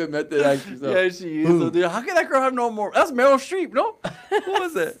 She's a good method actress. So. Yeah, she is. So, dude, how can that girl have no more? That's Meryl Streep, no? Who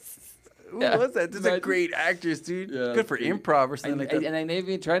was that? Who Yeah, was that? This is a imagine. great actress, dude. Yeah, Good for dude. improv or something like that. And I never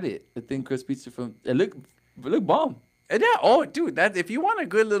even tried it. The thin crust pizza from it looked bomb And yeah, oh, dude, that if you want a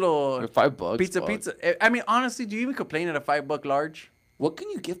good little for $5. pizza, fuck. I mean, honestly, do you even complain at a $5 large? What can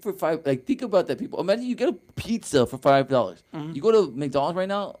you get for $5? Like, think about that, people. Imagine you get a pizza for $5. Mm-hmm. You go to McDonald's right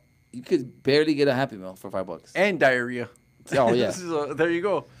now, you could barely get a Happy Meal for $5. And diarrhea. Oh yeah, So, there you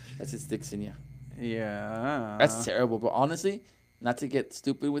go. that just sticks in you. Yeah. That's terrible. But honestly, not to get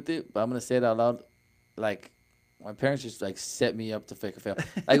stupid with it, but I'm gonna say it out loud. Like, my parents just like set me up to fake a fail.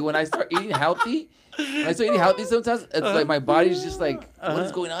 Like when I start eating healthy, sometimes it's like my body's just like, what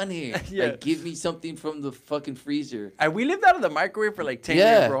is going on here? Yeah. Like, give me something from the fucking freezer. And we lived out of the microwave for like 10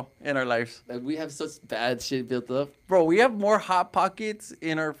 Yeah. years, bro, in our lives. Like, we have such bad shit built up. Bro, we have more Hot Pockets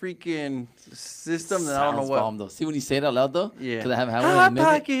in our freaking system than I don't know Sounds what. bomb though. See when you say it out loud though? Yeah. Because I haven't had one in Hot a minute.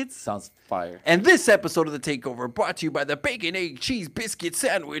 Pockets. Sounds fire. And this episode of The Takeover brought to you by the Bacon, Egg, Cheese Biscuit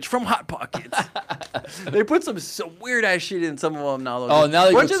Sandwich from Hot Pockets. They put some weird ass shit in some of them now. Though. Oh, now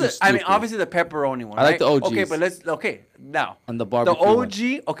they Which go is too it? I mean, stupid. obviously the pepperoni one. I like right? the OGs. Okay, but now. And the The barbecue one.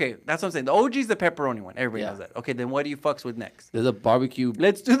 OG, okay, that's what I'm saying. The OG is the pepperoni one. Everybody Yeah. knows that. Okay, then what do you fucks with next? There's a barbecue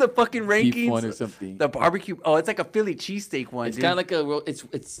Let's do the fucking rankings. beef one or something. The barbecue. Oh, it's like a Philly cheesesteak one. It's dude. kind of like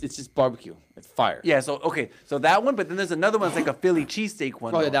it's just barbecue. It's fire. Yeah, so okay, so that one, but then there's another one. It's like a Philly cheesesteak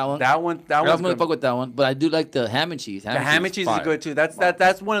one. Probably though. that one. That I'm one's gonna good. fuck with that one, but I do like the ham and cheese. The ham and cheese is fire. good too.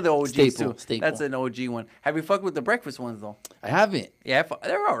 That's one of the OGs Staple, too. staple. That's an OG one. Have you fucked with the breakfast ones though? I haven't. Yeah,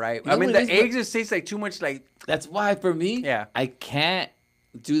 they're all right. You know I mean, what the it is, eggs just taste like too much like. That's why for me, Yeah. I can't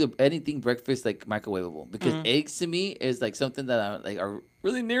do anything breakfast like microwavable because eggs to me is like something that I like are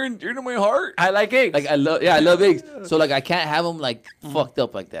really near and dear to my heart. I like eggs. Like I love eggs. So like I can't have them like fucked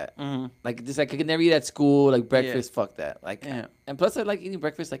up like that. Like just like I could never eat at school like breakfast. Fuck that. Like and plus I like eating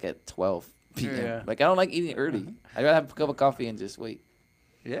breakfast like at 12 p.m. Yeah. Like I don't like eating early. I'd rather have a cup of coffee and just wait.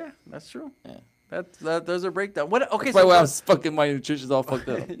 Yeah, that's true. Yeah. Those are breakdown. What? Okay, That's why I'm fucking my nutrition's all fucked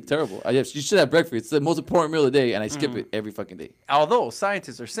up. Terrible. You should have breakfast. It's the most important meal of the day, and I skip it every fucking day. Although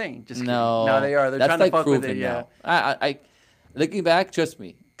scientists are saying, just no, kidding. No, they are. They're that's trying like to fuck with proven it. Yeah. now. I looking back, trust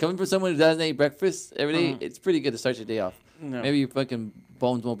me. Coming from someone who doesn't eat breakfast every day, it's pretty good to start your day off. No. Maybe your fucking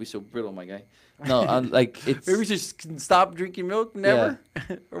bones won't be so brittle, my guy. No, I'm like it's Maybe we should stop drinking milk. Never.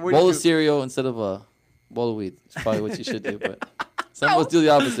 Or what do bowl you of do? cereal instead of a bowl of weed. It's probably what you should do, but some of us do the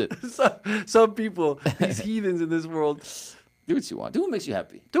opposite. Some people, these heathens in this world, Do what you want. Do what makes you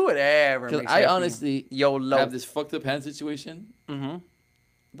happy. do whatever. Because makes you I happy. honestly YOLO. have this fucked up hand situation.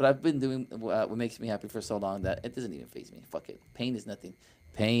 But I've been doing what makes me happy for so long that it doesn't even faze me. Fuck it. Pain is nothing.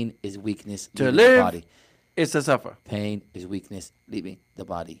 Pain is weakness To leaving live. the body. It's to suffer. Pain is weakness leaving the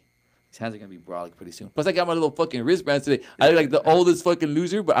body. These hands are gonna be brolic pretty soon. Plus, I got my little fucking wristbands today. I look like the oldest fucking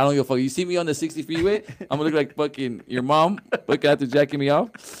loser, but I don't give a fuck. You see me on the 60 freeway, I'm gonna look like fucking your mom looking after jacking me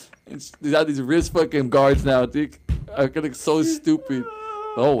off. There's all these wrist fucking guards now, dude. I could look so stupid.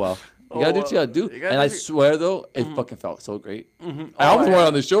 Oh well. You gotta do what you gotta do. You gotta And I do- swear though, it fucking felt so great. I almost went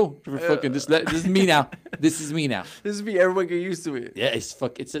on the show. For fucking this is me now. This is me now. This is me. Everyone get used to it. Yeah,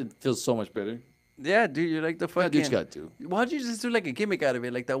 it feels so much better. Yeah, dude, you're like the Yeah, fucking. do what you gotta do. Why don't you just do like a gimmick out of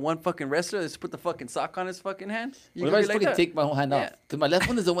it? Like that one fucking wrestler that's put the fucking sock on his fucking hand? You What if could I be just like fucking that. take my whole hand off? Yeah. Because my left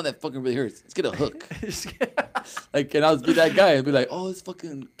one is the one that fucking really hurts. Let's get a hook. Like, and I'll be that guy and be like, oh, it's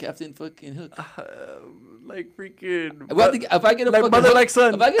fucking Captain fucking Hook. Like freaking. If I get a like fucking mother hook, like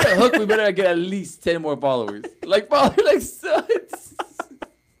son. If I get a hook, we better get at least 10 more followers. Like father like son.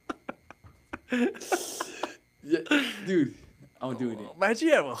 Yeah, dude, I'm doing it. Imagine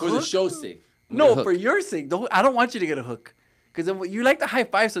you have a For the hook. show's sake. No, Hook. for your sake. I don't want you to get a hook. Because you like to high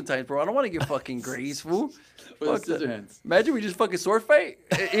five sometimes, bro. I don't want to get fucking grazed, fool. For the Fuck that. scissor hands. Imagine we just fucking sword fight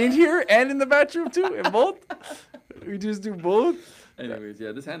in here and in the bathroom too, in both. We just do both. Anyways,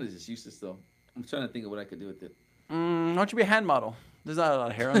 yeah, this hand is just useless though. I'm trying to think of what I could do with it. Why don't you be a hand model? There's not a lot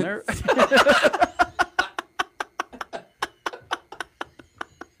of hair on there.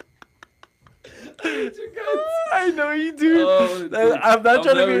 I know you do. Oh, I'm not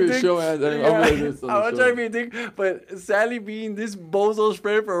trying to be a dick. Show hands. I'm Yeah, gonna do this on the I'm not show. trying to be a dick, but Sally being this bozo's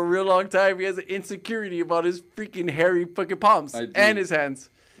friend for a real long time, he has an insecurity about his freaking hairy fucking palms I do. and his hands.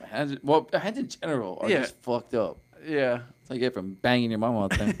 My hands in general are Yeah. just fucked up. Yeah. That's what I get from banging your mom all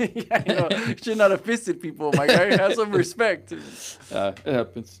the time. Yeah, I know. You should not have fisted people, my guy. Have some respect. It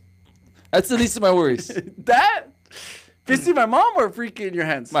happens. That's the least of my worries. That? Fisting my mom or freaking your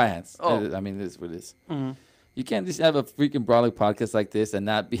hands? My hands. Oh. I mean, it is what it is. You can't just have a freaking brolic podcast like this and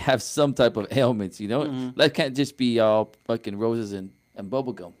not have some type of ailments, you know? That can't just be all fucking roses and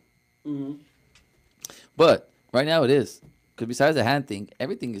bubble gum. But right now it is. Because besides the hand thing,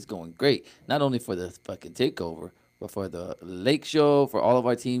 everything is going great. Not only for the fucking takeover, but for the Lake Show, for all of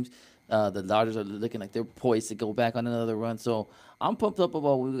our teams. The Dodgers are looking like they're poised to go back on another run. So I'm pumped up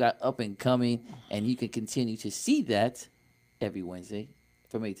about what we got up and coming. And you can continue to see that every Wednesday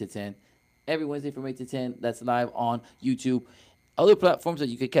from 8 to 10. Every Wednesday from 8 to 10. That's live on YouTube. Other platforms that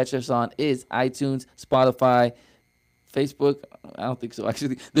you can catch us on is iTunes, Spotify, Facebook. I don't think so.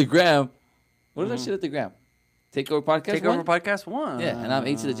 Actually, the Gram. What is that shit at the Gram? Takeover Podcast Take over 1? podcast 1. Yeah, and I'm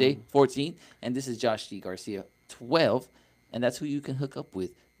 8 to the J, 14. And this is Josh G. Garcia, 12. And that's who you can hook up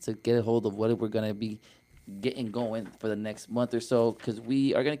with to get a hold of what we're going to be getting going for the next month or so. Because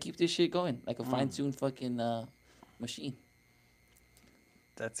we are going to keep this shit going like a fine-tuned fucking machine.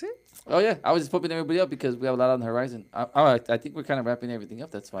 That's it? Oh, yeah. I was just pumping everybody up because we have a lot on the horizon. I think we're kind of wrapping everything up.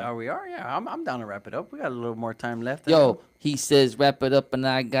 That's fine. Oh, we are? Yeah, I'm down to wrap it up. We got a little more time left. Yo, he says, wrap it up, and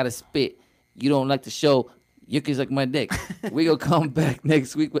I got to spit. You don't like the show. You can suck my dick. We going to come back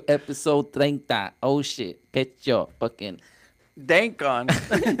next week with episode 30. Oh, shit. Get your fucking... Dank on.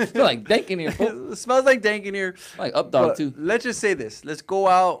 feel like dank in here, fool. It smells like dank in here. Like up dog, But too. let's just say this. Let's go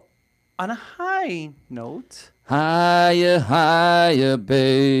out on a high note. Higher, higher,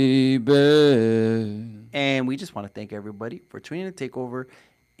 baby. And we just want to thank everybody for tuning in to Takeover,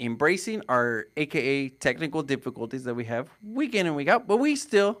 embracing our AKA technical difficulties that we have week in and week out. But we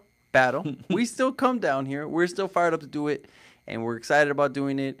still battle. We still come down here. We're still fired up to do it. And we're excited about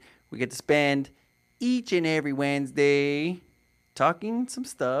doing it. We get to spend each and every Wednesday talking some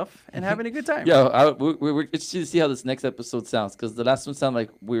stuff and having a good time. Yo, we're interested to see how this next episode sounds because the last one sounded like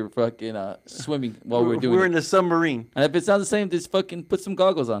we were fucking swimming while we were doing We're it. in the submarine. And if it sounds the same, just fucking put some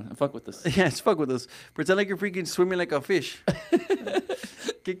goggles on and fuck with us. Yeah, just fuck with us. Pretend like you're freaking swimming like a fish.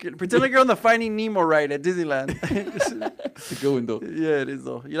 Pretend like you're on the Finding Nemo ride at Disneyland. It's a good one, though. Yeah, it is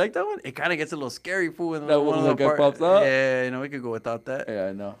though. You like that one? It kind of gets a little scary fool when That one one of the guy part- pops up? Yeah, we could go without that. Yeah,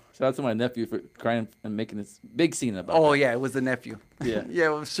 I know. Shout out to my nephew for crying and making this big scene about Oh that. yeah, it was the nephew. Yeah. Yeah,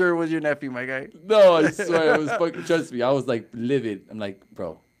 well, sure it was your nephew, my guy. No, I swear, it was fucking, trust me, I was like livid. I'm like,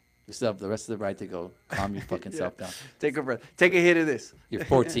 bro, you still have the rest of the ride to go. Calm your fucking self down. Take a breath. Take a hit of this. You're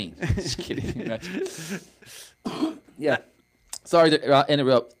 14. Just kidding. Yeah. Sorry to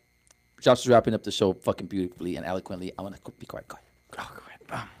interrupt. Josh is wrapping up the show fucking beautifully and eloquently. I'm going to be quiet. Go ahead. Oh,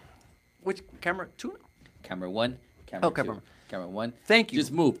 go ahead. Which camera? Two? Camera 1, camera Oh, 2. camera. Camera 1. Thank you.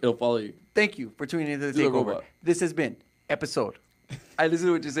 Just move. It'll follow you. Thank you for tuning into the Do the Takeover. robot. This has been episode. I listen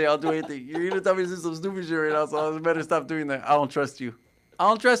to what you say. I'll do anything. You're going to tell me to do some stupid shit right now, so I better stop doing that. I don't trust you. I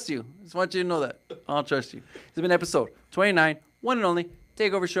don't trust you. Just want you to know that. I don't trust you. This has been episode 29, one and only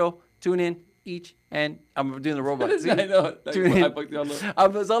Takeover Show. Tune in each and I'm doing the robot. See? I know. Tune in. I fucked you all up. I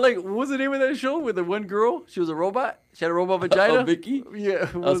was all like, what was the name of that show with the one girl? She was a robot. She had a robot vagina. Oh, Vicky? Yeah.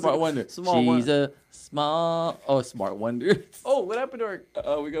 what Oh, was Smart it? Wonder. Small She's one. a smart wonder. Oh, what happened to her?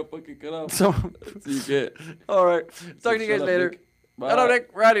 Oh, we got fucking cut off. So, So you get. all right. Talk to you guys Shut up, later. Nick. Shut up, Bye. Nick.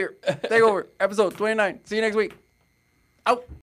 We're out of here. Take over. Episode 29. See you next week. Out.